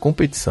oponentes na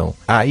competição.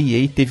 A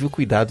EA teve o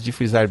cuidado de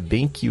frisar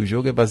bem que o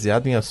jogo é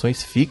baseado em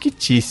ações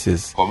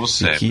fictícias. Como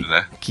sempre,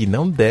 né? Que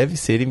não deve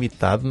ser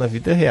imitado na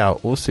vida real.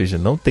 Ou seja,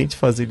 não tente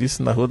fazer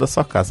isso na rua da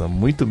sua casa,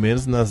 muito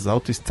menos nas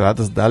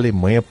autoestradas da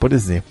Alemanha, por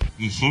exemplo.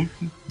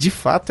 De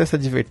fato, essa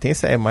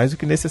advertência é mais do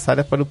que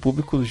necessária para o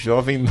público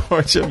jovem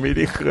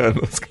norte-americano.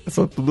 Os caras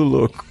são tudo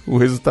louco. O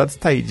resultado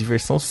está aí,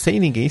 diversão sem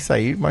ninguém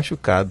sair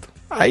machucado.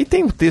 Aí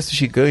tem um texto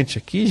gigante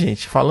aqui,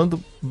 gente,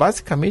 falando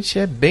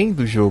basicamente bem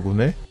do jogo,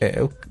 né?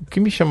 O que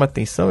me chama a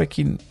atenção é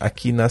que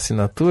aqui na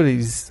assinatura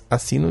eles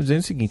assinam dizendo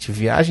o seguinte: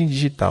 viagem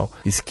digital.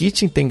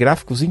 Skitting tem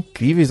gráficos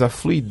incríveis, a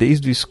fluidez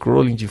do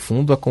scrolling de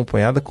fundo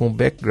acompanhada com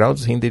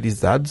backgrounds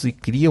renderizados e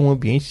cria um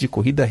ambiente de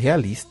corrida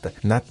realista.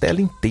 Na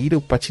tela inteira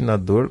o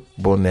patinador,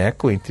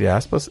 boneco, entre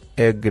aspas,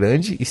 é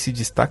grande e se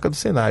destaca do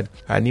cenário.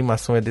 A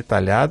animação é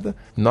detalhada,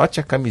 note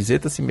a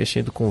camiseta se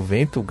mexendo com o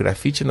vento, o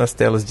grafite nas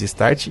telas de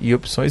start e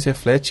opções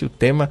reflete o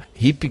tema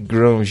hip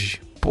grunge.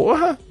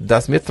 Porra,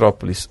 das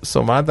metrópoles.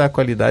 Somada à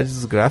qualidade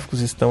dos gráficos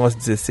estão as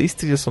 16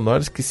 trilhas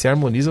sonoras que se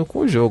harmonizam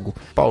com o jogo.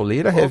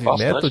 Pauleira heavy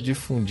metal de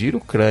fundir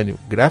o crânio.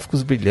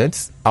 Gráficos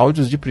brilhantes,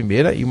 áudios de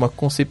primeira e uma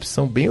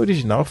concepção bem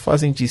original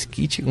fazem de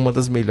Skit uma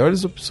das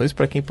melhores opções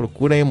para quem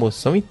procura a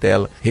emoção em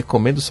tela.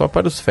 Recomendo só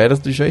para os feras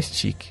do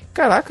joystick.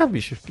 Caraca,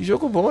 bicho, que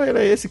jogo bom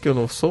era esse que eu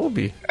não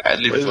soube?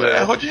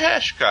 É Road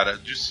Rash, cara.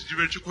 De se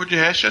divertir com Road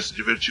Rash é se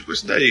divertir com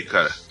isso daí,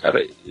 cara.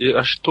 Cara, eu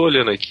acho que tô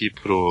olhando aqui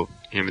pro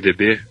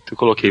IMDb, eu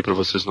coloquei pra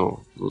vocês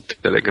no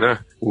Telegram,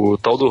 o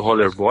tal do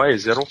Roller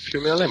Boys era um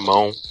filme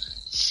alemão.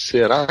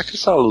 Será que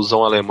essa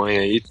alusão à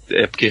Alemanha aí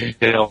é porque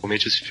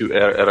realmente esse filme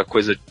era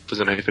coisa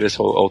fazendo referência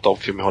ao tal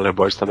filme Roller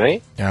Boys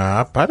também?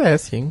 Ah,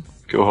 parece, hein?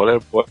 Porque o Roller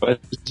Boys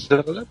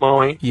era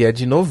alemão, hein? E é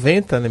de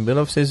 90, né?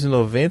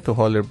 1990 o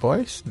Roller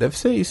Boys? Deve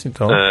ser isso,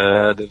 então.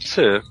 É, deve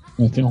ser.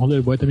 Tem um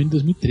Roller Boy também de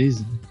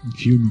 2013, um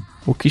filme.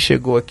 O que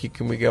chegou aqui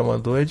que o Miguel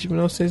mandou é de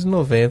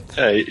 1990.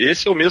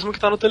 Esse é o mesmo que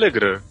tá no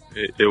Telegram.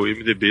 É o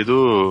IMDb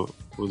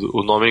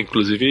o nome,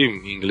 inclusive,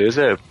 em inglês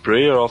é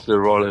Prayer of the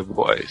Roller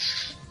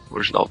Boys.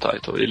 Original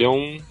title. Ele é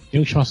um...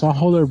 Tem um que chama só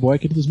Roller Boy,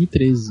 que é de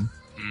 2013.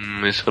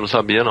 Esse eu não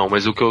sabia, não.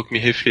 Mas o que eu me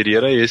referia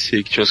era esse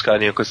aí, que tinha os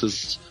carinha com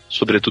esses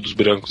sobretudos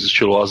brancos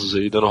estilosos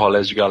aí, dando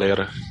rolés de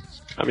galera.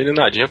 A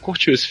meninadinha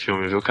curtiu esse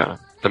filme, viu, cara?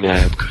 Da minha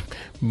época.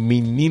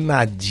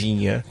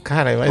 Meninadinha.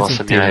 Cara, é mais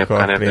Nossa, um termo minha que eu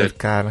época, aprendo, né,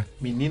 cara.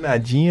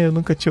 Meninadinha eu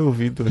nunca tinha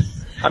ouvido.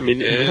 A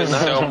menina... Esse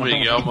é o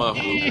Miguel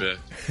Marruca.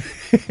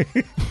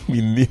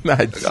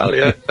 Meninadinha.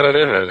 Galera,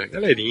 né, velho?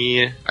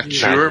 Galerinha. A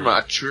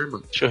turma.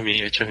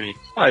 Turminha.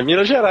 Em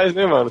Minas Gerais,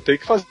 né, mano? Tem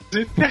que fazer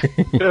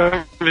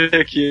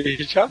aqui.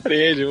 A gente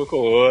aprende um com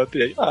o outro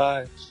e aí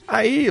vai.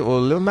 Aí, ô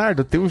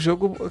Leonardo, tem um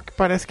jogo que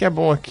parece que é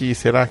bom aqui.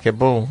 Será que é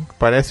bom?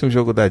 Parece um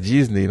jogo da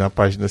Disney na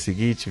página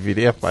seguinte.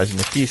 Virei a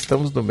página aqui.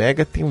 Estamos no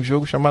Mega. Tem um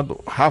jogo chamado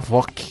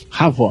Havok.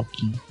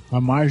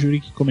 A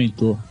Marjorie que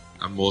comentou.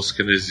 A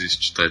mosca não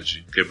existe,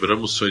 tadinho.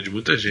 Quebramos o sonho de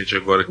muita gente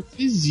agora.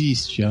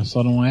 Existe, ela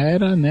só não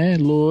era, né,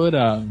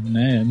 loura,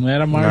 né? Não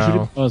era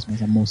Marjorie Plus,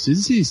 mas a moça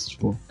existe,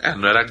 pô.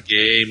 Não era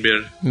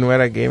gamer. Não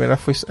era gamer,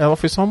 ela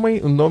foi só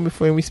o nome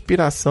foi uma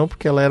inspiração,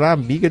 porque ela era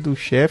amiga do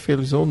chefe,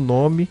 ele usou o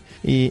nome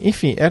e,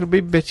 enfim, era o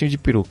Baby Betinho de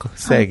peruca.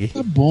 Segue.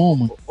 Tá bom,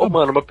 mano. Ô,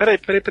 mano, mas peraí,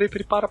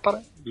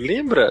 para.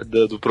 Lembra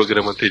do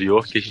programa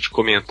anterior que a gente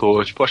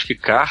comentou, tipo, acho que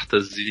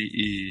cartas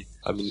e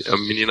a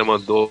menina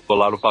mandou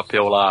lá no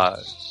papel lá.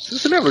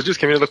 Você lembra disso?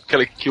 Que a menina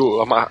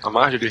a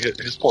Marjorie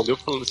respondeu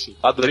falando assim: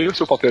 adorei o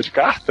seu papel de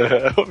carta?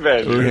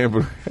 Velho. Eu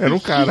lembro. Era um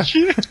cara.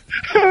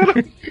 Era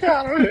um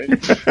cara, velho.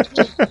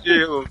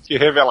 Que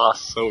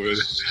revelação,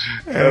 velho.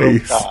 Era um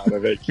cara,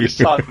 velho. Que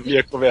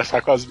sabia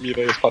conversar com as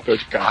minas nesse papel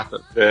de carta,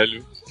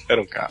 velho.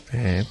 Era um cara.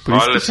 Por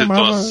isso olha que a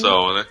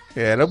situação, né?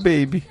 Era o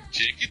Baby.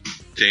 Tinha que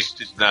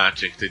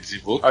ter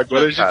desenvoltura.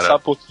 Agora a gente sabe um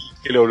pouquinho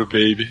que ele era o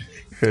Baby.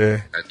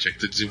 Tinha que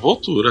ter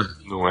desenvoltura,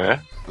 não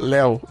é?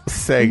 Léo,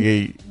 segue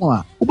aí. Vamos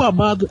lá. O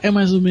babado é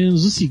mais ou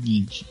menos o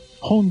seguinte.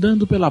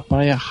 Rondando pela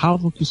praia,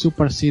 Havok e o seu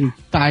parceiro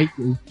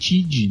o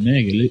Tid,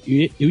 né?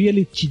 Eu ia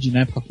ler Tid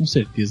na época com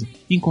certeza.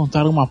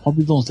 Encontraram uma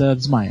pobre donzela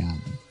desmaiada.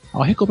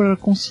 Ao recobrar a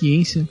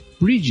consciência,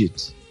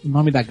 Bridget, o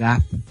nome da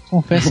gata,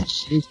 confessa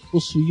que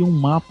possuía um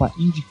mapa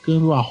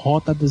indicando a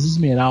rota das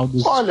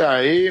esmeraldas. Olha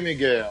aí,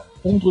 Miguel.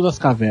 Ponto das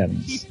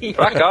cavernas.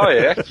 Pra cá,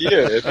 é aqui,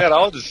 é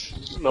Esmeraldas.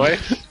 Não é?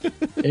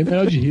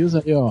 Emerald Hills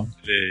aí, ó. Olha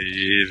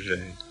aí,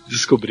 velho.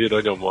 Descobriram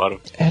onde eu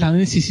moro. Ela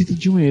necessita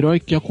de um herói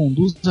que a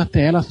conduz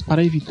até elas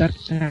para evitar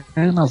que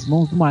caia nas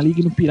mãos do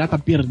maligno pirata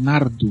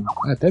Bernardo.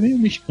 É até meio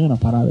mexicana a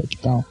parada que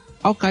tal.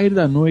 Ao cair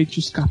da noite,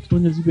 os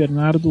capitães de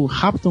Bernardo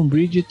raptam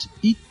Bridget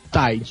e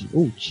Tide,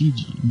 ou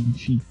Tid,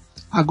 enfim.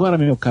 Agora,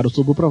 meu caro,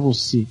 sobrou pra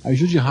você.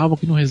 Ajude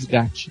Havok no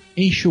resgate.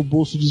 Enche o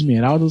bolso de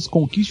esmeraldas,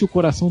 conquiste o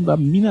coração da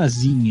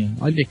Minazinha.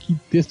 Olha que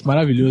texto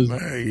maravilhoso.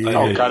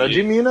 O cara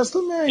de Minas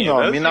também,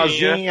 ó.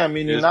 Minazinha,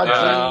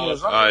 meninadinha.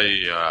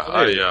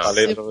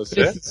 Falei pra você.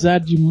 Precisar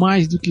de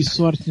mais do que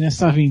sorte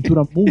nessa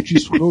aventura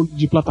multi-scroll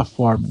de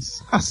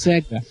plataformas. A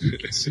SEGA,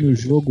 no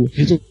jogo,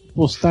 resolveu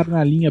postar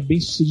na linha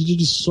bem-sucedida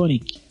de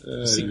Sonic.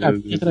 Se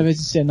caminha através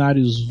de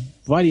cenários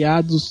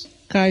variados,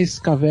 cais,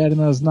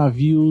 cavernas,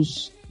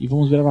 navios. E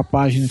vamos virar a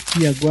página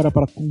aqui agora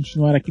para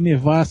continuar aqui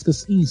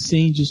nevascas e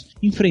incêndios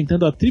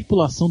enfrentando a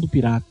tripulação do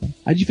pirata.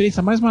 A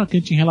diferença mais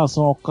marcante em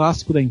relação ao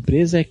clássico da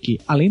empresa é que,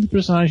 além do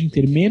personagem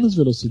ter menos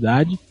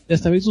velocidade,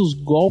 desta vez os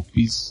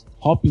golpes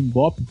hop and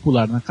bop,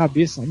 pular na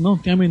cabeça, não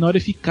tem a menor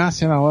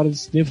eficácia na hora de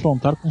se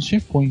defrontar com os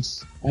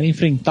chefões. Para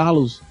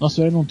enfrentá-los, nosso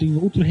herói não tem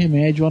outro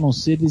remédio a não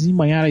ser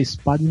desembainhar a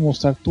espada e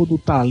mostrar todo o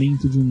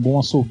talento de um bom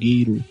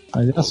açougueiro.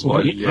 Mas é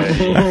açougueiro.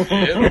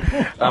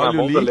 Tá na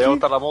mão do Léo,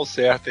 tá na mão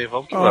certa, hein?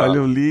 Vamos que vamos.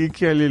 Olha o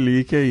link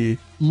aí.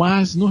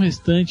 Mas no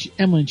restante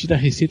é mantida a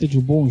receita de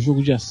um bom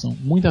jogo de ação.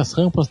 Muitas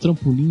rampas,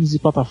 trampolins e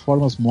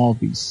plataformas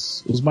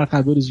móveis. Os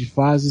marcadores de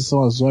fase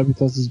são as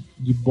órbitas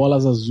de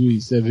bolas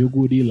azuis. Você vê o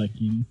gorila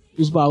aqui, né?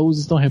 Os baús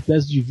estão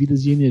repletos de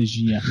vidas e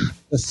energia.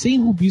 Sem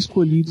rubis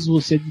colhidos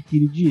você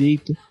adquire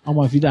direito a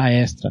uma vida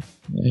extra.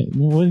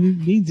 Não vou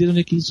nem dizer onde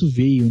é que isso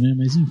veio, né?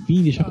 Mas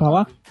enfim, deixa pra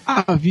lá.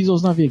 Avisa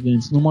aos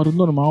navegantes, no modo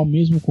normal,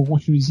 mesmo com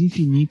construtos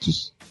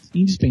infinitos,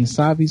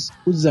 indispensáveis,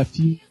 o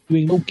desafio é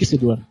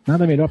enlouquecedor.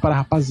 Nada melhor para a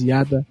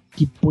rapaziada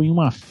que põe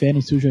uma fé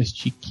no seu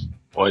joystick.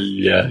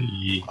 Olha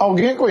aí.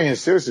 Alguém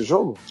conheceu esse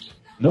jogo?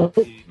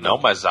 Não,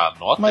 mas a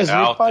nota Mas é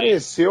me alta.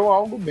 pareceu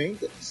algo bem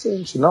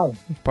interessante, não?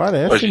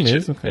 Parece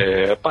mesmo,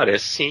 cara.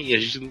 Parece sim. A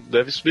gente não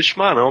deve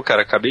subestimar, não,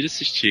 cara. Acabei de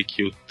assistir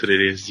aqui o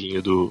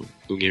trailerzinho do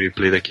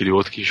gameplay daquele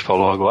outro que a gente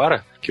falou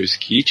agora, que é o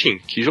Skitting.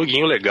 Que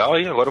joguinho legal,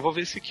 hein? Agora eu vou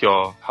ver esse aqui,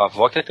 ó.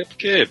 Havok, até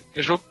porque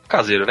é jogo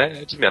caseiro,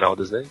 né? É de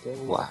esmeraldas, né? Então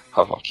vamos lá,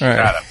 Havok.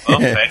 Cara, Fun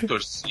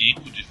Factor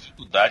 5,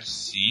 dificuldade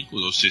 5,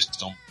 ou seja,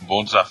 é um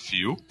bom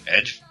desafio.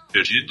 É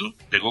divertido.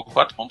 Pegou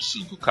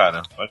 4.5,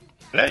 cara. Olha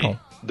aí.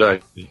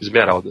 Dani,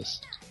 esmeraldas.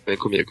 Vem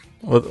comigo.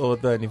 Ô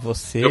Dani,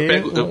 você...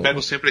 Eu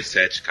pego sempre as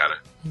 7, cara.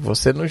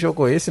 Você não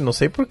jogou esse, não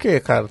sei porquê,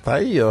 cara. Tá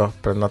aí, ó.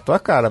 Na tua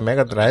cara,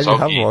 Mega Drive e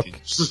Havok.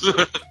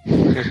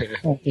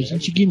 A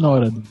gente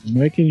ignora,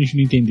 não é que a gente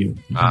não entendeu.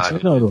 A gente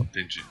ignorou.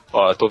 Entendi.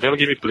 Ó, tô vendo o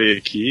gameplay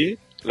aqui.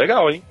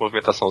 Legal, hein?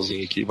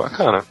 Movimentaçãozinha aqui,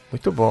 bacana.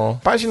 Muito bom.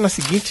 Página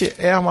seguinte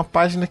é uma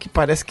página que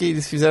parece que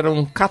eles fizeram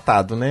um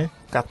catado, né?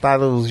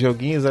 Cataram os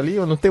joguinhos ali,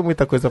 eu não tenho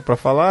muita coisa pra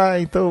falar,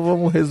 então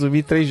vamos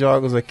resumir 3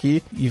 jogos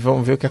aqui e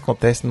vamos ver o que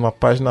acontece numa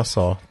página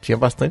só. Tinha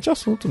bastante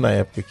assunto na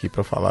época aqui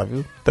pra falar,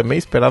 viu? Também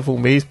esperava um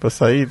mês pra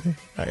sair, né?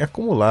 Aí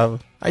acumulava.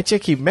 Aí tinha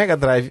aqui, Mega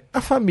Drive,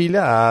 a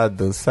família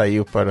Addams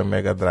saiu para o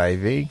Mega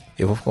Drive, hein?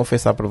 Eu vou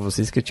confessar pra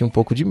vocês que eu tinha um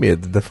pouco de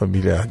medo da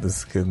família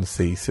Addams, que eu não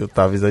sei se eu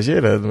tava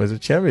exagerando, mas eu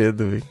tinha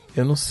medo, viu?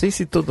 Eu não sei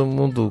se todo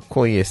mundo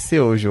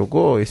conheceu ou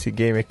jogou esse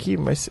game aqui,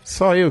 mas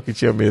só eu que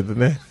tinha medo,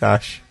 né?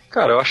 Acho.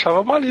 Cara, eu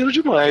achava maneiro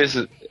demais.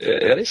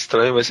 Era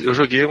estranho, mas eu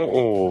joguei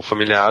o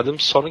Família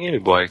Addams só no Game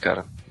Boy,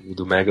 cara. O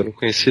do Mega eu não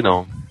conheci,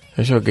 não.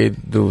 Eu joguei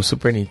do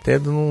Super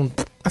Nintendo,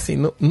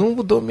 não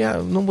mudou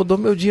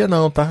meu dia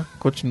não, tá?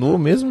 Continua o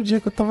mesmo dia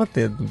que eu tava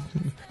tendo.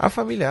 A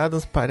Família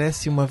Addams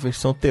parece uma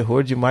versão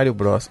terror de Mario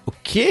Bros. O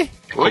quê?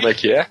 Como é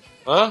que é?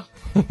 Hã?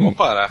 Vamos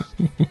parar.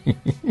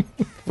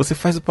 Você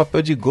faz o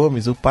papel de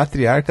Gomes, o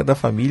patriarca da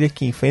família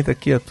que enfrenta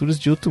criaturas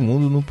de outro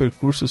mundo num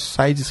percurso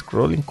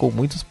side-scrolling com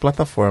muitas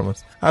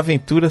plataformas.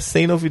 Aventura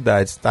sem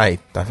novidades. Tá aí,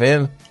 tá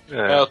vendo?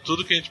 É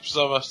tudo que a gente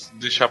precisava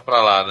deixar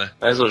pra lá, né?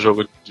 Mais um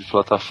jogo de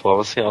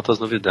plataforma sem altas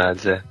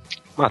novidades,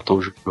 Matou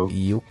o jogo.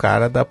 E o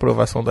cara da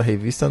aprovação da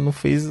revista não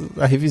fez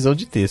a revisão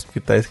de texto, porque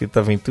tá escrito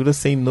Aventura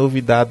sem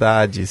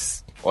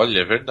novidades. Olha,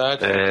 é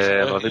verdade.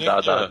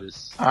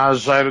 Novidades.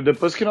 Jairo,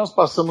 depois que nós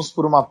passamos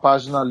por uma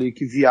página ali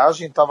que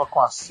viagem tava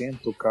com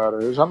acento, cara,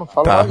 eu já não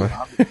falo mais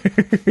nada.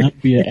 Não,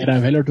 Bira, era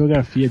velha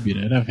ortografia,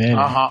 Bira, era velha.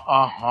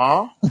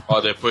 Aham.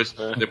 Ó,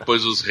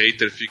 depois os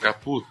haters ficam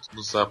putos,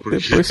 não sabe por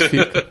quê. Depois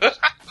fica.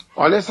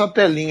 Olha essa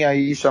telinha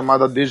aí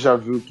chamada Deja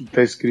Vu que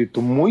tá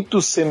escrito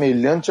muito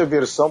semelhante à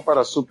versão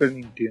para Super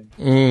Nintendo.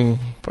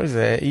 Pois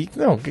é. E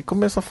não, que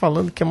começa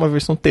falando que é uma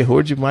versão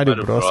terror de Mario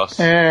Bros.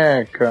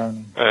 Cara.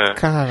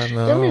 Cara,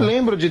 não. Eu me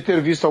lembro de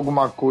ter visto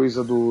alguma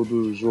coisa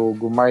do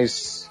jogo,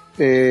 mas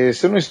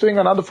se eu não estou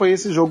enganado foi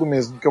esse jogo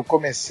mesmo, que eu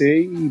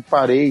comecei e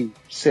parei,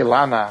 sei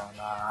lá,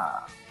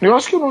 Eu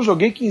acho que eu não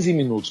joguei 15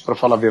 minutos, pra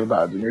falar a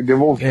verdade. Me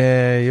devolvi.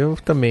 Eu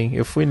também.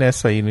 Eu fui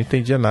nessa aí, não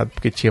entendia nada,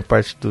 porque tinha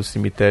parte do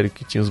cemitério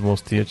que tinha os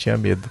monstrinhos, eu tinha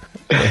medo.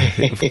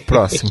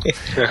 Próximo.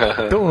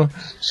 Então,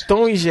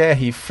 Tom e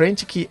Jerry,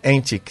 Frantic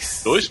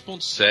Antics.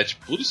 2.7,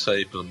 por isso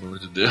aí, pelo amor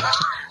de Deus.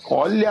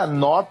 Olha a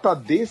nota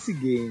desse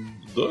game.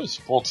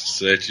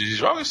 2.7,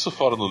 joga isso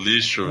fora no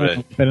lixo,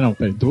 velho. Pera,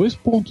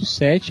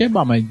 2.7 é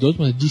bom, mas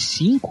 2.7 de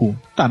 5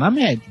 tá na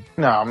média.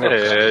 Não, meu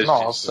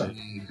nossa.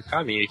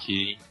 Caminho aqui,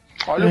 hein?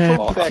 Olha o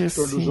fun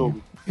factor assim, do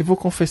jogo. Eu vou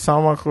confessar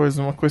uma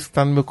coisa que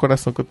tá no meu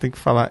coração que eu tenho que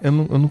falar. Eu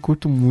não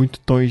curto muito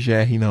Tom e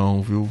Jerry,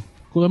 não, viu?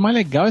 O mais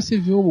legal é você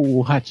ver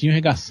o ratinho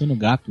arregaçando o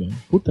gato, velho.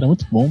 Puta, era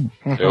muito bom, mano.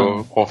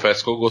 Eu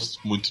confesso que eu gosto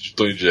muito de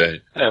Tom e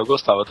Jerry. Eu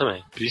gostava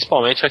também.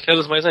 Principalmente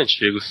aqueles mais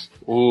antigos.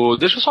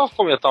 Deixa eu só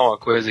comentar uma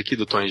coisa aqui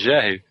do Tom e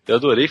Jerry. Eu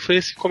adorei, foi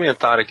esse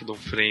comentário aqui do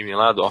frame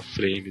lá, do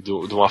off-frame,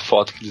 de uma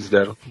foto que eles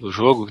deram do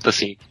jogo, que tá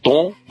assim,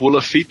 Tom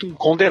pula feito um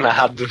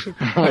condenado.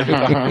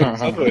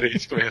 Eu adorei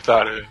esse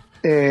comentário, velho.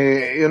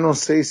 Eu não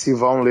sei se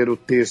vão ler o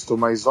texto,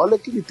 mas olha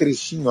aquele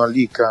trechinho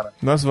ali, cara.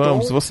 Nós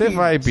vamos, Tom você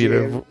vai,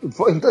 Bira.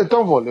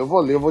 Então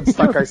eu vou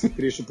destacar esse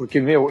trecho, porque,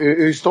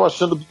 eu estou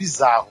achando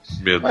bizarro.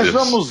 Mas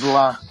vamos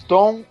lá.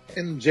 Tom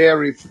and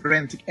Jerry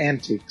Frantic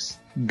Antics.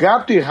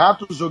 Gato e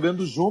rato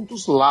jogando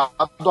juntos lado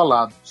a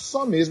lado.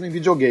 Só mesmo em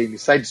videogame.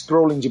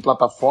 Side-scrolling de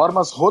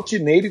plataformas,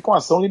 rotineiro e com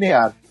ação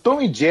linear. Tom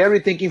e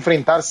Jerry têm que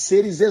enfrentar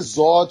seres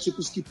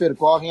exóticos que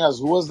percorrem as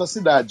ruas da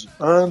cidade.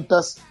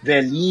 Antas,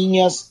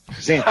 velhinhas...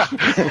 Gente...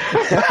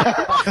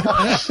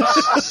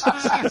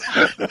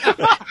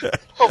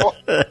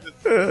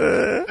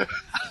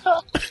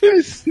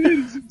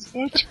 Seres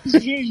exóticos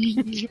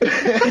velhinhos.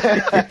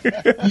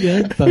 E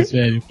Antas,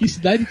 velho. Que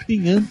cidade que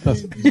tem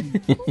Antas?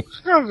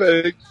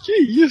 Velho,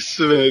 que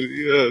isso,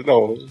 velho?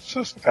 Não,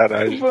 só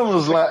sacanagem.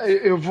 Vamos lá,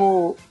 eu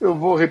vou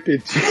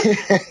repetir.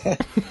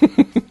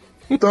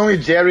 Tom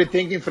e Jerry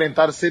têm que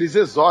enfrentar seres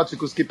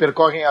exóticos que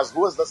percorrem as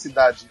ruas da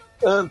cidade.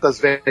 Antas,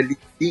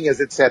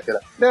 velhinhas, etc.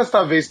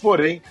 Desta vez,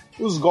 porém,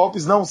 os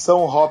golpes não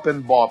são hop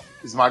and bop,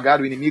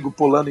 esmagar o inimigo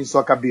pulando em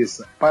sua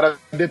cabeça. Para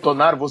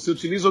detonar, você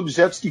utiliza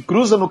objetos que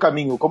cruzam no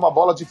caminho, como a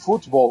bola de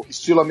futebol,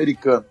 estilo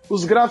americano.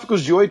 Os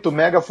gráficos de 8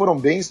 MB foram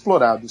bem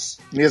explorados.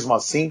 Mesmo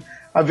assim,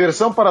 a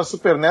versão para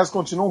Super NES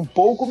continua um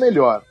pouco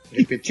melhor.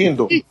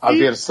 Repetindo, a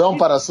versão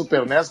para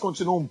Super NES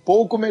continua um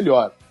pouco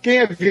melhor. Quem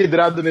é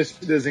vidrado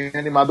nesse desenho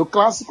animado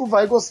clássico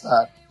vai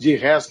gostar. De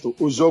resto,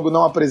 o jogo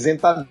não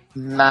apresenta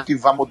nada que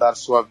vá mudar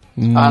sua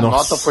vida. A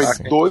nota foi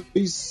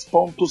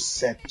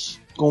 2.7,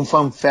 com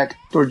fun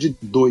factor de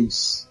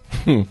 2.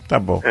 Tá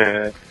bom.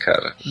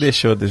 Cara.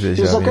 Deixou a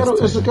desejar. Eu só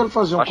quero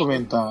fazer um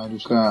comentário,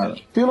 cara.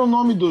 Pelo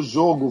nome do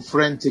jogo,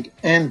 Frantic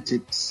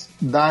Antics,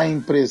 dá a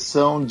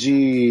impressão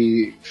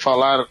de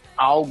falar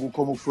algo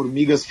como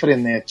formigas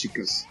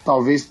frenéticas.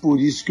 Talvez por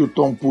isso que o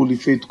Tom pule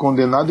feito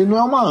condenado, e não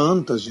é uma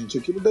anta, gente.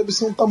 Aquilo deve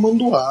ser um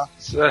tamanduá.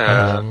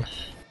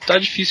 Tá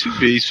difícil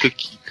ver isso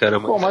aqui, cara.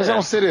 Mas é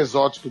um ser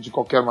exótico de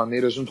qualquer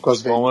maneira, junto com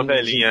as velhinhas. Uma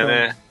velhinha, então...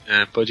 né?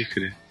 Pode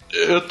crer.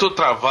 Eu tô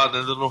travado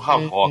ainda no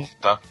Havok,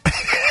 tá?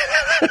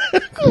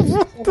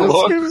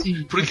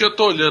 Porque eu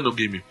tô olhando o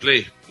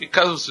gameplay, e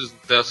caso vocês não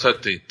tenham se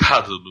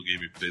atentado no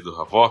gameplay do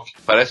Havok,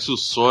 parece o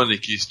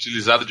Sonic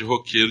estilizado de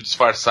roqueiro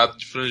disfarçado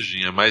de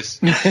franjinha, mas...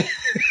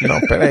 Não,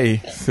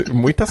 peraí.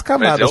 Muitas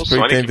camadas pra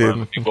eu entender.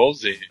 Mano,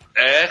 igualzinho.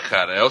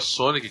 Cara, é o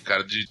Sonic,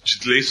 cara, de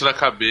lenço na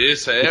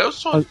cabeça, é o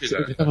Sonic,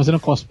 cara. Você tá fazendo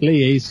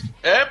cosplay, é isso?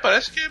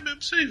 Parece que é mesmo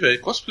isso aí,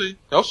 velho, cosplay.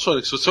 É o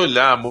Sonic, se você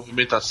olhar a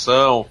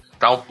movimentação,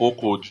 tá um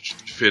pouco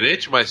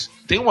diferente, mas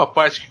tem uma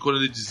parte que quando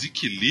ele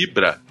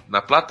desequilibra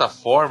na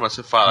plataforma,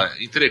 você fala,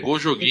 entregou o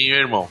joguinho,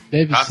 hein, irmão?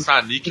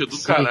 Caça-níquel do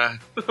caralho.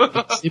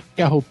 Deve ser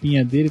porque a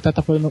roupinha dele tá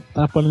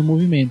atrapalhando o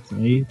movimento.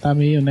 Aí tá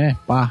meio, né,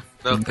 pá.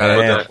 Não,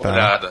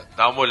 cara,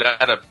 dá uma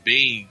olhada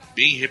bem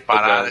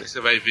reparada, que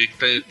você vai ver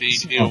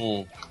que tem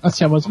um...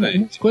 Assim, mas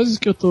umas coisas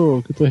que eu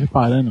tô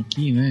reparando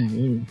aqui, né,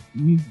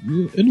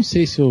 eu não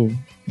sei se eu,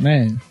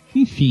 né,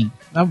 enfim,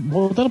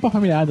 voltando pra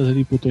família Adams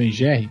ali pro Tom e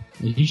Jerry,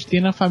 a gente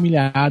tem na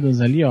família Adams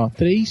ali, ó,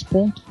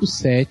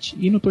 3.7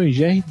 e no Tom e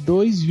Jerry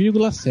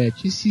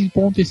 2,7. Esse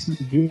ponto, esse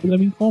vírgula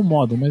me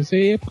incomodam, mas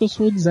aí é porque eu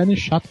sou designer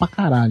chato pra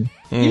caralho.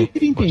 E eu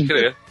queria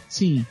entender.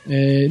 Sim,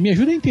 me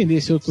ajuda a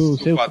entender se eu tô...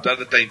 Se o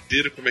quadrado tá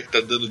inteiro, como é que tá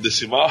dando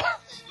decimal?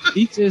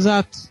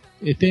 Exato.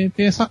 Tem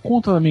essa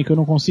conta também que eu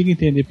não consigo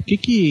entender. Por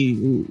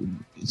que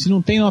se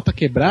não tem nota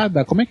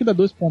quebrada, como é que dá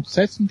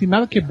 2.7 se não tem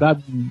nada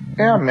quebrado?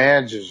 É a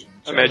média, gente.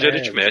 A média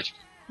aritmética.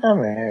 É a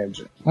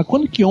média. Mas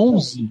quando que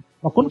 11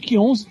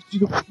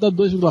 dá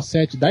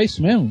 2,7? Dá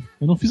isso mesmo?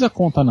 Eu não fiz a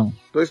conta, não.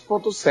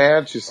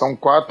 2.7, são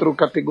 4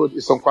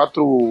 categorias, são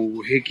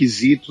 4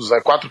 requisitos,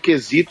 4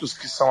 quesitos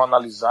que são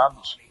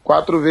analisados.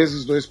 4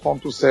 vezes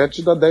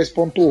 2.7 dá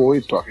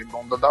 10.8, a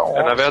redonda dá 11.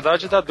 Na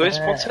verdade dá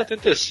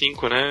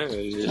 2.75, né?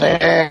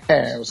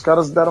 Os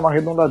caras deram uma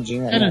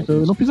arredondadinha. Né?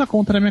 Eu não fiz a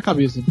conta na minha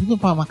cabeça. Por que eu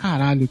falo, mas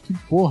caralho, que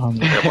porra,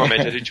 mano. É uma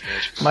média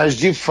aritmética. Mas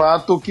de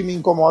fato o que me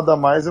incomoda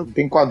mais é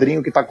tem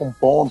quadrinho que tá com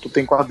ponto,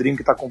 tem quadrinho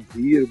que tá com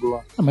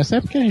vírgula. Mas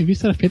é porque a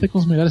revista era feita com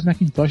os melhores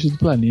Macintoshes do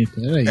planeta,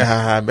 era isso.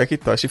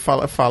 Macintosh,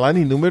 falar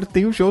em número,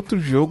 tem um outro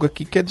jogo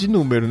aqui que é de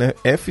número, né?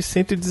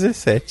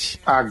 F-117.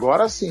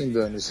 Agora sim,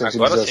 Dani, 117.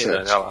 Agora sim,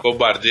 Dani, olha lá.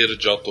 Bombardeiro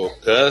de alto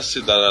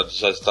alcance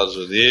dos Estados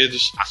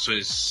Unidos,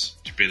 ações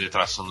de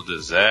penetração no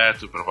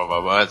deserto,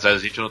 mas a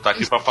gente não tá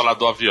aqui pra falar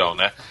do avião,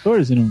 né?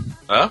 14, não?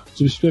 Hã?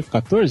 Substituiu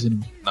F-14, não?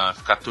 Não,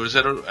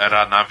 F-14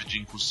 era a nave de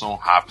incursão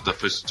rápida,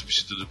 foi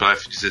substituído pela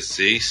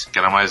F-16, que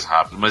era mais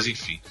rápido, mas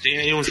enfim, tem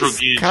aí um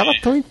joguinho Os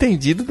caras tão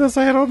entendidos das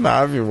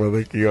aeronaves, mano,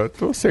 aqui, ó.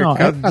 Tô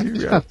cercado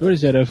de...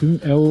 F-14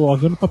 é o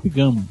avião do Top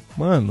Gun.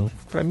 Mano,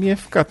 pra mim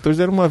F-14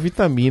 era uma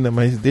vitamina,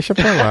 mas deixa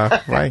pra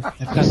lá, vai.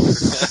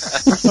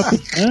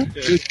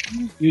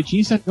 Eu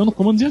tinha esse avião no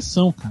comando de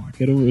ação, cara.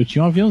 Eu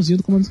tinha um aviãozinho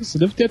do comando de ação.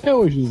 Deve ter até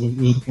hoje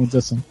o do comando de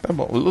ação. Tá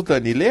bom,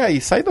 Ludani, lê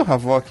aí, sai do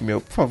Havok, meu,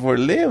 por favor,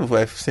 lê o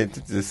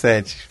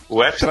F-117.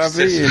 O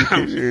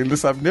F-117. Ele não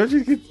sabe nem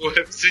onde que... O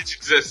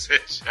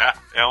F-117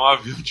 é um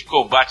avião de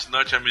combate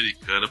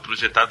norte-americano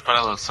projetado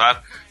para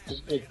lançar com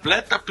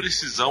completa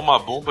precisão uma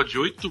bomba de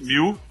 8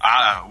 mil...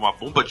 uma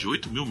bomba de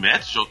 8 mil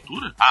metros de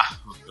altura?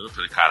 Eu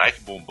falei, caralho,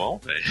 que bombão,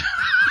 velho.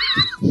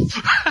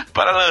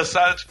 Para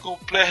lançar de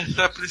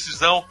completa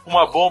precisão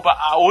uma bomba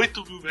a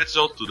 8 mil metros de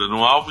altura,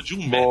 num alvo de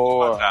 1 metro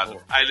quadrado.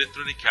 A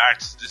Electronic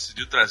Arts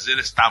decidiu trazer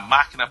esta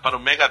máquina para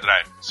o Mega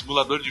Drive,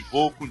 simulador de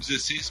voo com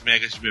 16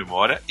 megas de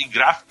memória e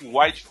gráfico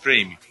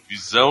wideframe,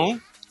 visão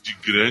de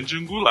grande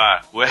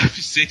angular. O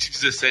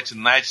F-117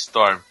 Night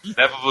Storm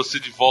leva você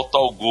de volta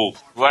ao gol.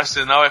 O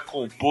arsenal é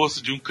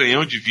composto de um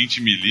canhão de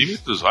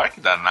 20mm, olha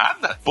que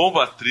danada,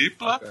 bomba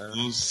tripla,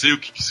 não sei o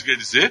que isso quer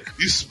dizer,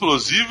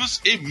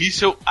 explosivos e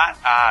míssil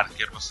ar-ar,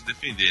 que é pra se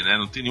defender, né?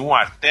 Não tem nenhum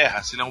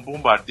ar-terra, se ele é um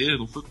bombardeiro,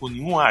 não foi com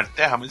nenhum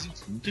ar-terra, mas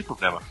enfim, não tem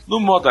problema. No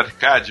modo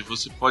arcade,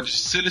 você pode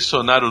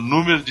selecionar o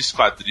número de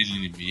esquadrilha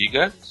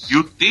inimiga e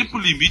o tempo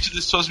limite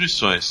de suas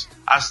missões.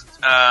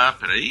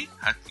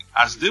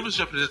 As demos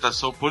de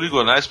apresentação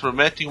poligonais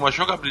prometem uma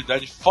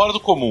jogabilidade fora do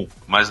comum,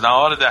 mas na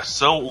hora da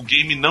ação o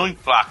game não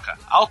emplaca,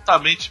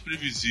 altamente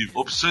previsível,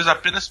 opções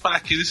apenas para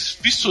aqueles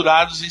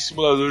fissurados em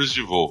simuladores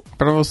de voo.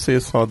 Pra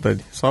você só,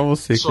 Dani, só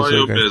você. Só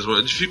eu mesmo,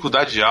 a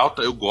dificuldade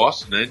alta, eu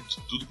gosto, né, de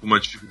tudo com uma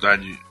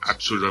dificuldade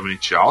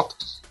absurdamente alta.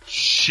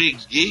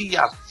 Cheguei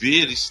a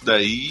ver isso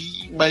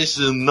daí, mas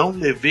eu não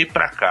levei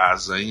pra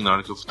casa, hein? Na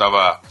hora que eu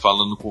tava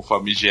falando com o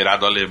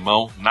famigerado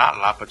alemão na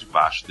Lapa de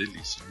Baixo.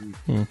 Delícia.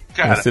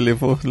 Cara, você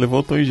levou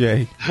o Tom e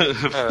Jerry.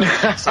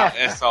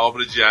 essa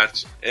obra de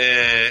arte.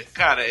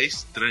 Cara, é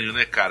estranho,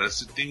 né, cara?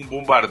 Você tem um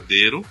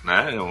bombardeiro,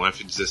 né? Um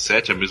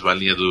F-17, a mesma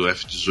linha do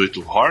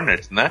F-18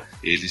 Hornet, né?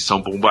 Eles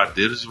são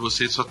bombardeiros e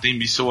você só tem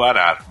míssil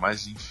ar-ar.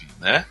 Mas enfim,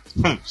 né?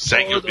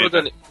 Segue o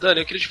Dani,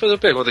 eu queria te fazer uma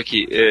pergunta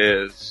aqui.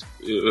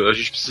 A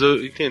gente precisa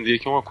entender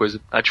que é uma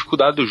coisa. A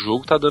dificuldade do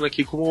jogo tá dando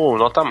aqui como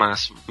nota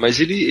máxima. Mas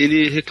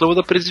ele reclama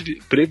da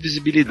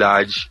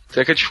previsibilidade.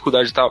 Será que a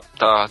dificuldade tá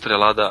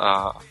atrelada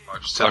à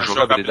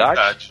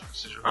jogabilidade?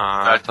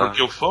 Tá.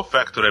 Porque o Fun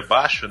Factor é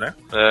baixo, né?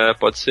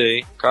 Pode ser,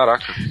 hein?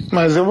 Caraca.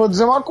 Mas eu vou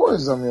dizer uma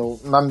coisa,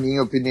 na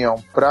minha opinião,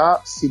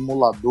 pra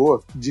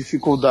simulador,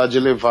 dificuldade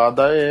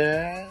elevada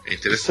é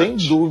sem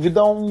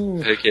dúvida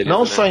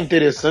não só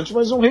interessante,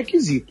 mas um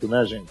requisito,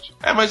 né, gente?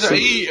 Mas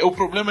aí o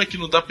problema é que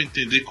não dá pra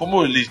entender como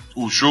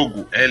o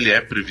jogo ele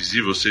é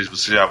previsível, ou seja,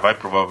 você já vai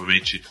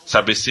provavelmente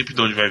saber sempre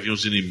de onde vai vir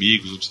os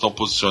inimigos, onde estão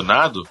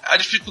posicionados. A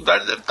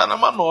dificuldade deve estar na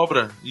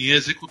manobra, em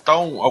executar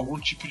algum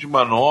tipo de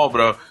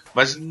manobra.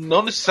 Mas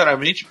não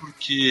necessariamente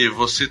porque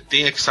você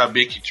tenha que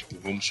saber que, tipo,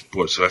 vamos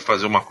supor, você vai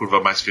fazer uma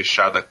curva mais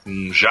fechada com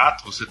um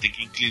jato, você tem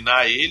que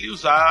inclinar ele e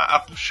usar a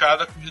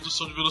puxada com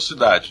redução de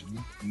velocidade.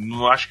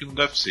 Não acho que não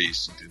deve ser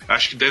isso, entendeu?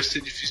 Acho que deve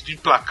ser difícil de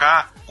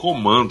emplacar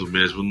comando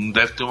mesmo, não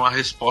deve ter uma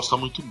resposta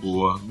muito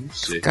boa, não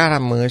sei.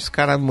 Os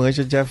cara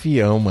manja de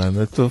avião,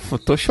 mano. Eu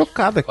tô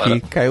chocado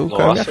aqui, caiu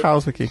minha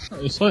calça aqui.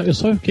 Eu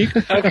só fiquei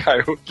com...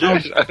 Caiu.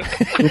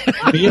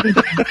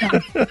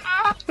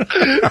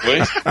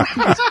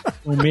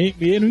 O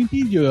meio não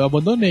entendi, eu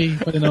abandonei.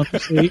 Falei, não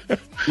sei.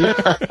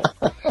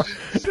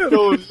 Você não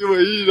ouviu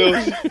aí, não?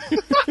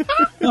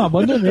 Não,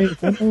 abandonei.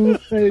 Quando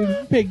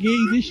eu peguei,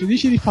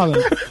 deixa ele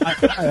falando.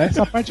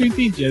 Essa parte eu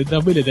entendi.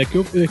 Não, beleza,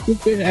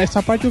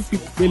 essa parte eu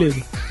fico,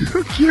 beleza.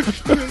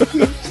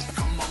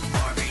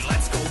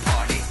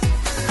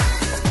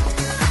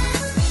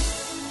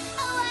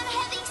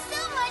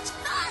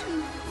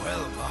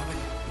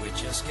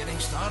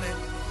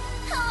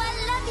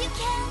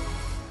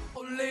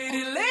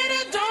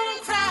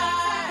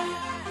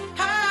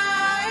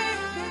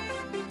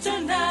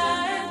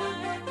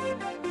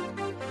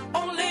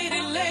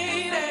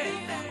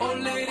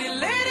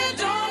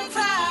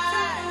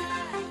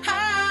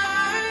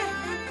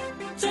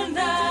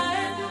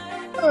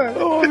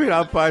 Vamos virar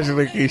a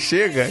página aqui.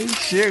 Chega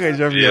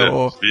de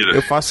avião. Vira.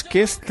 Eu faço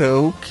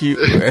questão que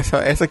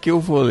essa aqui eu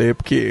vou ler,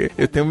 porque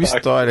eu tenho uma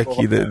história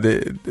aqui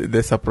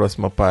dessa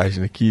próxima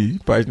página aqui.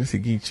 Página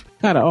seguinte.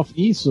 Cara, ó,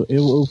 isso,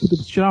 eu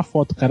preciso tirar uma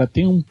foto, cara.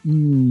 Tem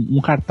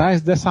um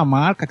cartaz dessa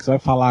marca que você vai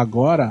falar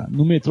agora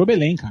no metrô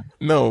Belém, cara.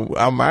 Não,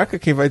 a marca,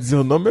 quem vai dizer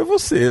o nome é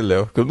você,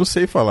 Léo, que eu não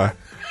sei falar.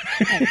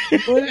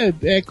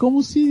 É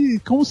como se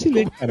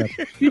lê, cara.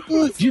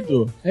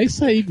 Dido, é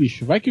isso aí,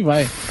 bicho. Vai que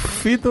vai.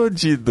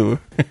 Fidodido.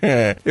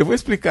 Eu vou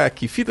explicar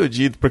aqui.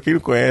 Fidodido, pra quem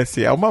não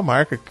conhece, é uma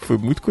marca que foi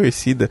muito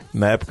conhecida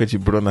na época de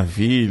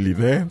Bronaville,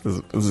 né?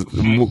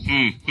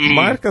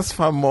 Marcas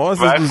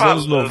famosas dos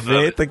anos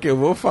 90 que eu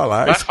vou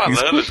falar. Vai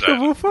falando, Escuta que eu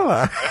vou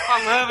falar.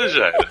 Vai falando,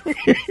 Jairo.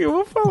 Eu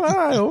vou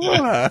falar.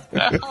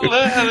 Vai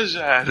falando,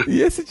 Jairo.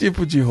 E esse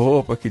tipo de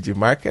roupa aqui de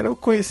marca era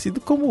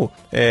conhecido como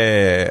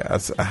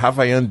as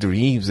Hawaiian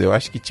Dreams. Eu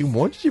acho que tinha um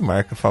monte de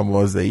marca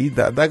famosa aí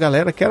da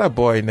galera que era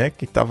boy, né?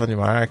 Que tava de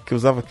marca, que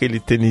usava aquele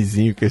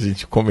tênisinho que a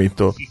gente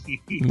comentou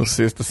no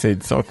sexta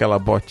edição, aquela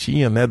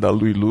botinha, né? Da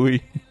Lui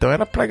Lui. Então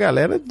era pra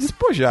galera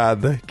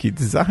despojada, que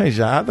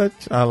desarranjada,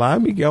 a lá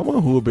Miguel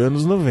Manruba,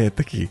 anos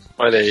 90 aqui.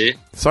 Olha aí.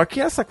 Só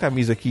que essa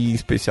camisa aqui, em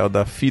especial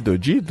da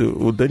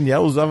Fidodido, o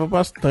Daniel usava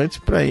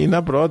bastante pra ir na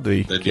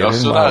Broadway. Daniel,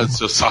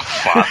 seu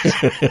safado.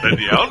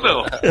 Daniel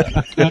não.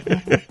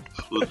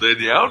 O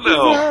Daniel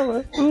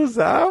não.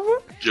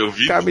 Usava Que eu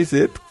vi.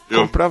 camiseta.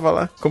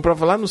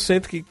 Comprava lá no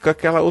centro com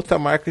aquela outra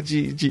marca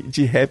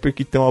de rapper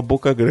que tem uma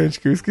boca grande,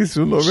 que eu esqueci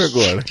o nome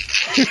agora.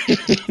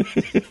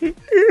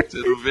 Você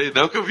não veio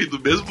não, que eu vim do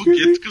mesmo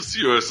gueto que o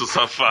senhor, seu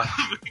safado.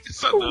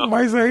 Isso não.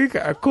 Mas aí,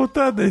 cara,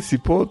 contado esse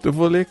ponto, eu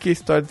vou ler aqui a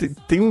história.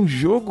 Tem um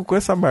jogo com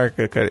essa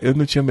marca, cara. Eu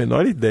não tinha a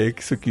menor ideia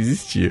que isso aqui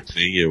existia.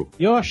 Nem eu.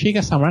 Eu achei que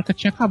essa marca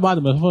tinha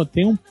acabado, mas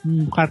tem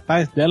um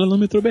cartaz dela no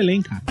Metrô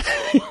Belém, cara.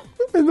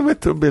 Mas no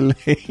Metrô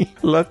Belém,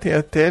 lá tem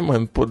até,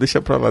 mano, pô,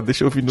 deixa pra lá,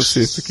 deixa eu ouvir no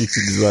sexto aqui que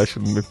eles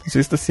acham. No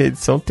sexta sem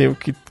edição tem o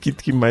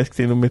que mais que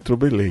tem no Metrô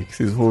Belém, que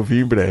vocês vão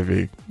ouvir em breve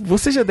aí.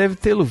 Você já deve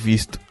tê-lo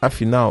visto,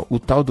 afinal, o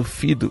tal do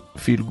Fido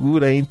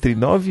figura entre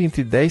 9 e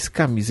entre 10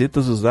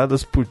 camisetas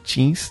usadas por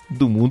teens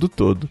do mundo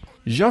todo.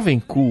 Jovem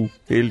Cool,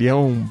 ele é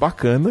um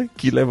bacana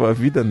que leva a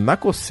vida na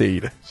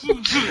coceira.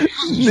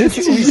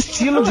 O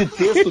estilo de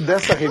texto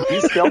dessa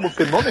revista é algo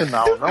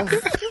fenomenal, não?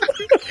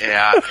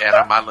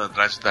 Era a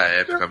malandragem da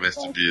época,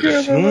 mestre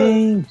Bira.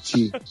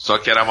 Gente! Só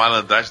que era a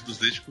malandragem dos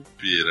dentes com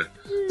pera.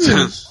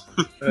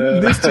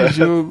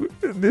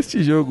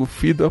 Neste jogo,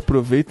 Fido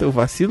aproveita o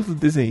vacilo do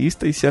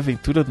desenhista e se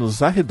aventura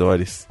nos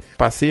arredores.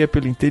 Passeia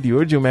pelo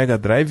interior de um Mega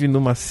Drive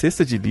numa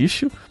cesta de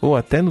lixo ou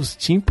até nos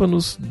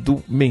tímpanos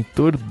do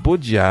mentor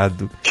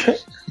bodeado.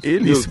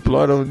 Ele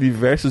explora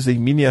universos em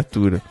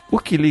miniatura. O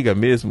que liga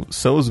mesmo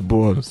são os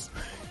bônus,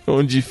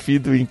 onde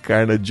Fido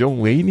encarna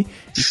John Wayne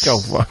e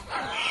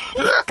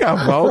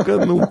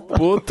cavalga num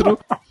potro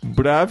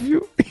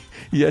bravio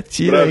e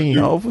atira em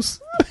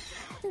alvos.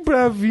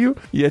 Bravio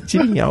e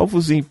atira em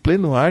alvos em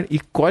pleno ar e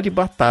colhe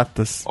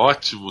batatas.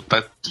 Ótimo,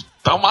 tá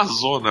uma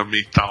zona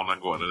mental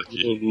agora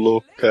aqui.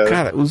 Louco, cara.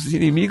 Cara, os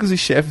inimigos e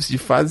chefes de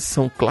fase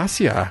são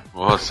classe A.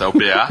 Nossa, é o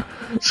BA?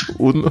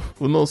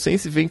 O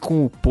nonsense vem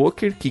com o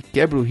poker que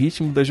quebra o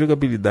ritmo da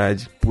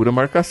jogabilidade. Pura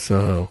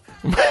marcação.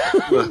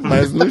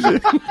 Mas no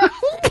jeito.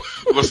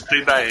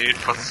 Gostei da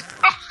ênfase.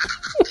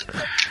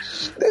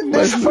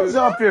 Deixa eu fazer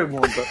uma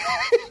pergunta.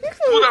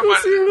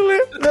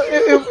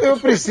 Eu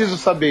preciso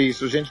saber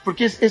isso, gente,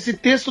 porque esse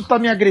texto tá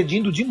me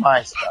agredindo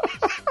demais, cara.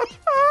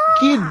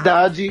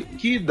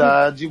 Que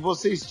idade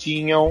vocês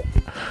tinham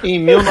em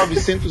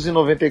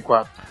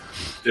 1994?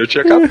 Eu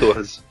tinha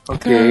 14.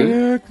 Ok.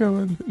 Caraca,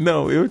 mano.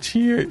 Não, eu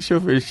tinha. Deixa eu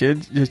ver,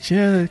 já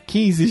tinha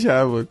 15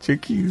 já, mano. Tinha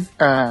 15.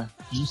 Ah.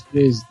 Uns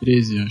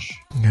 13, acho.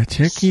 Já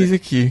tinha 15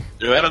 aqui.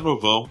 Eu era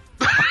novão.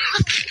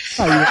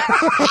 Aí.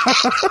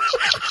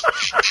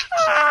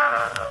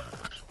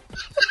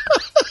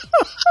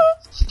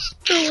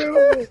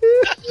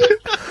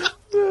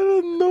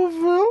 Era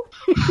novão.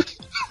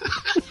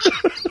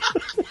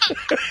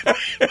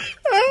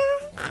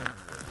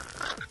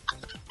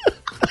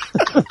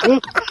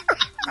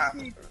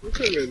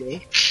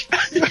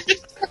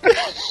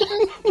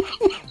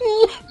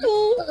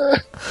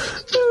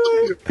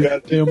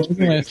 Eu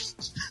não é.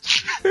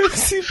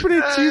 Esse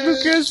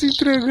pretinho quer se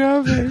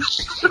entregar, velho.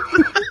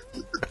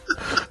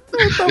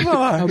 Eu tava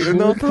lá. Eu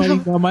não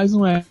tava... Mais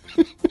um é.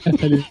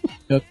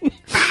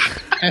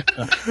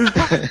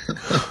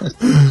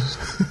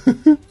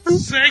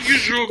 Segue o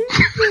jogo.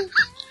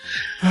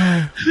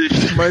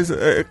 Mas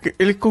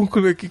ele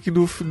conclui aqui que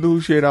no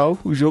geral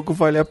o jogo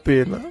vale a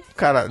pena.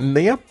 Cara,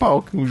 nem a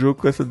pau que um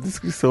jogo com essa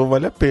descrição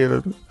vale a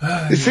pena.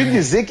 E sem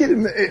dizer que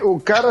o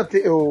cara,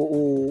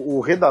 o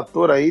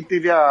redator aí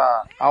teve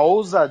a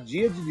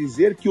ousadia de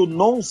dizer que o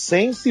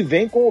nonsense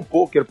vem com o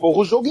poker. Porra,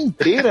 o jogo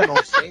inteiro é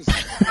nonsense.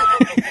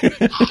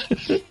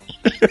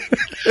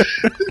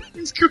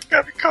 Diz que o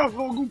cara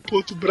cavalga um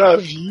ponto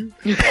bravinho.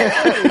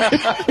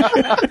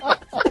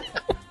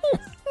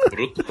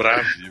 Broto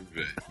bravio,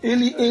 velho.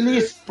 Ele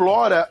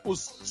explora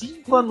os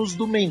tímpanos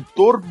do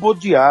mentor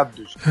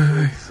bodeado.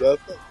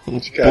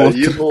 Exatamente, cara.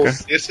 E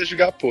inocência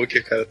jogar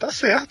poker, cara. Tá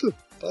certo.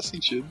 Faz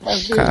sentido.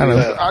 Mas,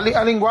 cara,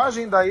 a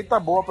linguagem daí tá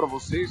boa pra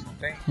vocês, não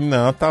tem?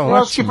 Não, tá ótimo.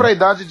 Eu acho que pra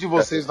idade de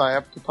vocês na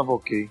época tava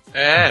ok.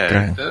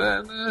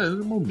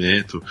 No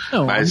momento.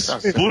 Não, mas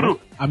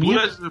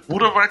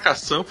pura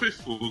marcação foi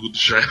fogo do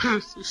Jair.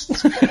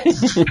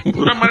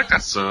 Pura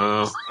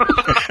marcação.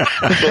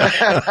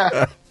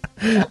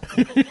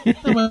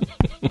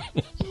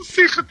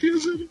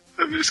 Certeza.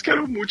 Eles que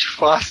eram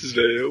multifaces,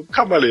 velho. O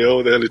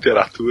camaleão, né? A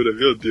literatura,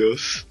 meu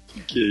Deus.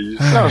 Que é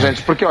isso? Não,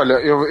 gente, porque olha,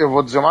 eu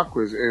vou dizer uma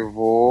coisa. Eu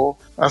vou.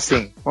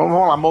 Assim,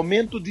 vamos lá,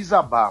 momento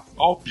desabafo.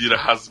 Ó o Pira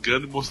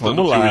rasgando e mostrando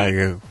Vamos lá,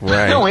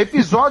 vai. Não,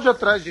 episódio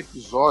atrás de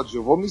episódio,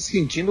 eu vou me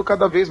sentindo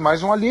cada vez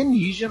mais um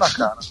alienígena,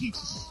 cara.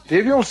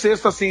 Teve um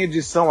Sexta Sem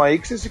Edição aí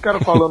que vocês ficaram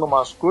falando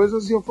umas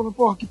coisas e eu falei,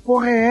 porra, que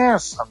porra é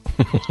essa?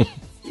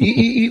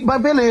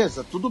 Mas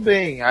beleza, tudo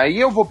bem. Aí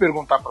eu vou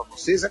perguntar pra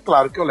vocês, é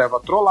claro que eu levo a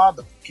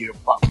trollada, porque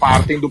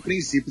partem do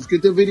princípio que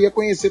eu deveria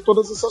conhecer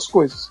todas essas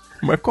coisas.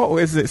 Mas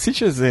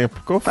cite exemplo,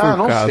 qual foi o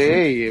não caso?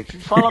 Sei,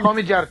 fala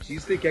nome de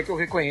artista e quer que eu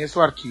reconheça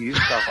o artista.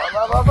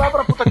 Vai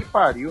pra puta que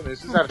pariu, né?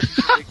 Esses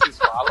artistas aí que vocês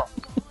falam.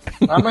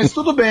 Mas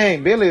tudo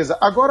bem, beleza.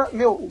 Agora,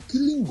 que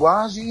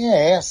linguagem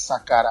é essa,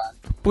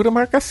 caralho? Pura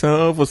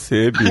marcação,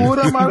 você, Bi.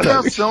 Pura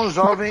marcação,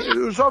 jovem.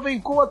 O Jovem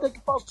Co até que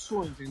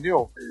passou,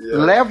 entendeu?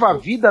 Leva a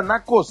vida na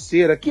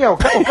coceira. Que é? O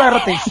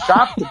cara tem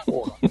chato,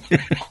 porra.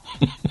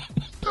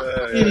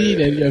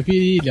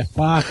 Virilha,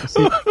 faca.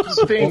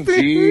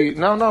 Entendi.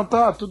 Não,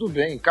 tá, tudo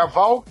bem.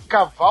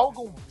 Cavalga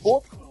um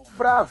pouco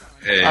bravo.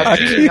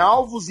 Atira em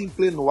alvos em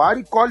pleno ar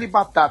e colhe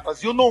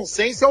batatas. E o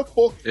nonsense é o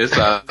pouco.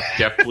 Exato,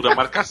 que é pura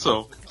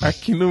marcação.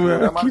 Aqui no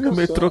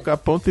metrô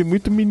Capão tem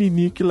muito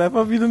menininho que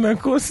leva a vida na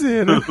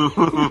coceira.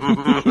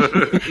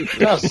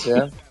 Tá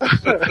certo.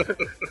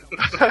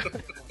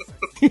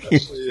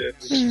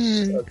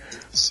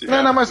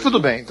 Não, mas tudo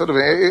bem.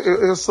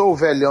 Eu sou o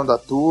velhão da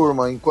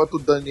turma, enquanto o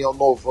Daniel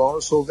novão,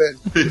 eu sou o velho.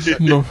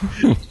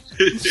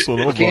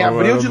 Porque em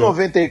abril de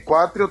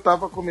 94 eu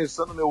tava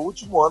começando meu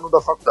último ano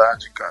da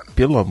faculdade, cara.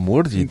 Pelo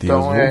amor de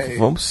Deus,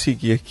 vamos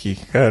seguir aqui,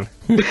 cara.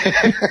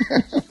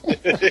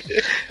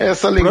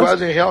 Essa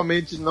linguagem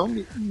realmente não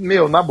me...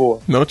 na boa.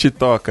 Não te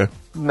toca?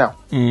 Não.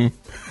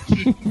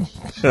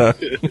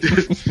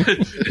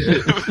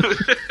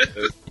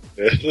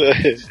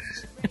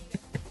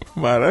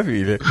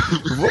 Maravilha.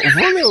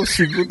 Vou ler o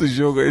segundo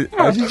jogo aí.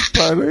 A gente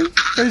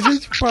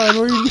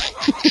parou e...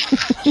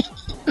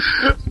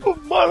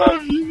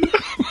 Maravilha.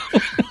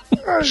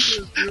 Ai,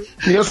 meu Deus.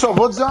 E eu só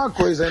vou dizer uma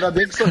coisa, ainda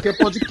bem que isso aqui é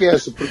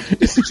podcast,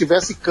 porque se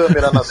tivesse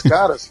câmera nas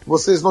caras,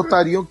 vocês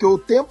notariam que eu, o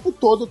tempo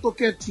todo eu tô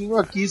quietinho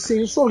aqui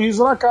sem um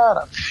sorriso na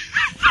cara.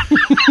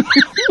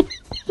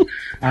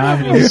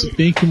 Mas isso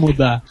tem que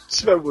mudar.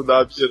 Isso vai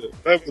mudar, Pira.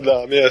 Vai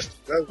mudar, mestre.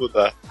 Vai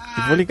mudar.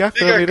 Eu vou ligar a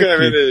câmera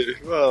aqui. Aí.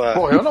 Vai lá.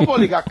 Pô, eu não vou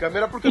ligar a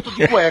câmera porque eu tô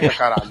de cueca,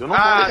 caralho. Eu não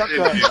vou ligar a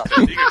câmera.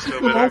 Liga a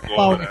câmera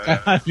agora.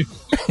 Caralho.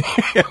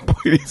 É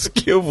por isso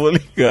que eu vou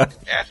ligar.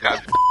 É a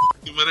cara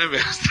do Mané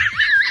Mestre.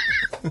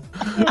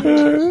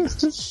 Meu Deus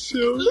do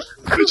céu.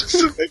 Onde que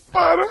você vai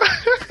parar?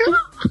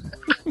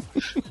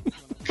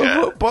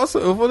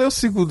 Eu vou ler o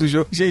segundo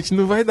jogo. Gente,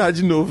 não vai dar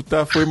de novo,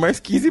 tá? Foi mais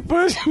 15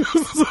 páginas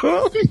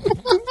só.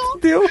 Não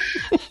deu.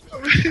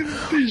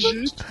 Não tem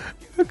jeito.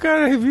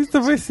 Cara, a revista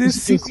vai ser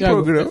 5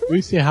 programas. Eu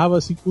encerrava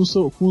assim com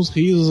os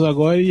risos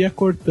agora e ia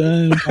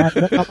cortando.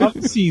 Acabava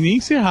assim, nem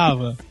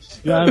encerrava.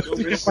 Já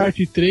tem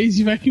parte 3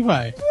 e vai que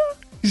vai.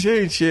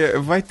 Gente,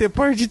 vai ter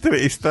parte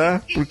 3,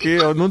 tá? Porque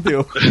não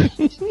deu.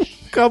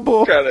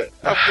 Acabou. Cara,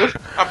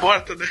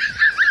 aborta, né?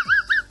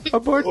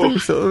 Aborta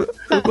isso. Eu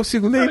não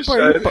consigo nem ir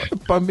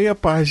pra meia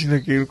página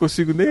aqui. Eu não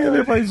consigo nem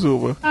ler mais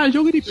uma.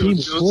 Jogo de pimbo.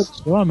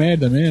 É uma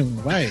merda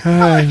mesmo. Vai.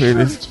 Ai, meu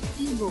Deus.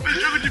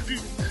 Jogo de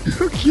pimbo.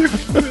 O que é?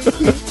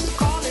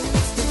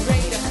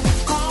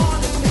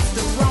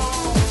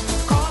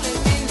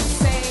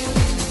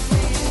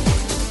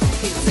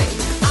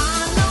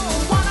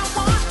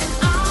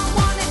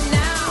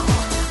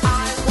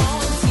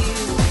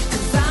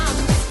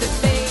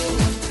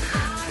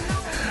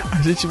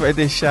 A gente vai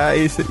deixar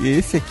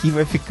esse aqui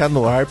vai ficar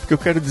no ar, porque eu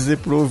quero dizer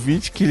pro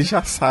ouvinte que ele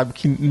já sabe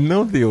que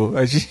não deu.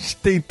 A gente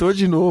tentou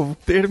de novo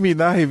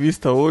terminar a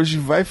revista hoje,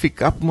 vai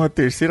ficar pra uma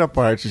terceira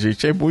parte,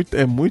 gente. É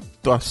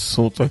muito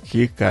assunto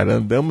aqui,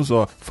 cara.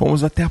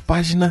 Fomos até a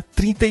página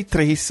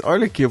 33.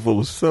 Olha que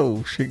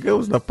evolução.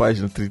 Chegamos na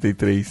página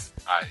 33.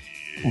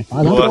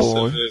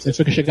 Nossa, você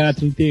achou que ia chegar a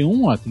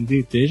 31, ó,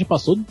 33 já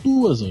passou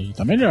 2 hoje,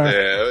 tá melhor.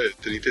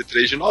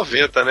 33 de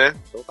 90, né?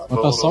 Então tá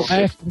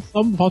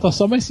falta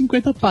só mais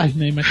 50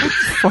 páginas aí, mas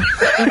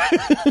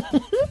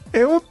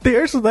é um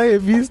terço da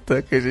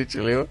revista que a gente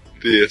leu.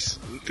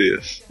 Um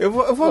terço. Eu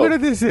vou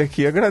agradecer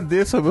aqui,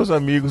 agradeço aos meus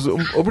amigos.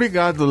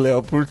 Obrigado,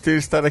 Léo, por ter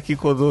estado aqui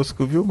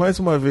conosco, viu? Mais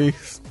uma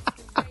vez.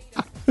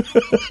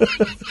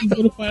 Não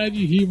quero parar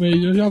de rir, mas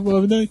eu já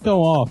vou. Não, então,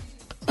 ó.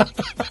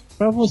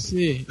 Pra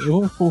você,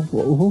 eu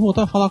vou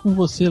voltar a falar com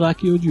você lá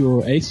que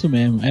odiou. É isso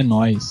mesmo, é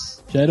nóis.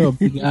 Jairo,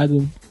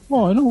 obrigado.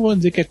 Bom, eu não vou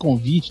dizer que é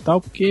convite e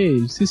tal,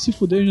 porque se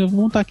fuder, já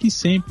vão estar aqui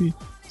sempre.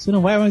 Você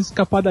não vai mais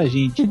escapar da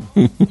gente.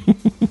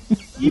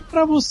 E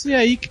pra você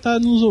aí que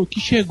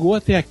chegou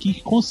até aqui,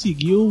 que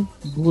conseguiu,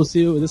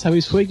 você dessa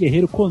vez foi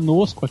guerreiro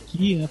conosco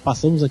aqui, né?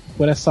 Passamos aqui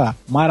por essa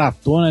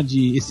maratona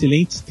de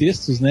excelentes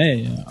textos,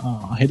 né?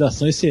 A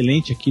redação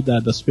excelente aqui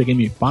da Super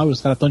Game Power, os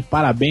caras estão de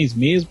parabéns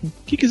mesmo.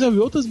 Quem quiser ouvir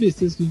outras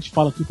besteiras que a gente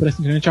fala aqui por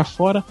essa internet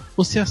afora,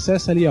 você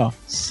acessa ali, ó,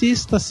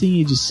 Sexta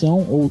Sem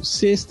Edição ou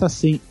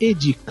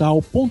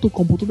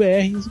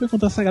sextasemedical.com.br e você vai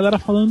encontrar essa galera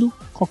falando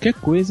qualquer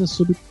coisa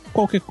sobre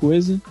qualquer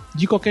coisa,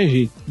 de qualquer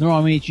jeito.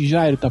 Normalmente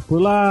Jairo tá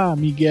por lá,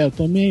 Miguel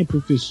também,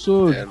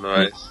 professor. É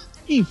nóis.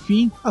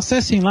 Enfim,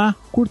 acessem lá,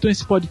 curtam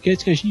esse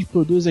podcast que a gente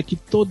produz aqui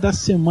toda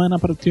semana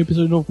para ter um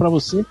episódio novo para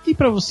você. E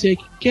para você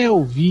que quer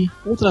ouvir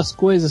outras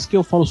coisas que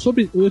eu falo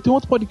sobre, eu tenho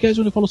outro podcast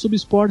onde eu falo sobre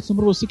esportes, então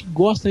para você que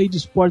gosta aí de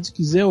esportes e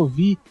quiser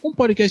ouvir um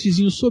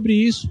podcastzinho sobre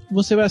isso,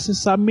 você vai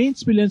acessar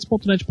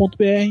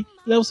mentesbrilhantes.net.br.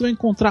 Lá você vai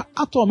encontrar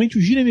atualmente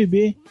o Gira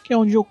MB, que é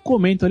onde eu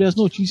comento ali as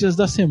notícias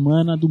da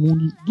semana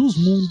dos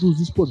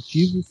mundos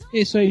esportivos.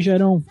 É isso aí,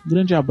 Jairão.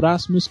 Grande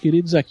abraço, meus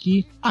queridos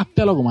aqui.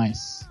 Até logo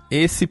mais.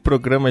 Esse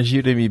programa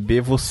Giro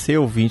MB, você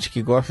ouvinte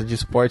que gosta de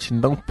esporte,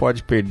 não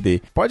pode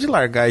perder. Pode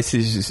largar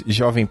esses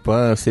Jovem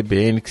Pan,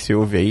 CBN que você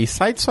ouve aí.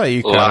 Sai disso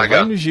aí, cara. Larga.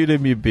 Vai no Giro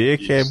MB,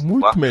 que é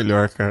muito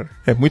melhor, cara.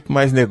 É muito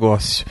mais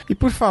negócio. E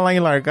por falar em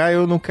largar,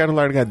 eu não quero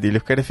largar dele.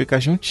 Eu quero ficar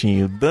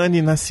juntinho.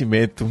 Dani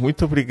Nascimento,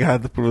 muito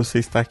obrigado por você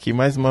estar aqui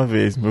mais uma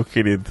vez, meu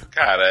querido.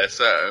 Cara,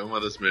 essa é uma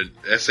das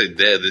essa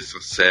ideia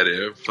dessa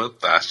série é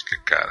fantástica,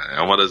 cara.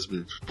 É uma das...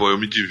 Pô, eu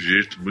me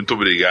divirto. Muito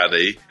obrigado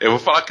aí. Eu vou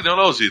falar que nem o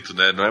Lauzito,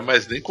 né? Não é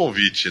mais nem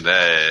convite, né?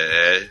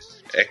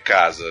 É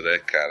casa, né,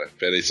 cara?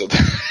 Peraí,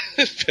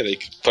 peraí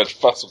que o Todd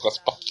passou com as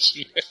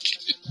patinhas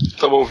aqui.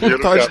 Tamo ouvindo, o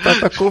Todd cara.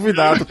 tá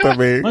convidado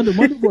também. Manda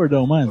o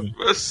bordão, manda.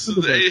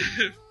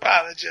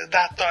 Para de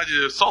andar,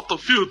 Todd. Solta o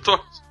fio,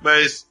 Todd.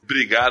 Mas,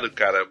 obrigado,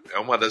 cara. É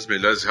uma das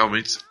melhores,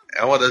 realmente...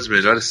 É uma das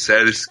melhores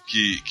séries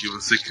que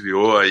você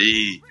criou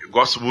aí. Eu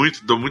gosto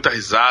muito, dou muita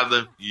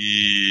risada.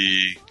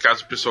 E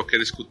caso o pessoal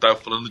queira escutar eu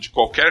falando de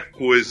qualquer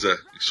coisa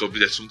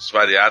sobre assuntos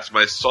variados,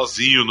 mas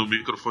sozinho no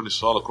microfone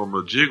solo, como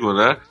eu digo,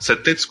 né?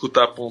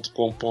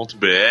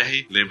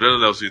 70escutar.com.br. Lembrando,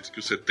 Leozito, que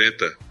o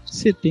 70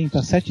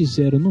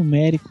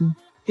 numérico,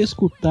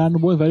 escutar no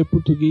bom e velho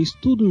português,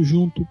 tudo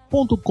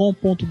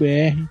junto.com.br.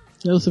 Aí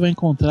você vai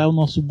encontrar o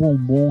nosso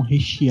bombom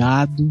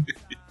recheado.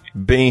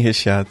 Bem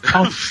recheado.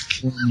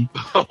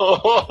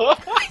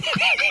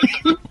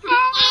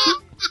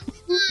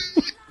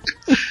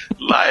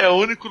 Lá é o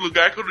único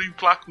lugar que eu não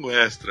emplaco um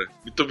extra.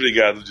 Muito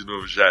obrigado de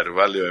novo, Jairo.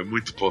 Valeu, é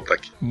muito bom estar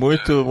aqui.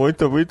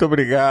 Muito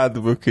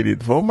obrigado, meu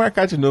querido. Vamos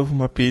marcar de novo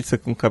uma pizza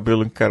com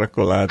cabelo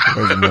encaracolado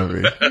mais uma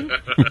vez.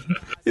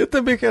 Eu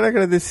também quero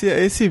agradecer a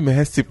esse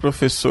mestre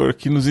professor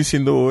que nos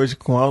ensinou hoje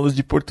com aulas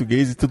de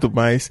português e tudo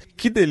mais.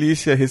 Que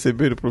delícia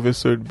receber o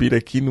professor Bira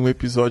aqui num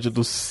episódio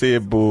do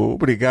Sebo.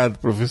 Obrigado,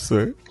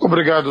 professor.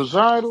 Obrigado,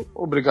 Jairo.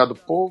 Obrigado,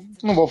 povo.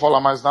 Não vou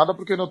falar mais nada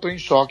porque eu tô em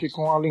choque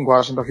com a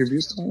linguagem da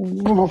revista.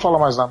 Não vou falar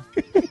mais nada.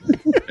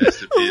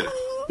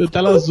 Deu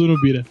tela azul no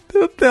Bira.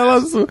 Deu tela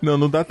azul.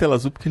 Não dá tela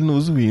azul porque ele não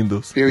usa o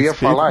Windows. Eu ia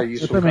falar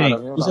isso, eu também.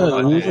 Cara,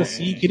 usa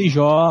assim que ele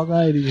joga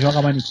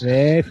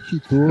Minecraft e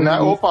tudo.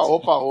 Não, opa.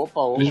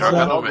 Ele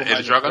joga no Mac.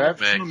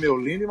 No meu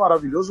lindo e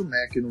maravilhoso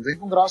Mac. Não vem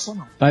com graça,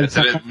 não. Tá,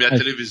 minha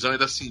televisão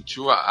ainda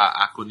sentiu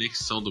a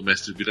conexão do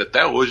Mestre Bira.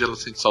 Até hoje ela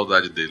sente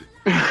saudade dele.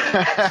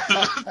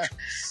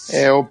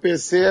 O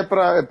PC é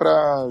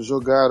pra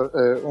jogar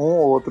um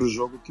ou outro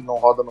jogo que não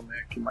roda no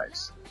Mac,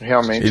 mas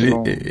realmente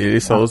ele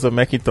só usa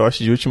Macintosh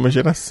de última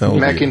geração.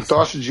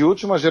 Macintosh de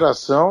última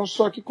geração,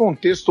 só que com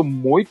texto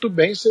muito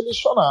bem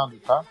selecionado,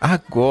 tá?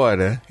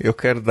 Agora eu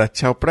quero dar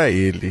tchau pra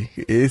ele.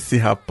 Esse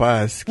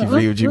rapaz que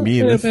veio de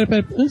Minas.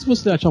 Pera. Antes de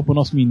você dar tchau pro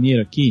nosso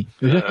mineiro aqui,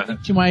 eu já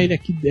quero chamar ele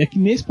aqui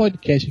nesse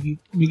podcast aqui.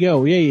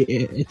 Miguel, e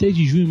aí, é 3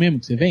 de junho mesmo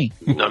que você vem?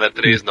 Não é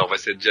 3 não, vai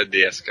ser dia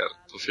 10, cara.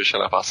 Tô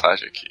fechando a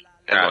passagem aqui.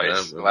 É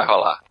nóis, vai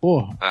rolar.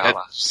 Porra. Vai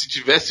rolar. Se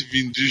tivesse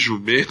vindo de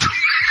jumento...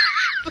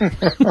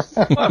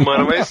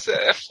 Mano, mas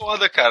é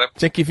foda, cara.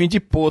 Tinha que vir de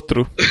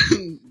potro.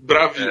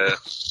 Bravio.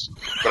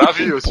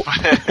 Bravio.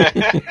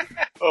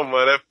 Ô,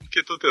 mano, é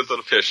porque tô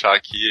tentando fechar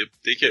aqui.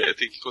 Tem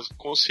que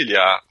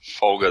conciliar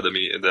folga da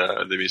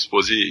minha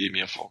esposa e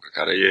minha folga,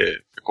 cara. Aí é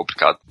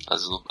complicado.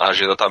 Às vezes a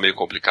agenda tá meio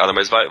complicada,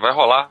 mas vai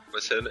rolar.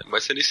 Vai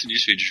ser nesse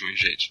início aí de junho,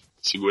 gente.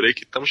 Segura aí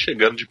que estamos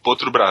chegando de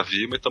Potro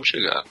Bravio, mas estamos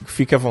chegando.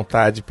 Fique à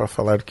vontade para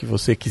falar o que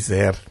você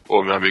quiser.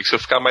 Pô, meu amigo, se eu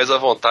ficar mais à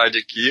vontade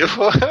aqui, eu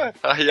vou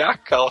arriar a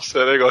calça,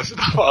 o negócio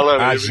que você tá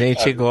falando. A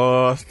gente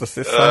gosta,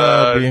 você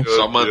sabe.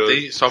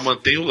 Só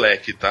mantém o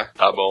leque, tá?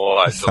 Tá bom,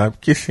 ó. Então, sabe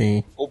que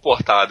sim.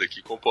 Comportado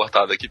aqui,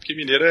 porque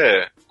mineiro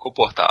é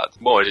comportado.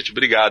 Bom, gente,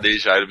 obrigado aí,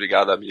 Jairo,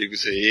 obrigado,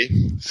 amigos aí.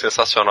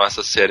 Sensacional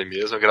essa série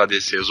mesmo,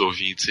 agradecer os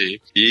ouvintes aí.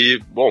 E,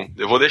 bom,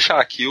 eu vou deixar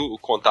aqui o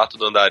contato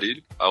do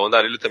Andarilho. O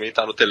Andarilho também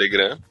tá no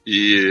Telegram.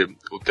 E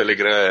o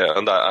Telegram é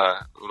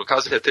no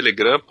caso é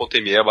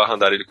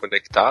telegram.me/Andarilho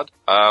Conectado.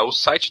 O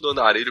site do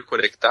Andarilho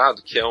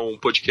Conectado, que é um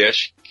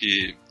podcast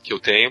que eu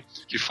tenho,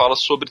 que fala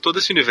sobre todo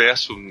esse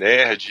universo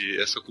nerd,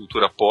 essa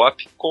cultura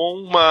pop,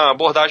 com uma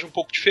abordagem um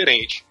pouco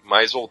diferente,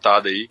 mais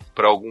voltada aí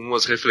para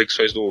algumas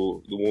reflexões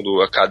do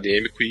mundo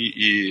acadêmico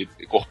e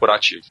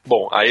corporativo.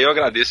 Bom, aí eu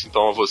agradeço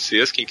então a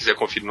vocês. Quem quiser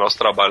conferir nosso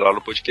trabalho lá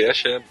no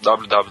podcast é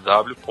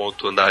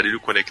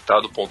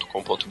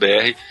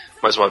www.andarilhoconectado.com.br.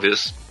 Mais uma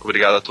vez,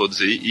 obrigado a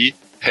todos aí e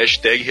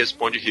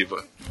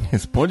 #RespondeRiva.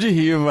 Responde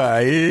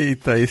Riva.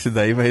 Eita, esse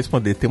daí vai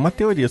responder. Tem uma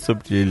teoria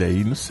sobre ele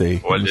aí, não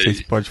sei. Olha não sei aí.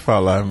 se pode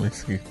falar,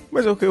 mas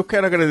eu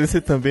quero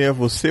agradecer também a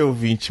você,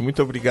 ouvinte.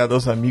 Muito obrigado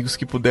aos amigos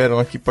que puderam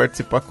aqui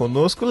participar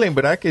conosco.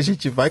 Lembrar que a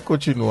gente vai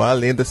continuar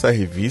lendo essa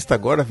revista.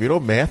 Agora virou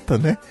meta,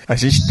 né? A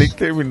gente tem que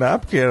terminar,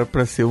 porque era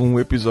pra ser um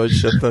episódio,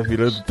 já tá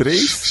virando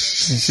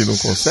 3. A gente não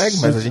consegue,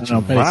 mas a gente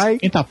vai.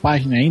 50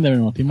 páginas ainda, meu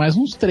irmão. Tem mais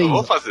uns 3. Eu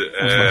vou fazer.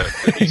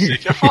 Eu sei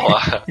que ia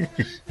falar.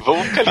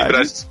 Vamos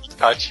calibrar essa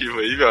expectativa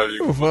aí, meu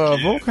amigo.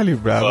 Vamos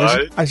calibrar.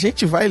 A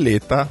gente vai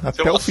ler, tá?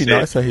 Até o final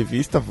essa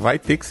revista vai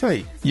ter que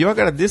sair. E eu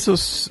agradeço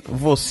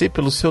você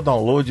pelo seu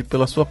download,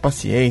 pela sua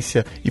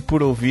paciência e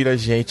por ouvir a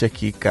gente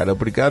aqui, cara.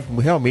 Obrigado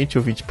realmente,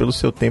 ouvinte, pelo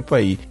seu tempo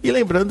aí. E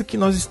lembrando que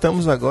nós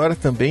estamos agora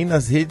também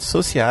nas redes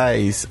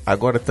sociais.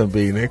 Agora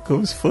também, né?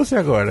 Como se fosse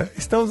agora.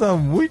 Estamos há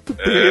muito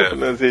tempo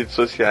nas redes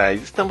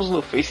sociais. Estamos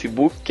no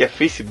Facebook, que é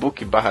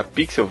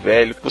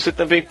facebook.com/pixelvelho. Você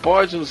também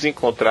pode nos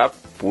encontrar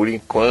por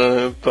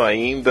enquanto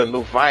ainda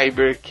no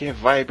Viber, que é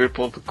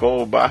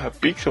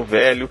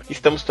viber.com/pixelvelho.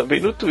 Estamos também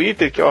no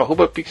Twitter, que é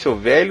o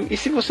 @pixelvelho. E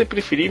se você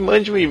preferir,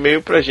 mande um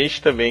e-mail pra gente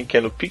também, que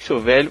é no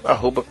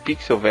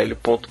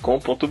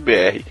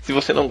pixelvelho@pixelvelho.com.br. Se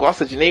você não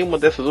gosta de nenhuma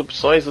dessas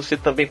opções, você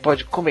também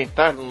pode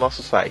comentar no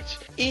nosso site.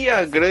 E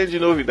a grande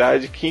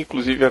novidade, que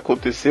inclusive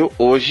aconteceu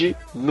hoje,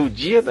 no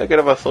dia da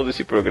gravação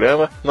desse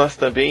programa, nós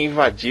também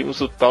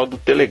invadimos o tal do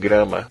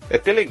Telegrama. É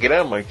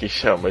Telegrama que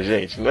chama,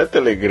 gente, não é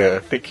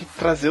Telegram. Tem que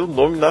trazer o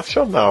nome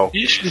nacional.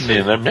 Ixi,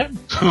 não é mesmo?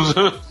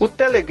 O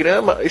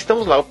Telegrama,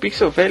 estamos lá, o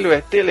Pixel Velho é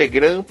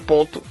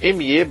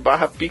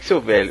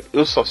telegram.me/pixelvelho.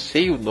 Eu só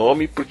sei o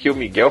nome porque o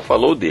Miguel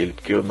falou dele,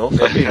 porque eu não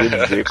saberia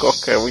dizer qual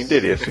é o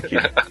endereço aqui.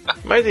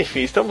 Mas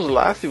enfim, estamos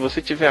lá. Se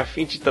você tiver a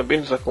fim de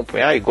também nos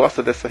acompanhar e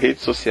gosta dessa rede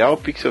social, o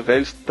Pixel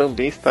Velho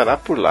também estará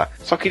por lá.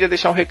 Só queria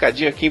deixar um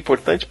recadinho aqui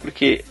importante,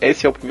 porque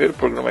esse é o primeiro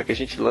programa que a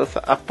gente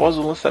lança após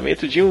o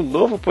lançamento de um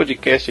novo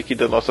podcast aqui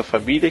da nossa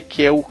família,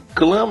 que é o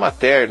Clã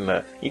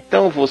Materna.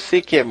 Então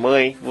você que é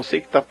mãe, você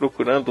que está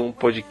procurando um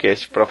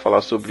podcast para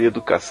falar sobre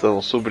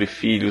educação, sobre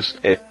filhos,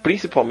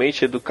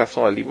 principalmente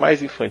educação ali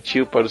mais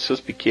infantil para os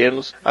seus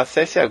pequenos,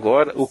 acesse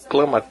agora o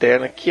Clã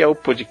Materna, que é o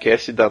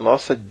podcast da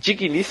nossa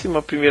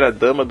digníssima primeira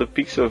dama do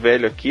Pixel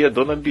Velho aqui, a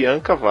dona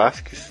Bianca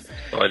Vasques.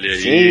 Olha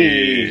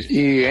aí. Sim.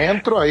 E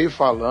entro aí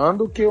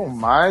falando que eu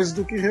mais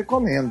do que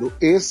recomendo.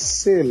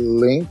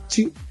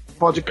 Excelente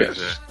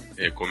podcast.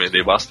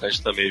 Recomendei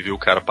bastante também, viu,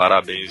 cara?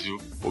 Parabéns, viu?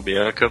 O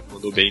Bianca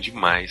mandou bem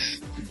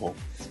demais. Muito bom.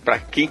 Para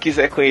quem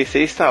quiser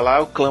conhecer, está lá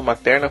o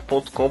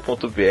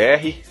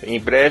clãmaterna.com.br. Em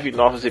breve,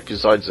 novos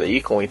episódios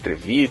aí, com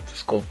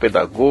entrevistas, com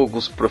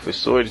pedagogos,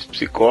 professores,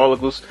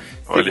 psicólogos.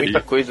 Tem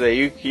muita coisa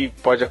aí que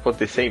pode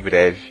acontecer em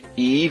breve.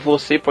 E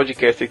você,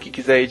 podcaster, que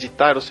quiser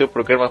editar o seu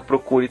programa,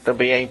 procure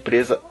também a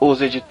empresa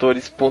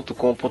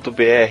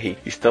oseditores.com.br.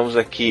 Estamos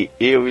aqui,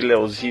 eu e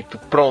Leozito,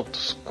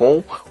 prontos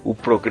com o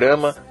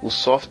programa, o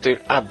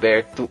software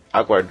aberto,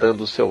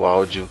 aguardando o seu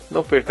áudio.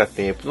 Não perca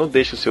tempo, não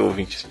deixe o seu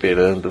ouvinte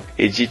esperando.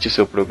 Edite o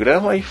seu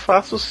programa e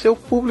faça o seu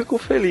público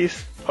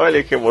feliz.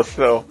 Olha que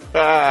emoção.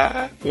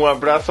 Um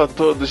abraço a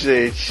todos,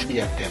 gente.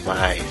 E até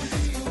mais.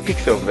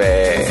 Pixel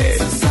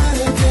Velho.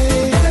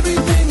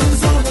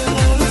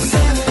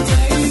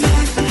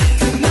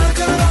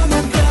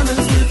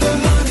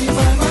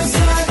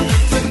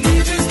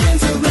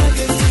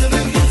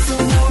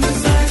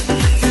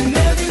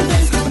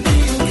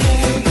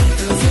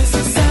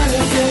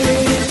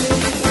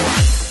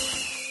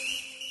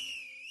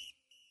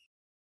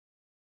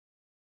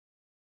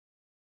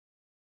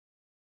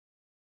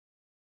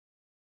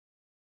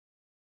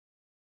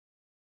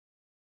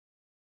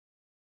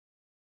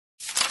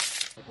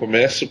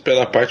 Começo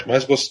pela parte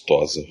mais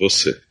gostosa,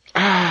 você.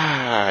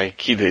 Ai,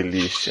 que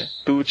delícia.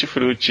 Tutti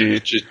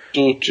frutti.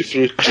 Tutti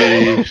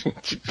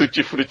frutti.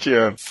 Tutti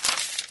frutiano.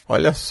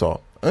 Olha só,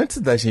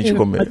 antes da gente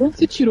comer... Mas onde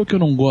você tirou que eu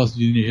não gosto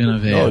de Indiana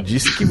Velha? Não, eu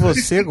disse que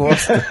você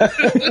gosta.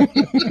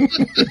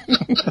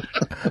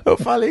 Eu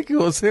falei que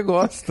você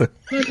gosta.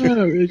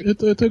 Não,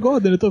 eu tô igual a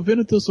Dani, eu tô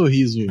vendo o teu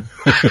sorriso.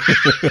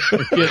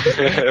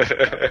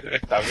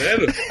 Tá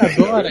vendo?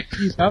 Adoro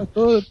aqui, tá?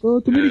 Tô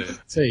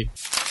isso aí.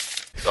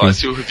 Ó,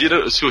 se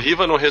o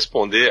Riva não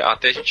responder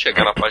até a gente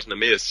chegar na página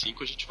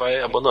 65, a gente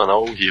vai abandonar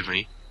o Riva,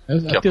 hein?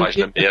 Que a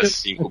página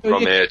 65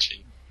 promete,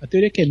 hein? A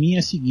teoria que é minha é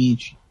a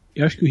seguinte: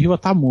 eu acho que o Riva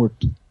tá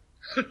morto.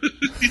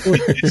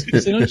 Se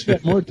você não estiver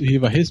morto,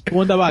 Riva,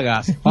 responda a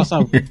bagaça. Faça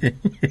a...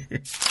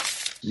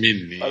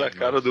 Menino. Olha a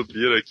cara do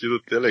Bira aqui do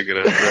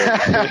Telegram.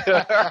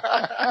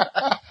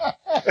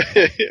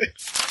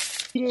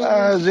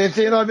 Ah, gente,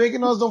 ainda bem que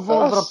nós não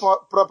fomos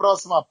pra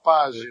próxima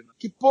página.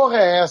 Que porra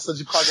é essa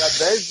de pagar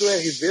 10 do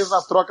RVs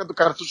na troca do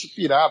cartucho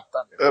pirata?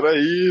 Meu? Era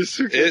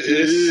isso.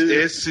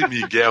 Esse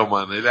Miguel,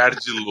 mano, ele é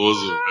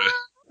ardiloso, velho.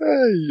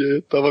 Ai,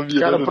 eu tava mirando.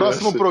 Cara, o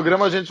próximo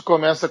programa a gente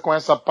começa com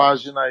essa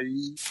página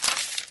aí.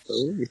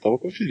 Eu tava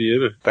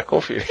conferindo. Tá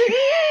conferindo.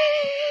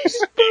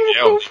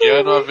 Miguel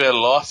é no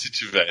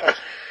Velocity, velho.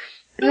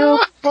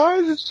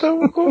 Rapaz,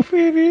 estamos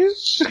conferindo.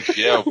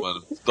 Miguel,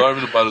 mano,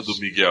 dorme no barulho do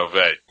Miguel,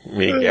 velho.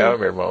 Miguel,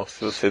 meu irmão,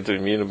 se você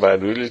dormir no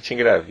barulho, ele te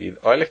engravida.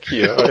 Olha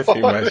aqui, ó, olha essa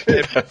imagem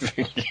que tá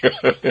assim,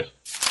 ó.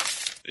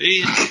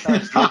 Eita,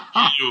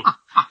 joguinho.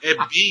 É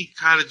bem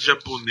cara de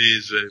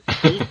japonês, velho.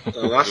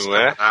 Puta, Não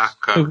é?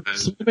 velho.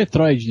 Super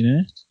Metroid,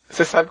 né?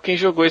 Você sabe quem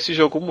jogou esse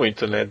jogo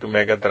muito, né? Do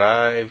Mega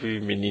Drive,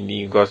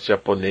 menininho gosta de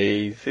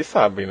japonês, vocês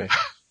sabem, né?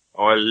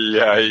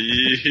 Olha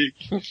aí.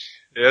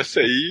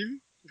 Essa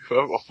aí.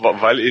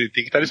 Vale, ele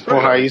tem que estar nesse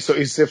programa. Porra, isso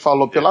você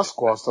falou pelas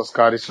costas,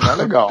 cara. Isso não é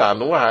legal. Tá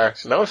no ar.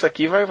 Não, isso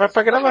aqui vai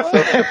pra gravação,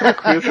 fica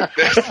tranquilo.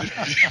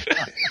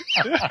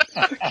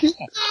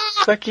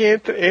 Isso aqui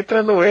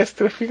entra no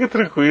extra, fica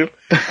tranquilo.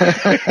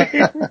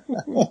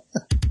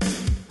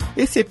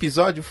 Esse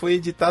episódio foi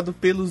editado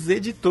pelos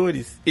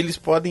editores. Eles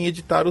podem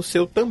editar o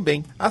seu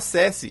também.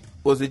 Acesse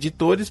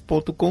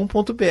oseditores.com.br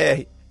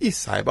e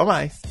saiba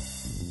mais.